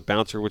fishing with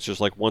Bouncer, which is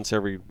like once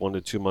every 1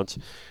 to 2 months,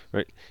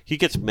 right? He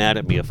gets mad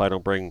at me if I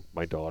don't bring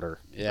my daughter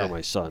Yeah. or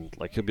my son.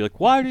 Like he'll be like,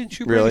 "Why didn't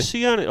you bring Really?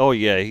 C on it?" Oh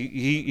yeah,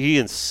 he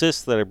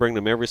insists that I bring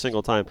them every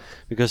single time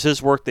because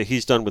his work that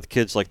he's done with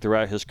kids like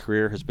throughout his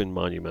career has been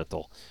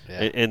monumental.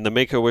 Yeah. And the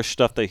Make-A-Wish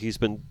stuff that he's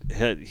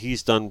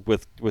done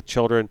with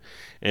children,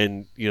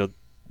 and you know,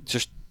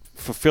 just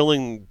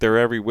fulfilling their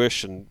every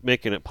wish and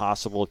making it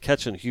possible,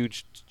 catching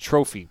huge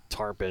trophy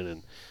tarpon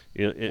and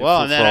you know, Well,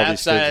 for and then all these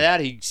outside kids. of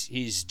that,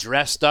 he's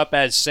dressed up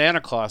as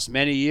Santa Claus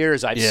many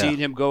years. I've Yeah. seen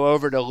him go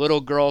over to little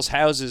girls'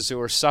 houses who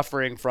are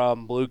suffering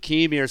from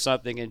leukemia or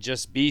something and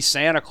just be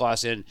Santa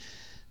Claus. And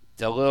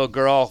the little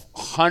girl,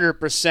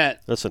 100%.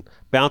 Listen,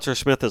 Bouncer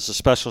Smith is a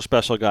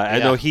special guy. I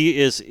Yeah. know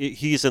he's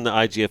in the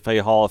IGFA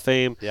Hall of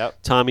Fame. Yep.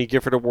 Tommy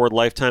Gifford Award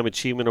Lifetime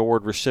Achievement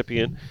Award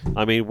recipient.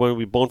 I mean, when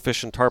we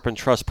Bonefish and Tarpon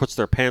Trust puts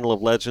their panel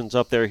of legends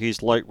up there,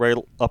 he's like right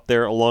up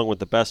there along with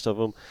the best of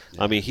them.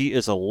 I mean, he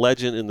is a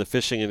legend in the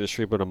fishing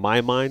industry, but in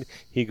my mind,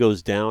 he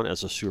goes down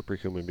as a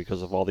superhuman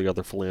because of all the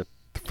other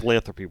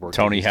philanthropy work.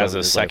 that Tony he's has done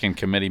in a his life. second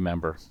committee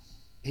member.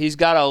 He's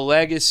got a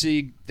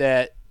legacy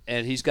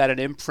and he's got an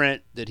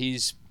imprint that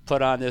he's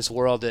put on this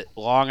world that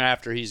long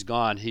after he's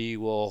gone,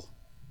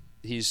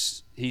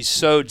 he's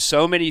sowed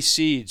so many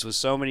seeds with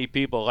so many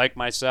people like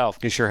myself.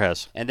 He sure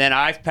has. And then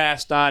I've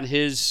passed on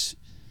his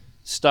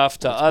stuff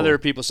to other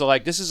people. So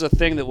like this is a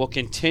thing that will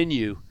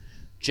continue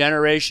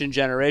generation.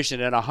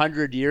 And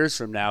 100 years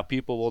from now,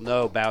 people will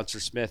know Bouncer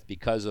Smith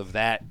because of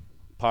that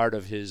part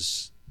of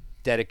his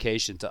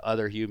dedication to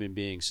other human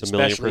beings, A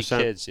million especially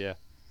percent. kids. Yeah.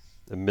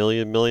 A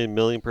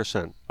million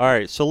percent. All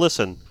right, so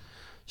listen.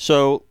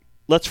 So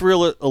let's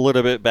reel it a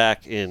little bit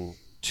back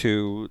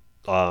into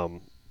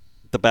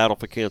the Battle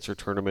for Cancer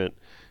tournament,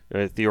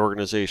 right, the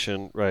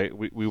organization, right?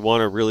 We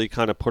want to really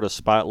kind of put a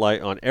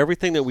spotlight on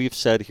everything that we've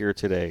said here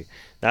today.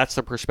 That's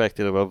the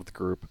perspective of the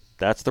group.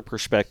 That's the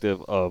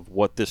perspective of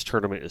what this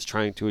tournament is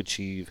trying to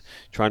achieve,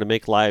 trying to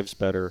make lives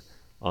better,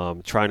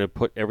 trying to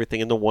put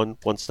everything in the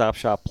one-stop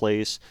shop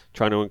place,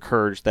 trying to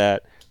encourage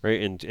that,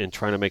 right, and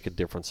trying to make a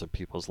difference in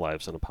people's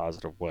lives in a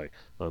positive way,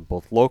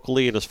 both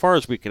locally and as far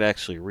as we can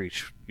actually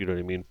reach, you know what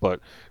I mean, but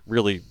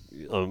really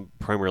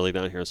primarily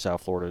down here in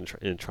South Florida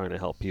and trying to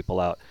help people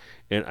out.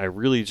 And I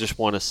really just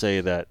want to say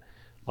that,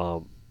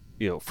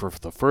 you know, for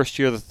the first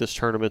year that this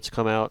tournament's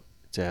come out,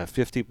 to have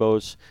 50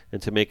 boats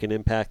and to make an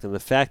impact, and the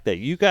fact that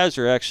you guys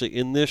are actually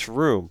in this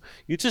room,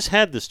 you just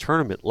had this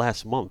tournament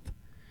last month,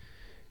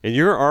 and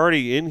you're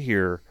already in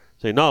here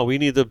saying, no, we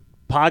need the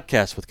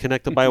podcast with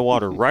Connected by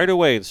Water right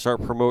away and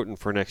start promoting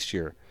for next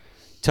year.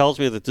 Tells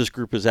me that this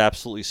group is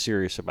absolutely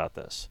serious about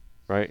this,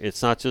 right?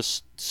 It's not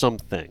just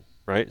something,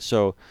 right?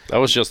 So That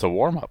was just a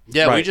warm up.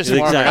 Yeah, we right, just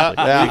warmed exactly,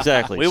 up. Yeah.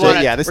 exactly. We So-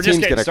 wanna- yeah, this we're just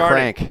team's getting gonna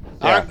started. crank.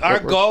 Our Yeah.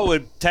 goal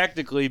would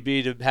technically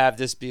be to have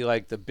this be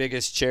like the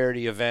biggest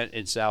charity event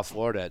in South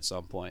Florida at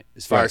some point,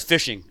 as far Right. as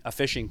fishing, a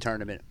fishing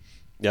tournament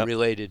Yep.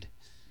 related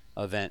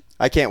event.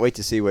 I can't wait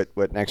to see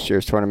what next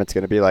year's tournament's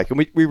going to be like.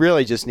 And we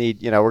really just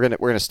need, we're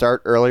gonna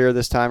start earlier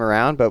this time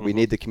around, but we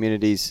need the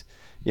communities,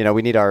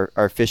 we need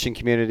our fishing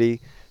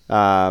community,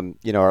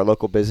 our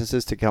local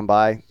businesses to come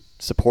by,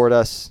 support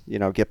us,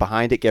 get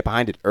behind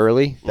it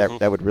early.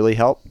 That would really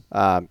help.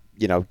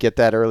 Get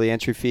that early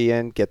entry fee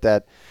in, get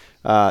that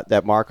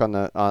mark on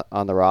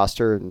the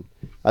roster, and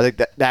I think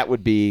that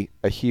would be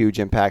a huge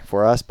impact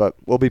for us. But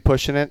we'll be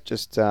pushing it.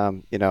 Just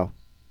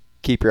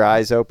keep your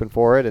eyes open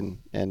for it, and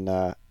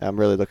I'm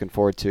really looking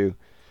forward to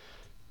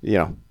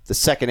the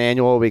second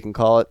annual, we can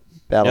call it,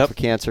 Battle Yep. for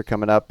Cancer,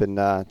 coming up in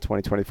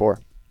 2024.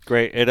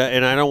 Great, and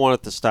I don't want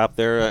it to stop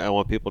there. I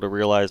want people to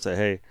realize that,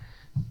 hey,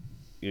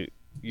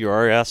 you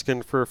are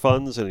asking for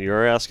funds and you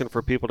are asking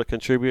for people to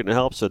contribute and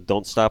help, so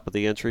don't stop at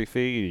the entry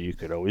fee. You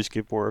could always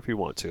give more if you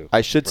want to.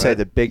 I should say Right.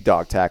 the Big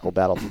Dog Tackle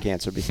Battle for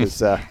Cancer, because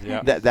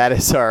that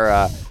is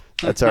our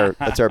that's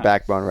our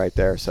backbone right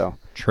there. So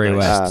Trey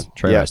West,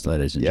 yeah. West,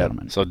 ladies and Yeah.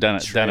 gentlemen. So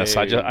Dennis,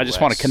 I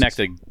just want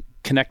to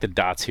connect the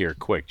dots here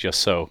quick, just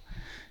so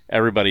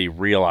everybody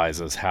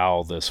realizes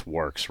how this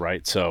works,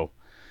 right? So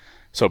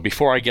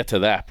before I get to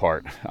that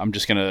part, I'm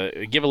just gonna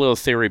give a little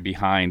theory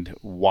behind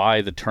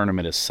why the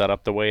tournament is set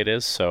up the way it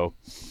is. So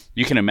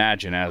you can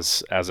imagine,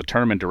 as a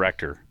tournament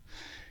director,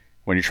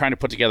 when you're trying to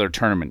put together a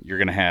tournament, you're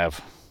gonna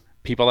have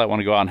people that want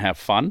to go out and have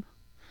fun.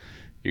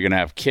 You're gonna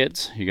have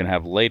kids. You're gonna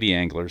have lady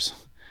anglers.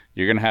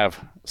 You're going to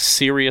have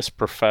serious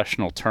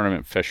professional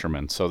tournament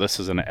fishermen. So this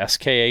is an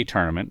SKA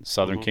tournament,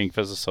 Southern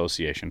Kingfish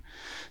Association.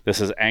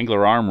 This is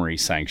Angler Armory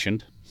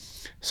sanctioned.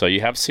 So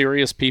you have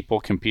serious people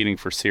competing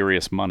for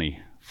serious money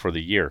for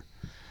the year.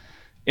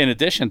 In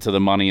addition to the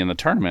money in the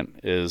tournament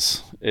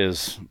is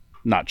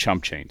not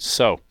chump change.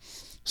 So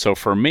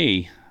for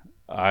me,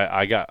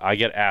 I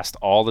get asked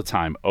all the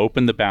time,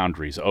 open the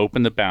boundaries.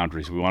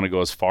 We want to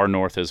go as far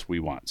north as we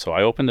want. So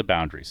I open the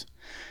boundaries.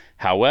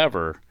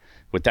 However,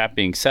 with that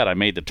being said, I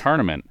made the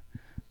tournament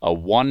a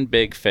one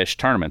big fish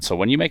tournament. So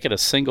when you make it a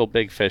single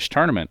big fish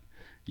tournament,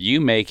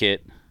 you make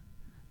it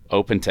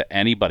open to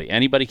anybody.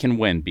 Anybody can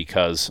win,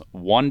 because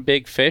one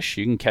big fish,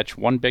 you can catch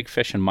one big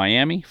fish in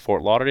Miami,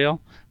 Fort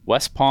Lauderdale,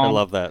 West Palm. I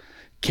love that.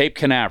 Cape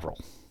Canaveral.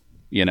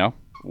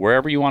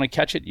 Wherever you want to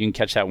catch it, you can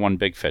catch that one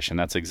big fish, and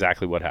that's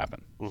exactly what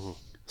happened.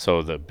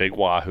 So the big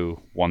wahoo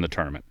won the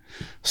tournament.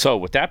 So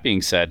with that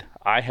being said,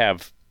 I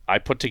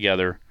put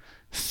together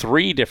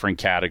 3 different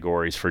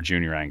categories for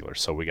junior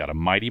anglers. So we got a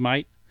Mighty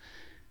Mite,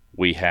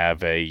 we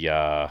have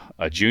a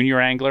junior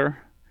angler,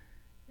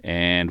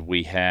 and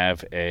we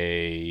have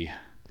a...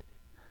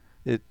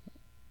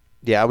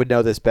 Yeah, I would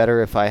know this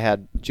better if I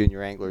had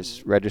junior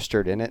anglers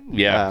registered in it.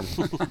 Yeah.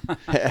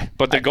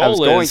 But the I goal was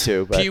going is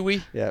to, but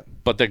Pee-wee? yeah,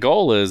 But the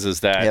goal is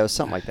that it was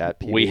something like that.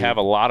 we have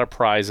a lot of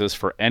prizes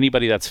for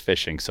anybody that's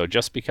fishing. So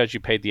just because you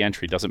paid the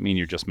entry doesn't mean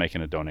you're just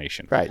making a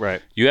donation.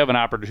 right. You have an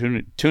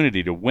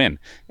opportunity to win.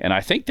 And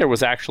I think there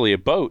was actually a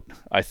boat,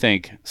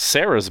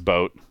 Sarah's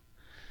boat,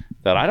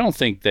 that I don't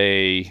think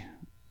they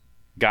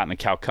got into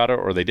Calcutta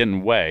or they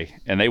didn't weigh,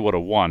 and they would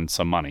have won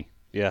some money.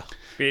 Yeah.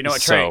 But you know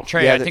what, So-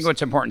 Trey, Yeah, I think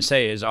what's important to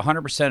say is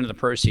 100% of the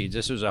proceeds,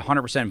 this was a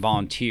 100%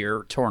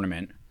 volunteer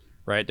tournament,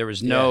 right? There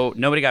was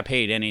nobody got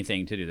paid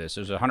anything to do this. It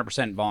was a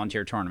 100%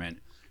 volunteer tournament,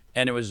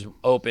 and it was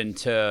open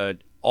to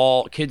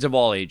all kids of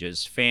all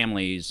ages,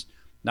 families,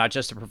 not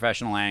just the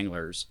professional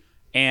anglers.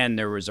 And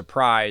there was a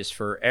prize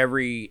for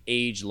every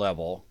age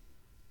level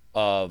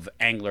of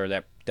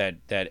angler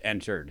that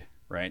entered,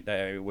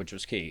 right? Which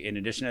was key. In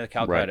addition to the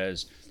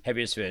Calcuttas,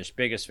 heaviest fish,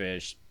 biggest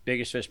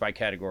fish by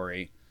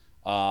category.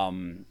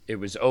 It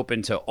was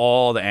open to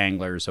all the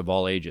anglers of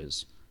all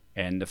ages,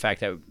 and the fact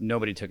that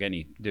nobody took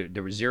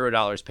there was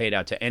 $0 paid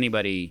out to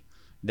anybody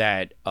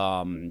that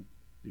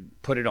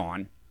put it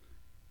on,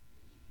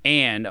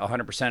 and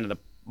 100% of the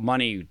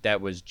money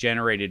that was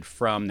generated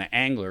from the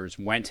anglers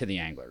went to the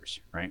anglers,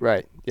 right?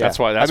 Right. Yeah. That's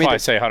why I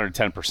say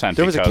 110%.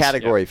 there was a because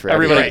category for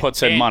everybody everything.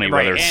 puts in money,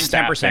 whether it's and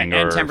staffing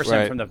 10%, or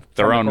 10% from the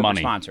their corporate own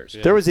money. sponsors.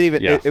 There was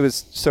even Yeah. it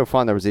was so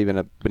fun. There was even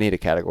a bonita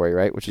category,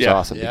 right? Which is Yeah.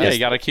 awesome. Yeah, because you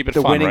got to keep it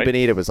the fun, winning right?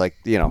 bonita was like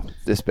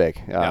this big,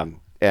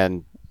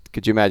 and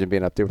could you imagine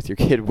being up there with your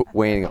kid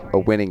weighing a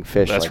winning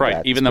fish? That's like right.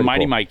 That? Even It's the pretty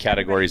Mighty cool. Mite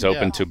category is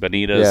open to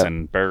bonitas Yeah.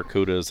 and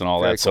barracudas and all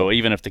Very that. So cool.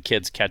 even if the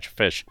kids catch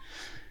fish,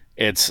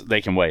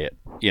 they can weigh it,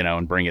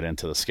 and bring it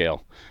into the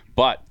scale.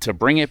 But to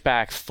bring it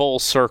back full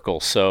circle,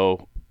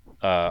 so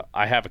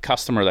I have a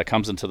customer that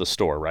comes into the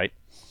store, right?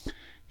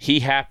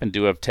 He happened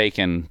to have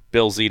taken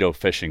Bill Zito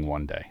fishing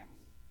one day.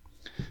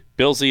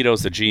 Bill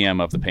Zito's the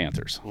GM of the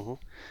Panthers.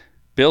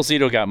 Bill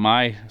Zito got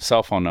my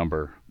cell phone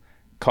number,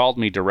 called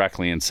me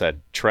directly and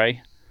said,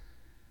 Trey,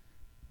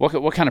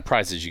 what kind of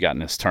prizes you got in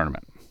this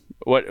tournament?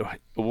 What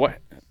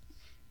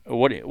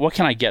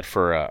can I get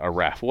for a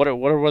raft? What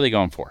are they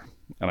going for?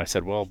 And I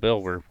said, well,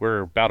 Bill,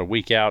 we're about a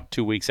week out,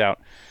 2 weeks out.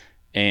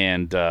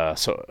 And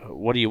so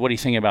what do you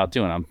think about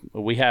doing?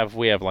 We have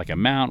like a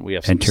mount, we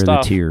have some Enter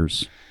stuff. the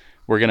tears.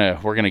 We're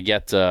gonna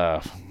get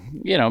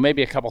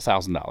maybe a couple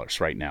 $1,000s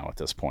right now at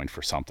this point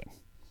for something.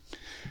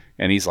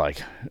 And he's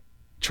like,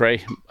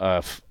 Trey,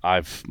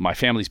 my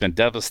family's been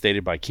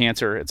devastated by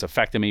cancer. It's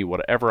affected me.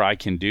 Whatever I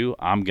can do,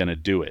 I'm gonna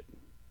do it.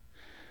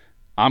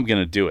 I'm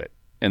gonna do it.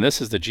 And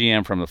this is the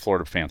GM from the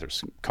Florida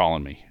Panthers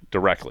calling me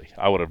directly.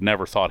 I would have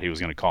never thought he was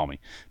going to call me,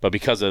 but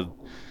because of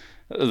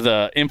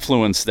the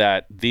influence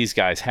that these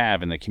guys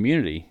have in the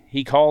community,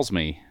 he calls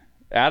me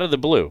out of the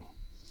blue,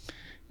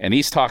 and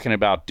he's talking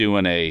about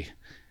doing a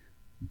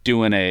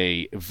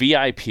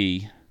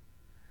VIP.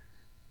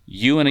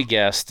 You and a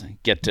guest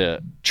get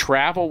to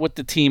travel with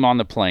the team on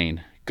the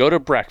plane, go to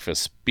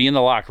breakfast, be in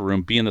the locker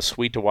room, be in the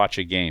suite to watch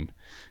a game.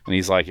 And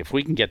he's like, if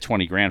we can get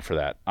 $20,000 for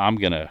that, I'm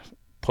gonna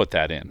put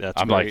that in.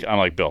 That's I'm great.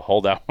 like, Bill,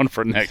 hold that one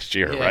for next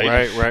year, Yeah.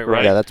 right?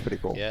 Right. Yeah, that's pretty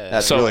cool. Yeah,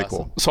 that's So- really awesome.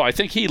 cool. So I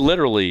think he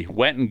literally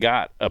went and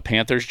got a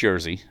Panthers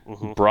jersey,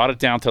 brought it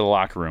down to the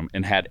locker room,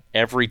 and had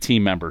every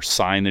team member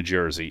sign the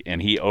jersey,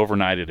 and he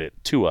overnighted it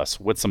to us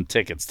with some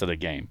tickets to the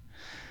game.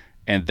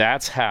 And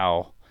that's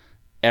how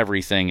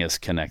everything is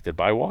connected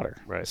by water.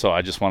 Right. So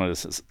I just wanted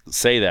to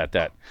say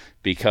that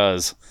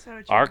because So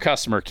true. our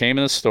customer came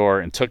in the store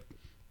and took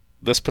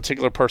this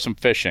particular person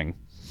fishing,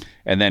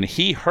 and then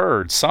he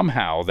heard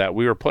somehow that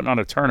we were putting on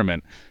a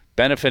tournament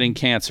benefiting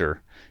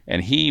cancer,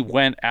 and he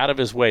went out of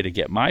his way to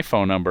get my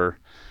phone number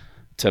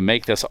to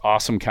make this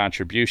awesome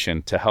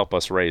contribution to help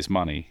us raise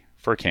money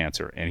for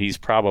cancer. And he's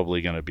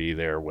probably going to be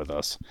there with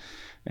us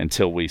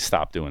until we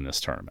stop doing this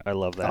tournament. I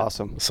love that.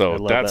 Awesome. I So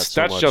love that's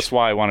that so much. just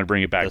why I want to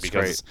bring it back, That's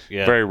because great. it's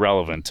Yeah. very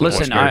relevant to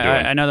Listen, what you're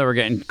doing. I know that we're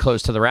getting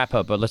close to the wrap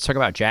up, but let's talk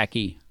about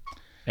Jackie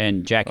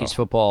and Jackie's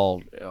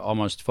football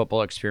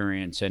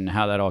experience and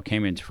how that all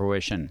came into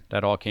fruition.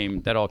 That all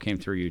came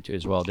through you too,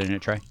 as well, didn't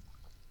it, Trey?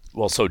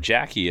 Well, so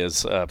Jackie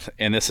is,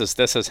 and this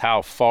is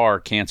how far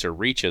cancer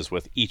reaches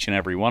with each and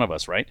every one of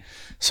us, right?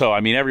 So,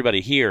 I mean,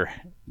 everybody here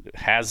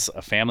has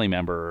a family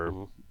member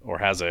or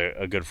has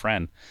a good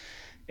friend.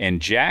 And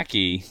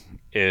Jackie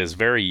is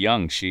very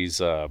young.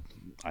 She's, I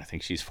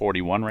think she's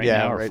 41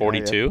 now, or right now,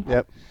 42. yeah.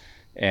 Yep.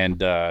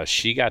 And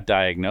she got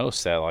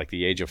diagnosed at like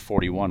the age of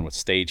 41 with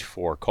stage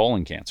 4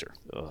 colon cancer.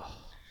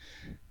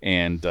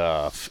 And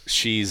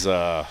she's,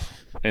 and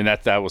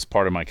that was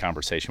part of my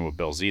conversation with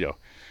Bill Zito.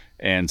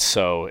 And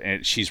so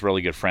she's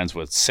really good friends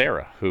with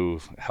Sarah, who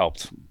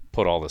helped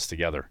put all this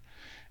together.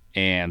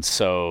 And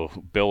so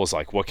Bill was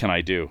like, what can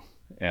I do?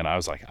 And I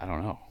was like, I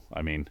don't know.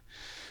 I mean,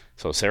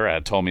 so Sarah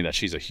had told me that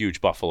she's a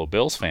huge Buffalo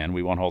Bills fan.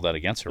 We won't hold that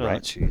against her, Oh,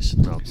 right? jeez.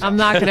 No. I'm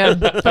not gonna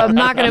butt in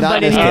Not here,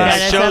 this case.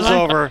 Dennis. Show's am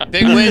I? over.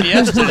 Big win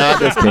yesterday. Not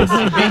this case.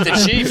 Beat the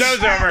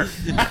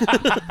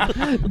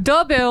Chiefs.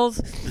 Duh,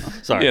 Bills.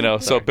 Sorry. You know,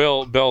 so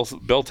Sorry.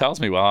 Bill tells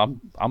me, well,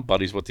 I'm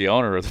buddies with the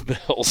owner of the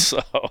Bills,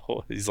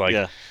 so he's like,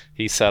 Yeah.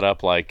 he set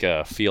up like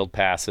field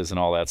passes and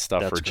all that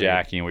stuff That's for great.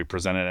 Jackie, and we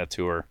presented it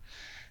to her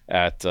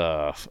at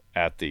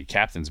the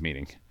captain's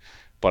meeting.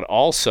 But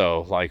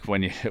also, like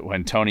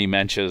when Tony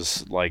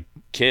mentions like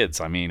kids,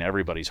 I mean,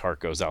 everybody's heart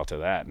goes out to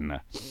that, and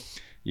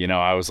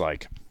I was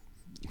like,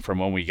 from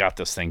when we got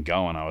this thing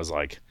going, I was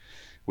like,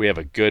 we have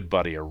a good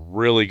buddy, a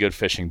really good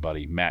fishing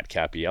buddy, Matt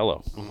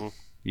Capiello.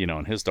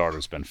 And his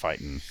daughter's been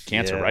fighting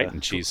cancer, Yeah. right?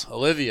 And she's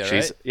Olivia,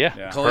 right? Yeah. Her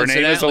name is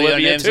Coincidentally, her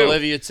Olivia name's too.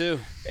 Olivia too.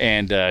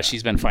 And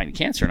she's been fighting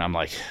cancer, and I'm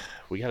like,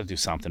 we got to do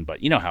something.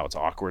 But you know how it's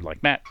awkward.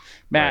 Like Matt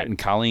Right. and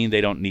Colleen, they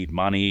don't need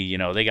money.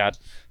 They got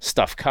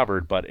stuff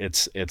covered. But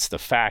it's the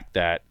fact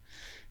that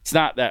it's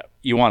not that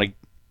you want to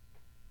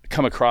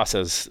come across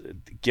as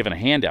giving a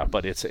handout,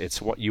 but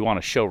it's what you want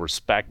to show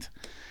respect,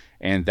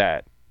 and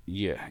that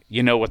you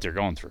know what they're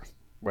going through.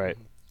 Right.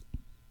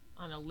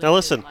 On a Now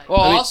listen. life.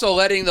 Well, I mean- also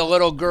letting the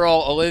little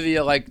girl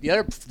Olivia, like the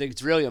other thing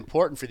that's really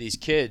important for these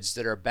kids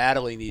that are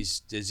battling these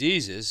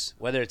diseases,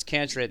 whether it's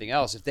cancer or anything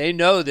else, if they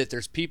know that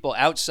there's people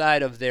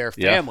outside of their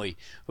Yeah. family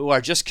who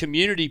are just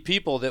community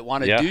people that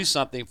want to Yeah. do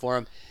something for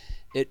them,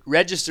 it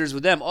registers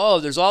with them. Oh,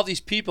 there's all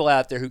these people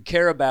out there who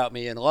care about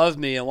me and love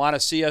me and want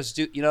to see us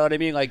do. You know what I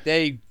mean? Like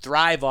they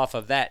thrive off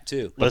of that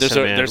too. But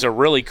Listen, man. there's a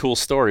really cool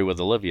story with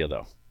Olivia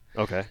though.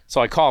 Okay.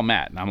 So I call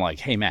Matt and I'm like,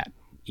 hey Matt,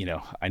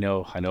 I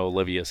know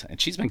Olivia's, and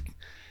she's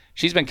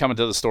been coming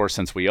to the store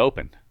since we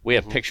opened. We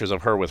have pictures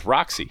of her with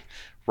Roxy.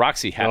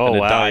 Roxy happened to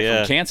die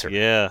from cancer.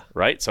 Yeah.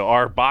 Right? So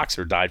our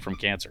boxer died from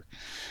cancer.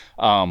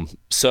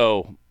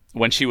 So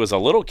when she was a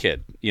little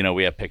kid,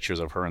 we have pictures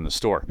of her in the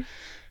store.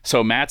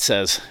 So Matt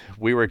says,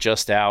 we were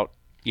just out,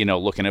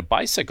 looking at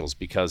bicycles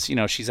because,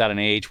 she's at an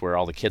age where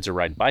all the kids are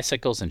riding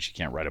bicycles and she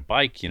can't ride a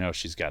bike.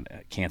 She's got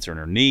cancer in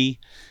her knee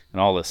and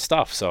all this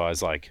stuff. So I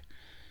was like,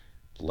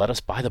 let us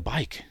buy the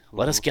bike.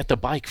 Let us get the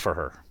bike for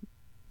her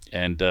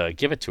and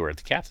give it to her at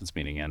the captain's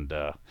meeting. And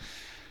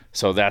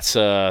so that's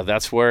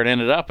where it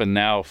ended up. And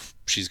now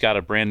she's got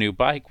a brand new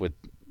bike with,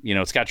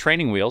 it's got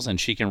training wheels and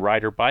she can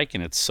ride her bike,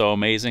 and it's so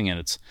amazing. And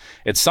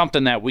it's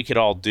something that we could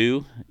all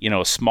do,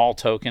 a small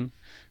token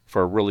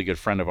for a really good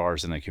friend of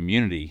ours in the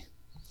community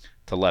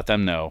to let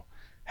them know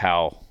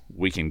how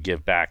we can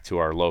give back to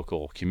our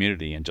local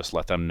community and just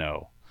let them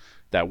know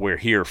that we're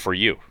here for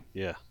you.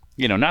 Yeah.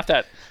 You know, not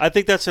that. I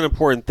think that's an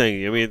important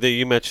thing. I mean,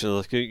 you mentioned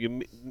like,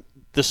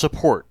 the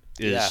support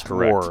is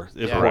more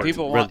important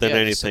people want, than the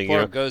anything.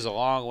 support goes a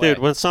long way. Dude,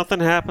 when something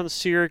happens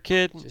to your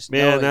kid, Just know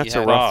man, that that's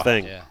you a have rough it.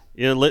 thing. Yeah.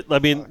 You know, I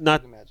mean,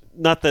 not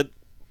that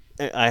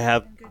I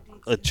have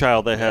a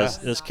child that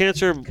has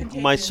cancer.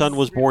 My son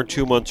was born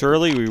 2 months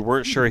early. We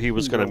weren't sure he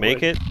was going to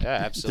make it. Yeah,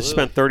 absolutely. To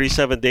spend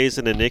 37 days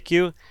in the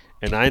NICU,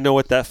 and I know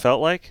what that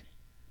felt like.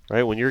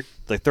 Right, when you're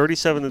like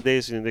 37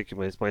 days in the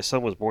NICU, my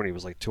son was born. He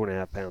was like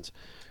 2.5 pounds.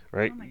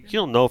 Right, you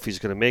don't know if he's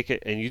going to make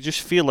it, and you just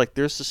feel like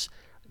there's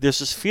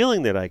this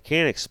feeling that I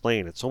can't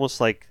explain. It's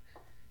almost like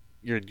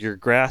you're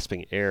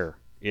grasping air,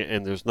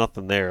 and there's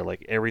nothing there.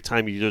 Like every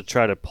time you just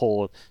try to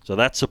pull it, so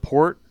that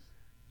support,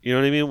 you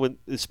know what I mean? When,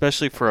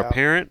 especially for a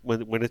parent,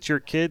 when it's your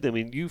kid, I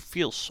mean, you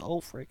feel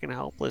so freaking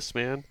helpless,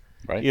 man.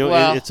 Right. You know,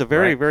 Well, it's a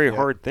very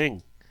hard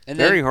thing. And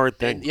Very hard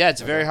thing. and, yeah,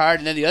 it's very hard.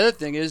 And then the other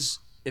thing is,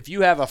 if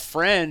you have a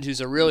friend who's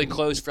a really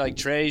close friend, like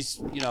Trey's,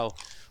 you know,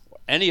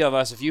 any of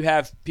us, if you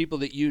have people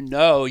that you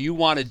know, you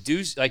want to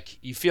do, like,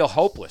 you feel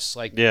hopeless,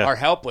 like, or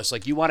helpless,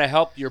 like you want to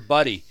help your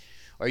buddy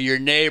or your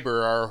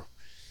neighbor or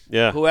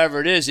whoever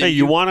it is. Hey,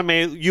 you want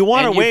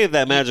to wave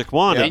that magic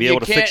wand and be able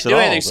to fix it all.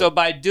 Anything. So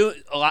by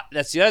doing a lot,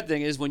 that's the other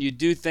thing is when you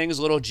do things,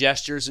 little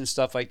gestures and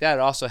stuff like that,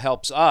 it also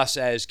helps us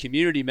as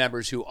community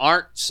members who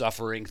aren't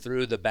suffering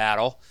through the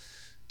battle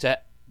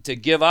to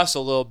give us a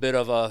little bit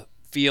of a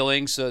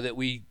feeling so that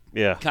we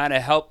kind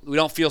of help. We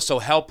don't feel so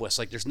helpless,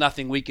 like there's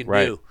nothing we can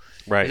do.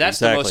 Right. That's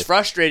the most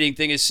frustrating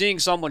thing is seeing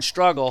someone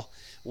struggle,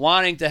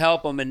 wanting to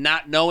help them and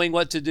not knowing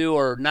what to do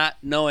or not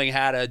knowing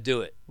how to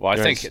do it. Well, I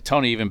think,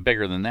 Tony, even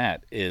bigger than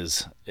that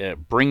is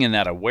bringing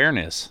that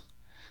awareness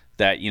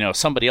that, you know,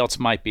 somebody else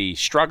might be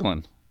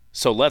struggling.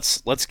 So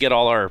let's get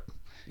all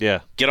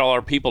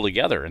our people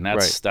together, and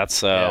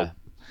that's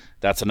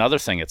another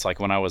thing. It's like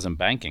when I was in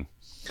banking,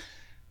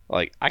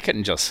 like I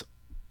couldn't just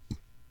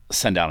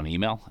send out an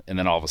email and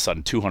then all of a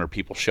sudden 200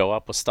 people show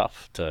up with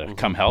stuff to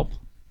come help.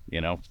 You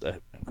know,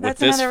 with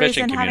this another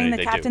fishing reason having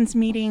community, the captain's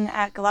meeting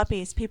at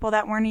Gillespie's, people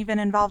that weren't even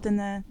involved in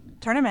the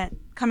tournament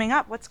coming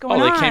up. What's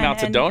going on? They came out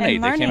to donate.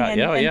 And they came out,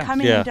 and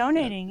coming and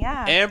donating.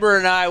 Yeah. Amber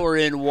and I were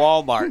in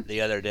Walmart the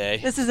other day.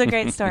 This is a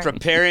great story.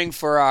 Preparing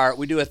for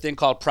we do a thing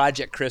called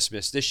Project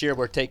Christmas. This year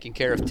we're taking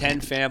care of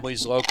 10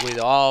 families locally,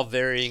 all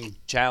varying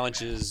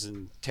challenges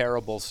and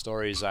terrible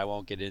stories I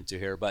won't get into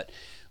here, but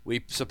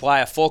we supply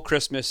a full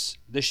Christmas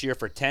this year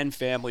for 10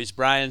 families.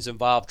 Brian's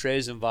involved,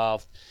 Trey's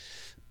involved.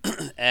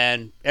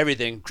 And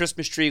everything,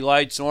 Christmas tree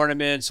lights,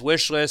 ornaments,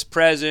 wish list,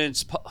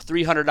 presents,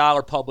 $300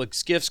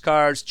 Publix gift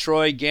cards.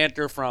 Troy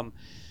Ganter from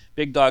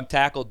Big Dog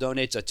Tackle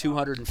donates a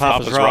 $250.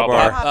 Papa's Raw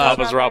Bar.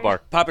 Papa's Raw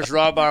Bar. Papa's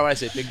Raw Bar. When I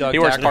say Big Dog He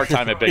Tackle. works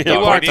part-time at Big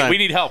Dog. We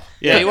need help.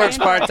 Yeah, he works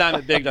part-time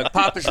at Big Dog.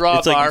 Papa's Raw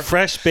it's Bar. Like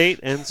fresh bait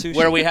and sushi.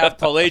 Where we have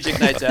pelagic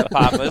nights at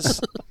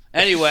Papa's.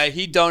 Anyway,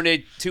 he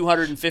donated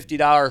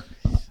 $250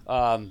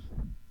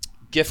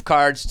 gift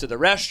cards to the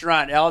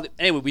restaurant.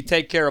 Anyway, we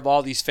take care of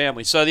all these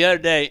families. So the other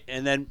day,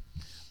 and then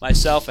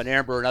myself and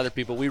Amber and other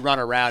people, we run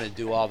around and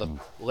do all the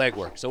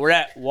legwork. So we're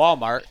at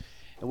Walmart,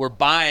 and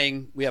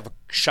we have a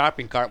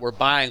shopping cart. We're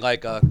buying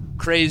like a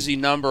crazy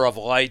number of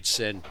lights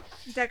and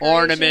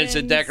ornaments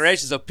and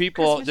decorations. So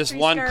people, this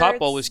one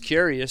couple was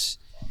curious.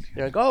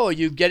 They're like, "Oh, are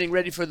you getting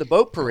ready for the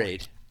boat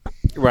parade?"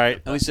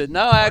 Right. And we said,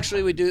 "No,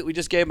 actually, we do. We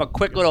just gave them a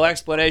quick little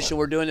explanation.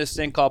 We're doing this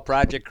thing called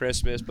Project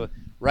Christmas." But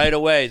right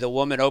away, the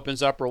woman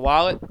opens up her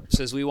wallet,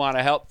 says, "We want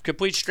to help."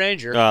 Complete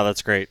stranger. Oh,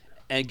 that's great.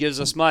 And gives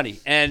us money,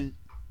 and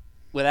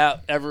without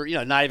ever,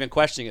 not even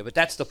questioning it. But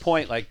that's the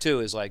point. Like, too,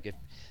 is like if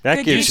that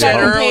gives you you said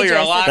hope. earlier,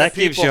 a lot that of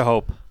people, gives you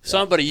hope.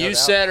 Somebody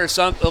said, or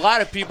a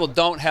lot of people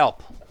don't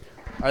help,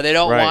 or they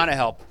don't want to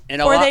help, and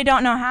they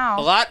don't know how.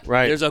 A lot.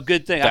 Right. There's a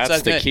good thing.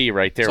 That's the key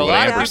right there. So a what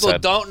lot Amber of people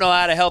said. don't know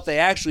how to help. They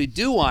actually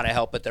do want to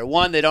help, but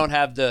they don't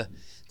have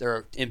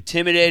they're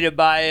intimidated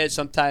by it.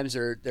 Sometimes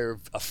they're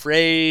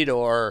afraid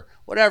or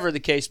whatever the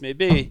case may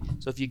be.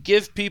 So if you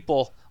give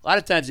people, a lot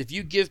of times, if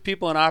you give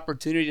people an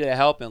opportunity to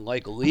help and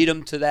like lead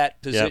them to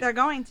that position, they're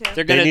going to.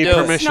 They're going to need do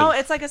permission.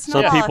 It's like a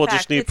snowball Some people effect.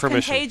 just need it's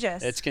permission.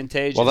 Contagious. It's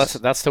contagious. Well,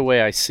 that's the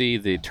way I see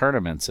the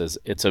tournaments. Is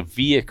it's a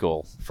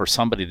vehicle for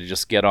somebody to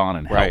just get on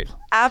and help. Right.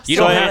 Absolutely.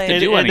 You don't have to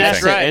do and anything.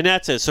 That's right. And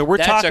that's it. So we're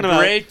That's talking a about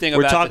great thing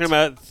we're about talking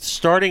the about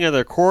starting at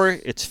the core.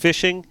 It's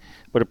fishing,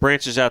 but it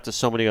branches out to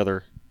so many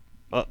other.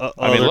 I mean,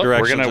 other look, we're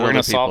directions gonna and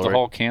other solve people, the right?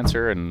 whole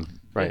cancer and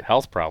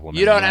health problem.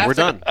 You don't have We're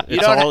to. done. You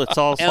It's don't all. ha- It's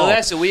all And solved.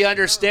 listen, we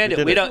understand it.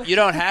 We We did don't. You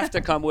don't have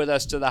to come with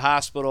us to the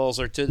hospitals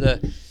or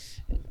to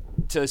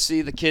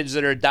see the kids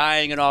that are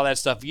dying and all that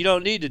stuff. You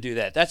don't need to do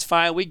that. That's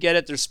fine. We get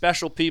it. There's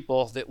special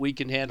people that we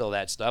can handle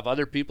that stuff.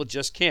 Other people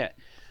just can't.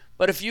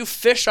 But if you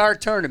fish our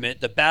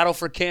tournament, the Battle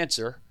for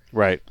Cancer,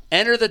 Right.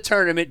 enter the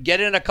tournament, get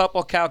in a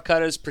couple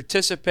Calcuttas,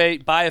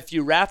 participate, buy a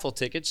few raffle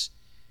tickets.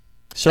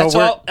 So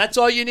That's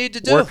all you need to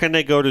do. where can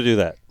they go to do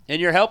that? And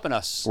you're helping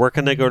us. Where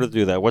can they go to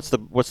do that? What's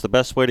the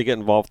best way to get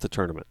involved with the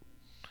tournament?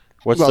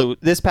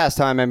 This past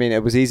time, I mean,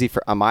 it was easy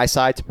on my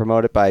side to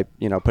promote it by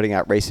putting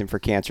out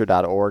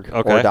racingforcancer.org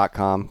Okay. or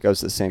 .com goes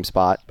to the same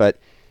spot. But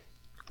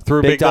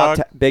Through Big Dog?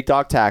 Big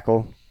Dog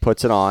Tackle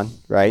puts it on,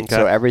 right? Okay.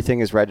 So everything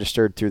is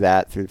registered through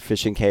that, through the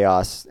Fishing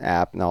Chaos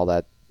app and all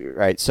that,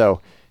 right?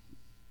 So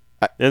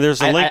And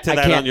there's a link to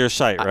that can't- on your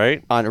site,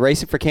 right? On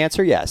Racing for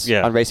Cancer, yes.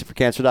 Yeah. On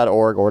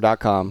racingforcancer.org or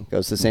 .com,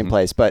 goes to the same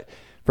place. But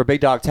for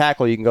Big Dog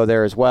Tackle, you can go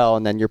there as well,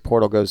 and then your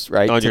portal goes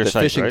right On to your the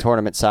site, fishing right?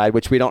 tournament side,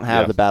 which we don't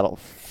have Yeah. the Battle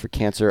for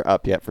Cancer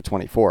up yet for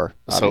 24,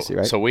 obviously,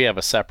 right? So we have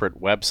a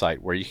separate website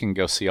where you can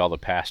go see all the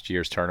past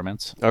year's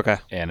tournaments. Okay.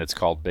 And it's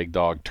called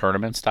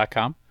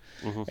bigdogtournaments.com.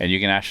 And you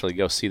can actually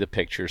go see the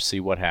pictures, see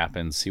what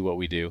happens, see what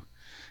we do.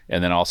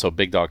 And then also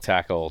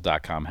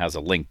bigdogtackle.com has a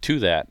link to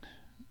that.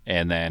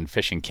 And then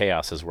Fishing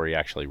Chaos is where you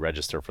actually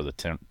register for the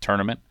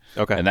tournament.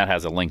 Okay. And that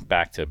has a link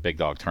back to Big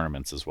Dog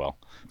Tournaments as well.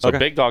 So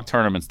Okay.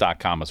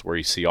 bigdogtournaments.com is where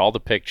you see all the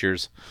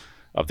pictures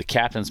of the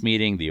captain's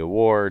meeting, the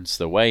awards,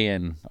 the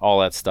weigh-in, all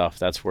that stuff.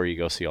 That's where you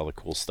go see all the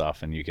cool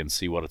stuff, and you can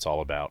see what it's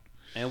all about.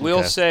 And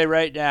we'll say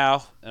right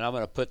now, and I'm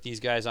going to put these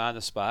guys on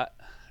the spot.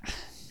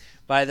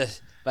 By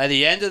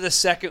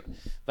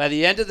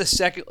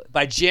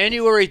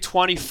January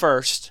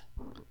 21st,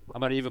 I'm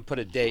going to even put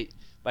a date.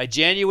 By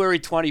January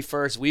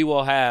 21st, we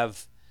will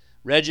have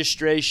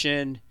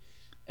registration,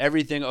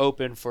 everything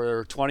open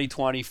for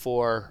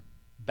 2024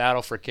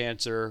 Battle for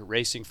Cancer,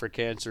 Racing for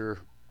Cancer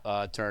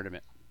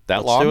tournament.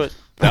 That Let's long? do it.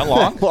 That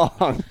long?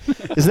 Long.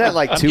 Isn't that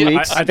like 2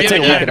 weeks? I think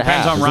giving it you-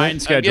 depends on isn't it?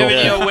 Ryan's schedule.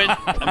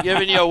 I'm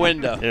giving you a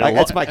window. Yeah,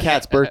 That's my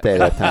cat's birthday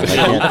that time. I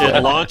can't-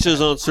 it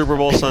launches on Super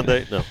Bowl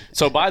Sunday. No.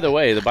 So by the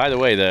way,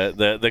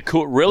 the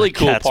cool, really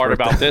cool cat's part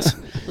birthday. about this,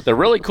 the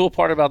really cool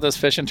part about this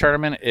fishing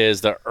tournament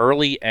is the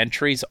early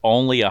entries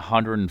only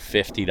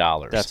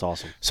 $150. That's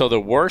awesome. So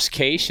the worst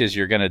case is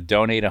you're going to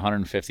donate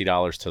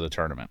 $150 to the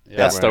tournament.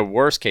 That's right. the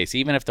worst case.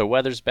 Even if the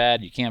weather's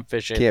bad, you can't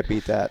fish it. Can't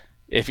beat that.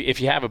 If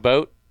you have a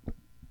boat,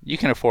 you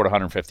can afford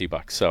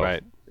 $150. So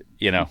Right.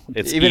 you know,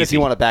 it's Even if easy. you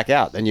want to back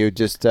out, then you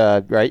just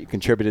you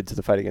contributed to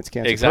the fight against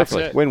cancer. Exactly.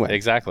 Perfect. Win-win.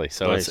 Exactly.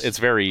 So Nice. it's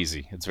very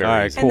easy. It's very All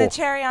right, easy. And Cool. the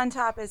cherry on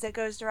top is it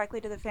goes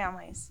directly to the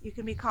families. You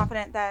can be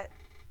confident that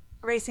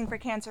Racing for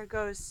Cancer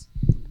goes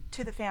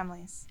to the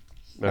families.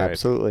 All right.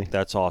 Absolutely.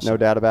 That's awesome. No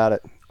doubt about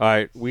it. All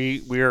right, we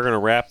are going to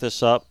wrap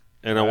this up,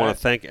 and I want right. to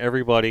thank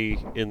everybody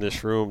in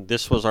this room.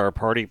 This was our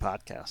party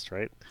podcast,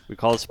 right? We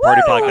call this a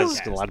party Woo! podcast.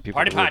 There's a lot of people.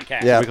 Party in the room.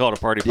 podcast. Yeah. We call it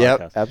a party Yep,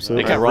 podcast.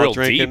 absolutely. They We got were all real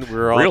drinking. deep, We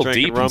were all real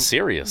drinking deep rum. and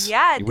serious.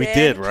 Yeah, it We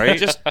did, right?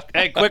 Just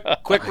hey,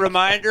 quick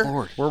reminder.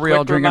 Were we all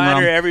Quick drinking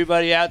reminder, rum?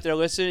 everybody out there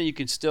listening, you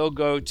can still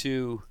go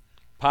to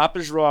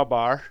Papa's Raw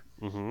Bar,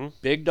 Mm-hmm.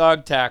 Big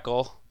Dog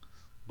Tackle,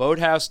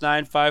 Boathouse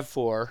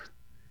 954,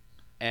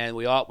 and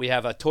we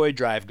have a toy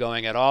drive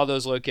going at all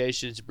those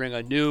locations. Bring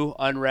a new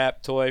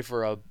unwrapped toy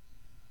for a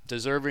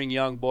deserving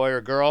young boy or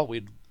girl.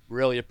 We'd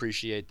really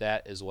appreciate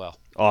that as well.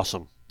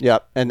 Awesome.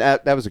 Yep, and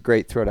that was a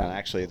great throwdown.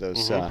 Actually,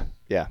 those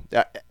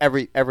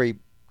every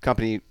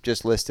company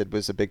just listed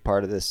was a big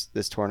part of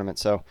this tournament.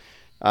 So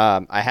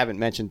I haven't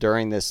mentioned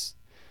during this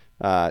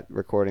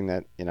recording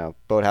that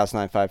Boathouse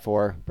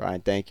 954.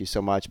 Brian, thank you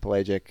so much.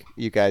 Pelagic,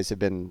 you guys have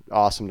been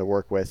awesome to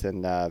work with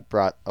and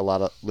brought a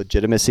lot of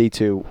legitimacy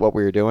to what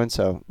we were doing.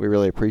 So we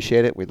really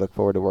appreciate it. We look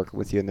forward to working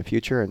with you in the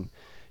future and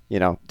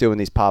doing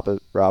these Papa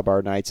Raw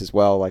Bar nights as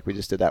well, like we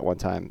just did that one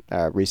time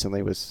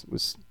recently was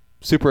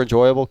super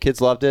enjoyable. Kids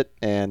loved it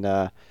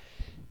and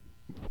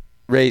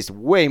raised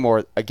way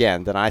more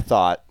again than I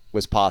thought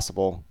was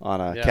possible on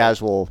a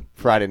casual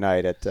Friday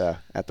night at the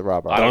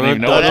Raw Bar. I don't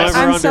even know Don't what ever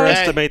I'm sorry.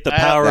 underestimate the Hey,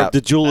 power I- of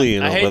the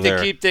Julian I over hate there.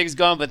 to keep things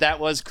going, but that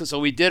was so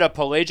we did a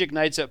Pelagic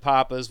Nights at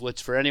Papa's,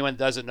 which for anyone that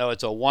doesn't know,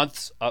 it's a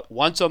once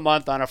a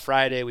month on a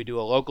Friday. We do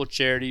a local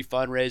charity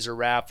fundraiser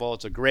raffle.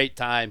 It's a great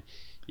time.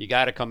 You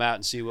got to come out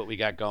and see what we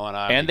got going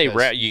on. And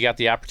because- you got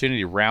the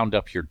opportunity to round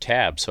up your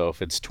tab. So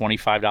if it's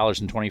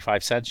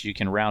 $25.25, you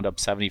can round up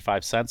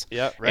 75 cents.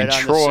 Yep, right and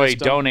on the Troy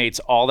system. donates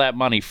all that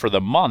money for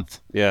the month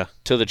Yeah.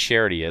 to the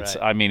charity. It's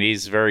Right. I mean,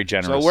 he's very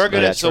generous. So we're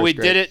gonna. Yeah, So Troy's we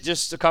great. did it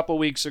just a couple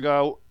weeks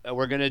ago.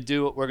 We're gonna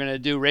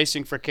do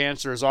Racing for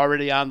Cancer is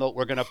already on the.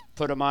 We're gonna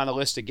put them on the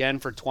list again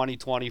for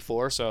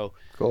 2024. So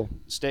Cool.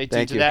 stay tuned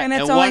Thank to you. that. And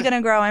it's only going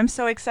to grow. I'm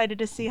so excited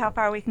to see how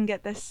far we can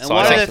get this. And So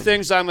one I of think- the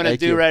things I'm going to Thank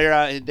do you. right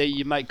here, that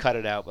you might cut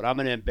it out, but I'm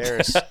going to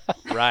embarrass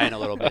Ryan a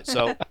little bit.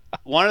 So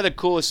one of the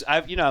coolest,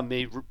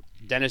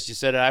 Dennis, you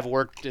said it, I've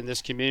worked in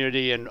this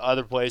community and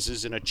other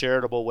places in a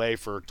charitable way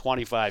for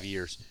 25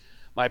 years.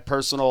 My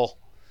personal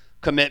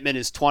commitment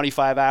is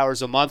 25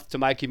 hours a month to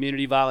my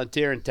community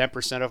volunteer and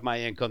 10% of my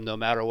income, no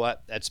matter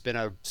what. That's been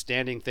a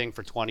standing thing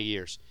for 20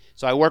 years.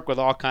 So I work with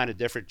all kind of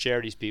different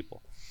charities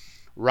people.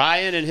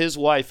 Ryan and his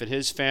wife and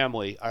his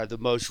family are the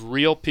most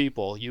real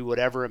people you would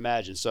ever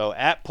imagine. So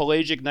at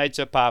Pelagic Nights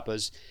at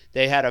Papa's,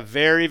 they had a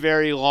very,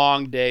 very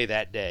long day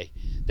that day.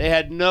 They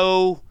had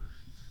no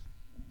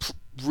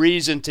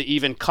reason to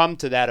even come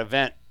to that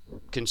event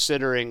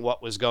considering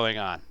what was going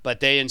on. But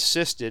they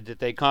insisted that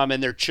they come,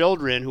 and their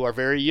children, who are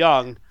very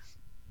young,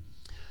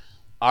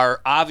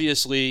 are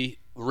obviously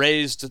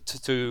raised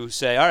to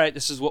say, all right,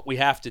 this is what we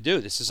have to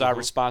do. This is our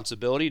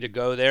responsibility to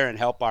go there and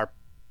help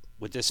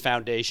with this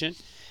foundation.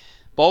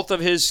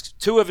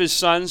 two of his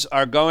sons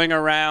are going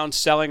around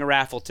selling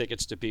raffle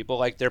tickets to people,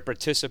 like they're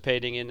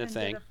participating in the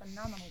thing.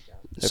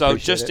 So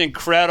just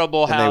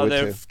incredible how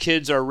the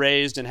kids are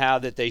raised and how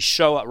that they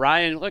show up.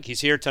 Ryan, look, he's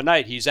here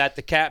tonight. He's at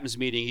the captain's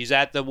meeting. He's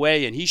at the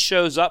weigh-in. He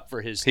shows up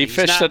for his team. He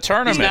fished the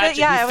tournament.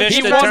 He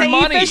won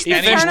money, and he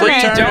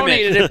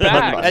donated it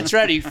back. That's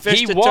right. He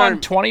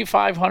won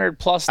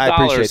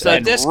 $2,500+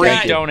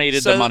 and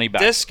donated the money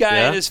back. This guy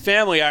and his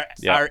family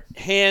are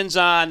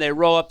hands-on. They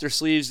roll up their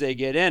sleeves. They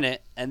get in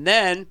it. And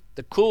then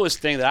the coolest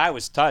thing that I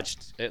was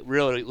touched, it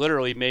really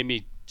literally made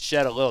me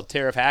shed a little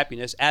tear of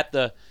happiness at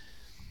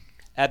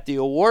the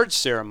awards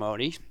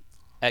ceremony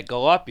at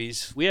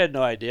Galuppi's. We had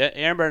no idea.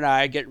 Amber and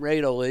I getting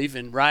ready to leave,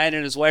 and Ryan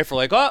and his wife were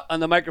like, oh, on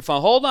the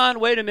microphone, hold on,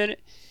 wait a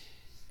minute.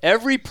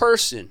 Every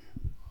person,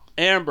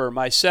 Amber,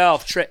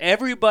 myself,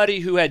 everybody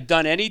who had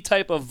done any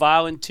type of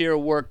volunteer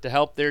work to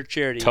help their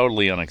charity.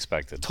 Totally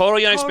unexpected.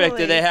 Totally.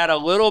 They had a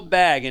little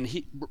bag, and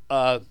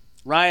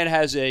Ryan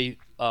has a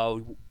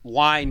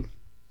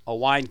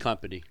wine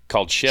company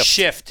called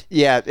Shift.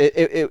 Yeah,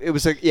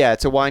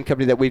 it's a wine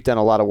company that we've done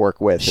a lot of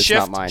work with. It's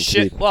not mine.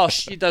 Well,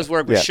 she does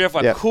work with Shift.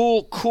 A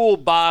cool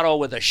bottle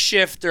with a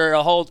shifter,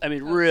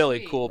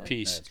 really cool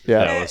piece.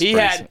 Yeah,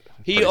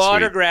 he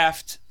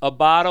autographed a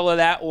bottle of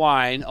that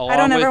wine. I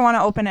don't ever want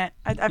to open it.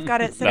 I've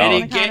got it sitting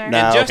on the counter.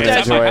 And just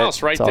at my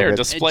house right there,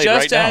 displayed right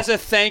now. Just as a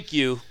thank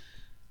you.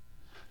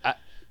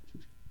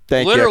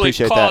 Thank you. Literally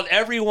called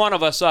every one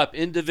of us up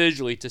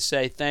individually to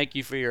say thank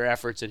you for your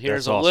efforts. And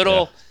here's a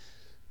little.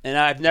 And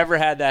I've never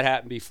had that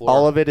happen before.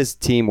 All of it is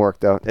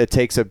teamwork, though. It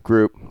takes a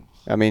group.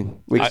 I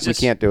mean, we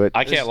can't do it.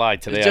 I can't lie.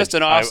 Today, it's just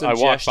an awesome I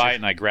walked gesture. by it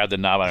and I grabbed the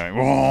knob and I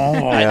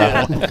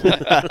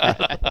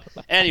went,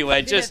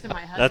 Anyway, that's all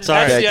right. That's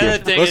the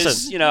other thing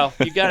is, you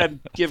got to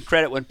give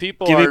credit when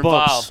people are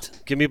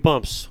involved. Give me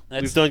bumps.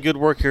 We've done good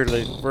work here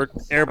today. For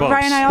air bumps.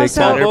 Ryan, I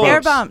also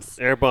air bumps.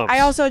 I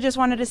also just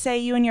wanted to say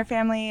you and your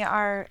family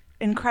are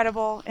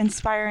incredible,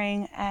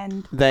 inspiring,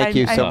 and thank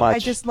you so much. I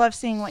just love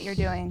seeing what you're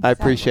doing. I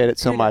appreciate it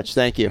so much.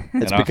 Thank you.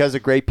 It's because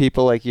of great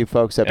people like you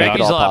folks that make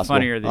it all possible. He's a lot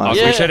funnier than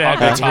you. We should have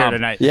had you here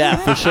tonight. Yeah,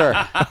 for sure.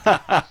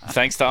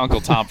 Thanks to Uncle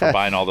Tom for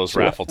buying all those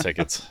raffle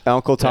tickets.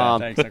 Uncle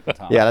Tom. Thanks, Uncle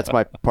Tom. Yeah, that's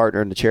my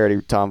partner in the charity,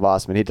 Tom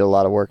Vossman. He did a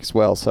lot of work as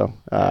well. So,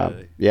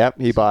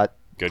 he bought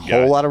a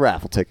whole lot of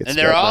raffle tickets. And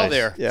they're all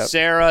there. Yep.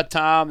 Sarah,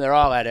 Tom, they're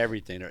all at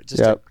everything. They're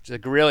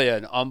just really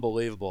an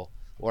unbelievable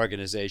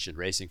organization,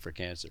 Racing for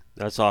Cancer.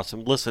 That's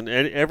awesome. Listen,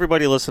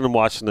 everybody listening and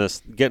watching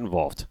this, get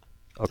involved.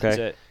 Okay? That's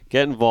it.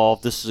 Get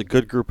involved. This is a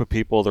good group of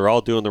people. They're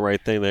all doing the right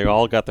thing. They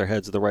all got their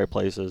heads in the right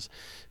places.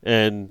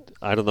 And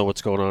I don't know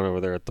what's going on over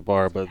there at the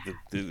bar, but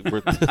they're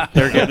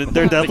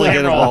definitely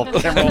getting involved.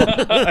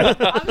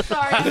 I'm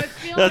sorry. I was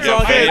feeling That's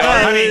all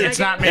good. It's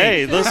not me.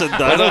 Hey, listen,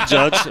 I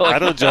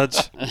don't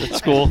judge.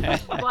 It's cool.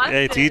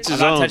 Hey, to each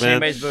his own,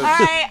 man. All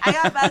right, I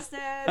got busted.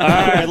 All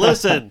right,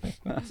 listen.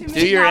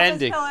 Do your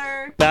ending.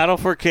 Battle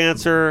for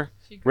Cancer,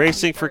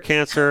 Racing for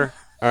Cancer.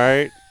 All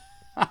right,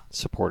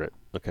 support it.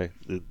 Okay,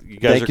 you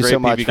guys are great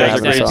people. You guys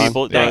are great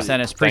people. Thanks,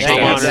 Dennis. Appreciate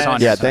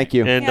it. Yeah, thank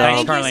you. And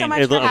thank you so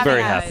much for I'm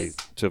very having happy us.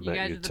 to have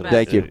met you today.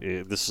 Thank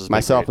you. This is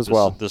myself as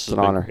well. This is an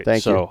honor. Great.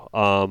 Thank you.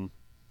 So,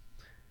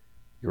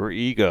 your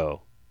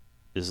ego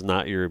is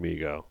not your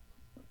amigo.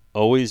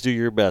 Always do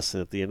your best,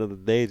 and at the end of the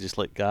day, just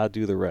let God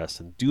do the rest.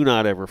 And do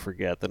not ever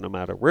forget that no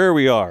matter where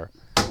we are,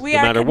 no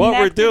matter what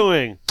we're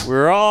doing,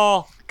 we're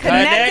all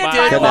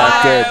connected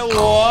by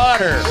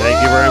water.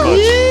 Thank you very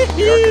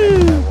much.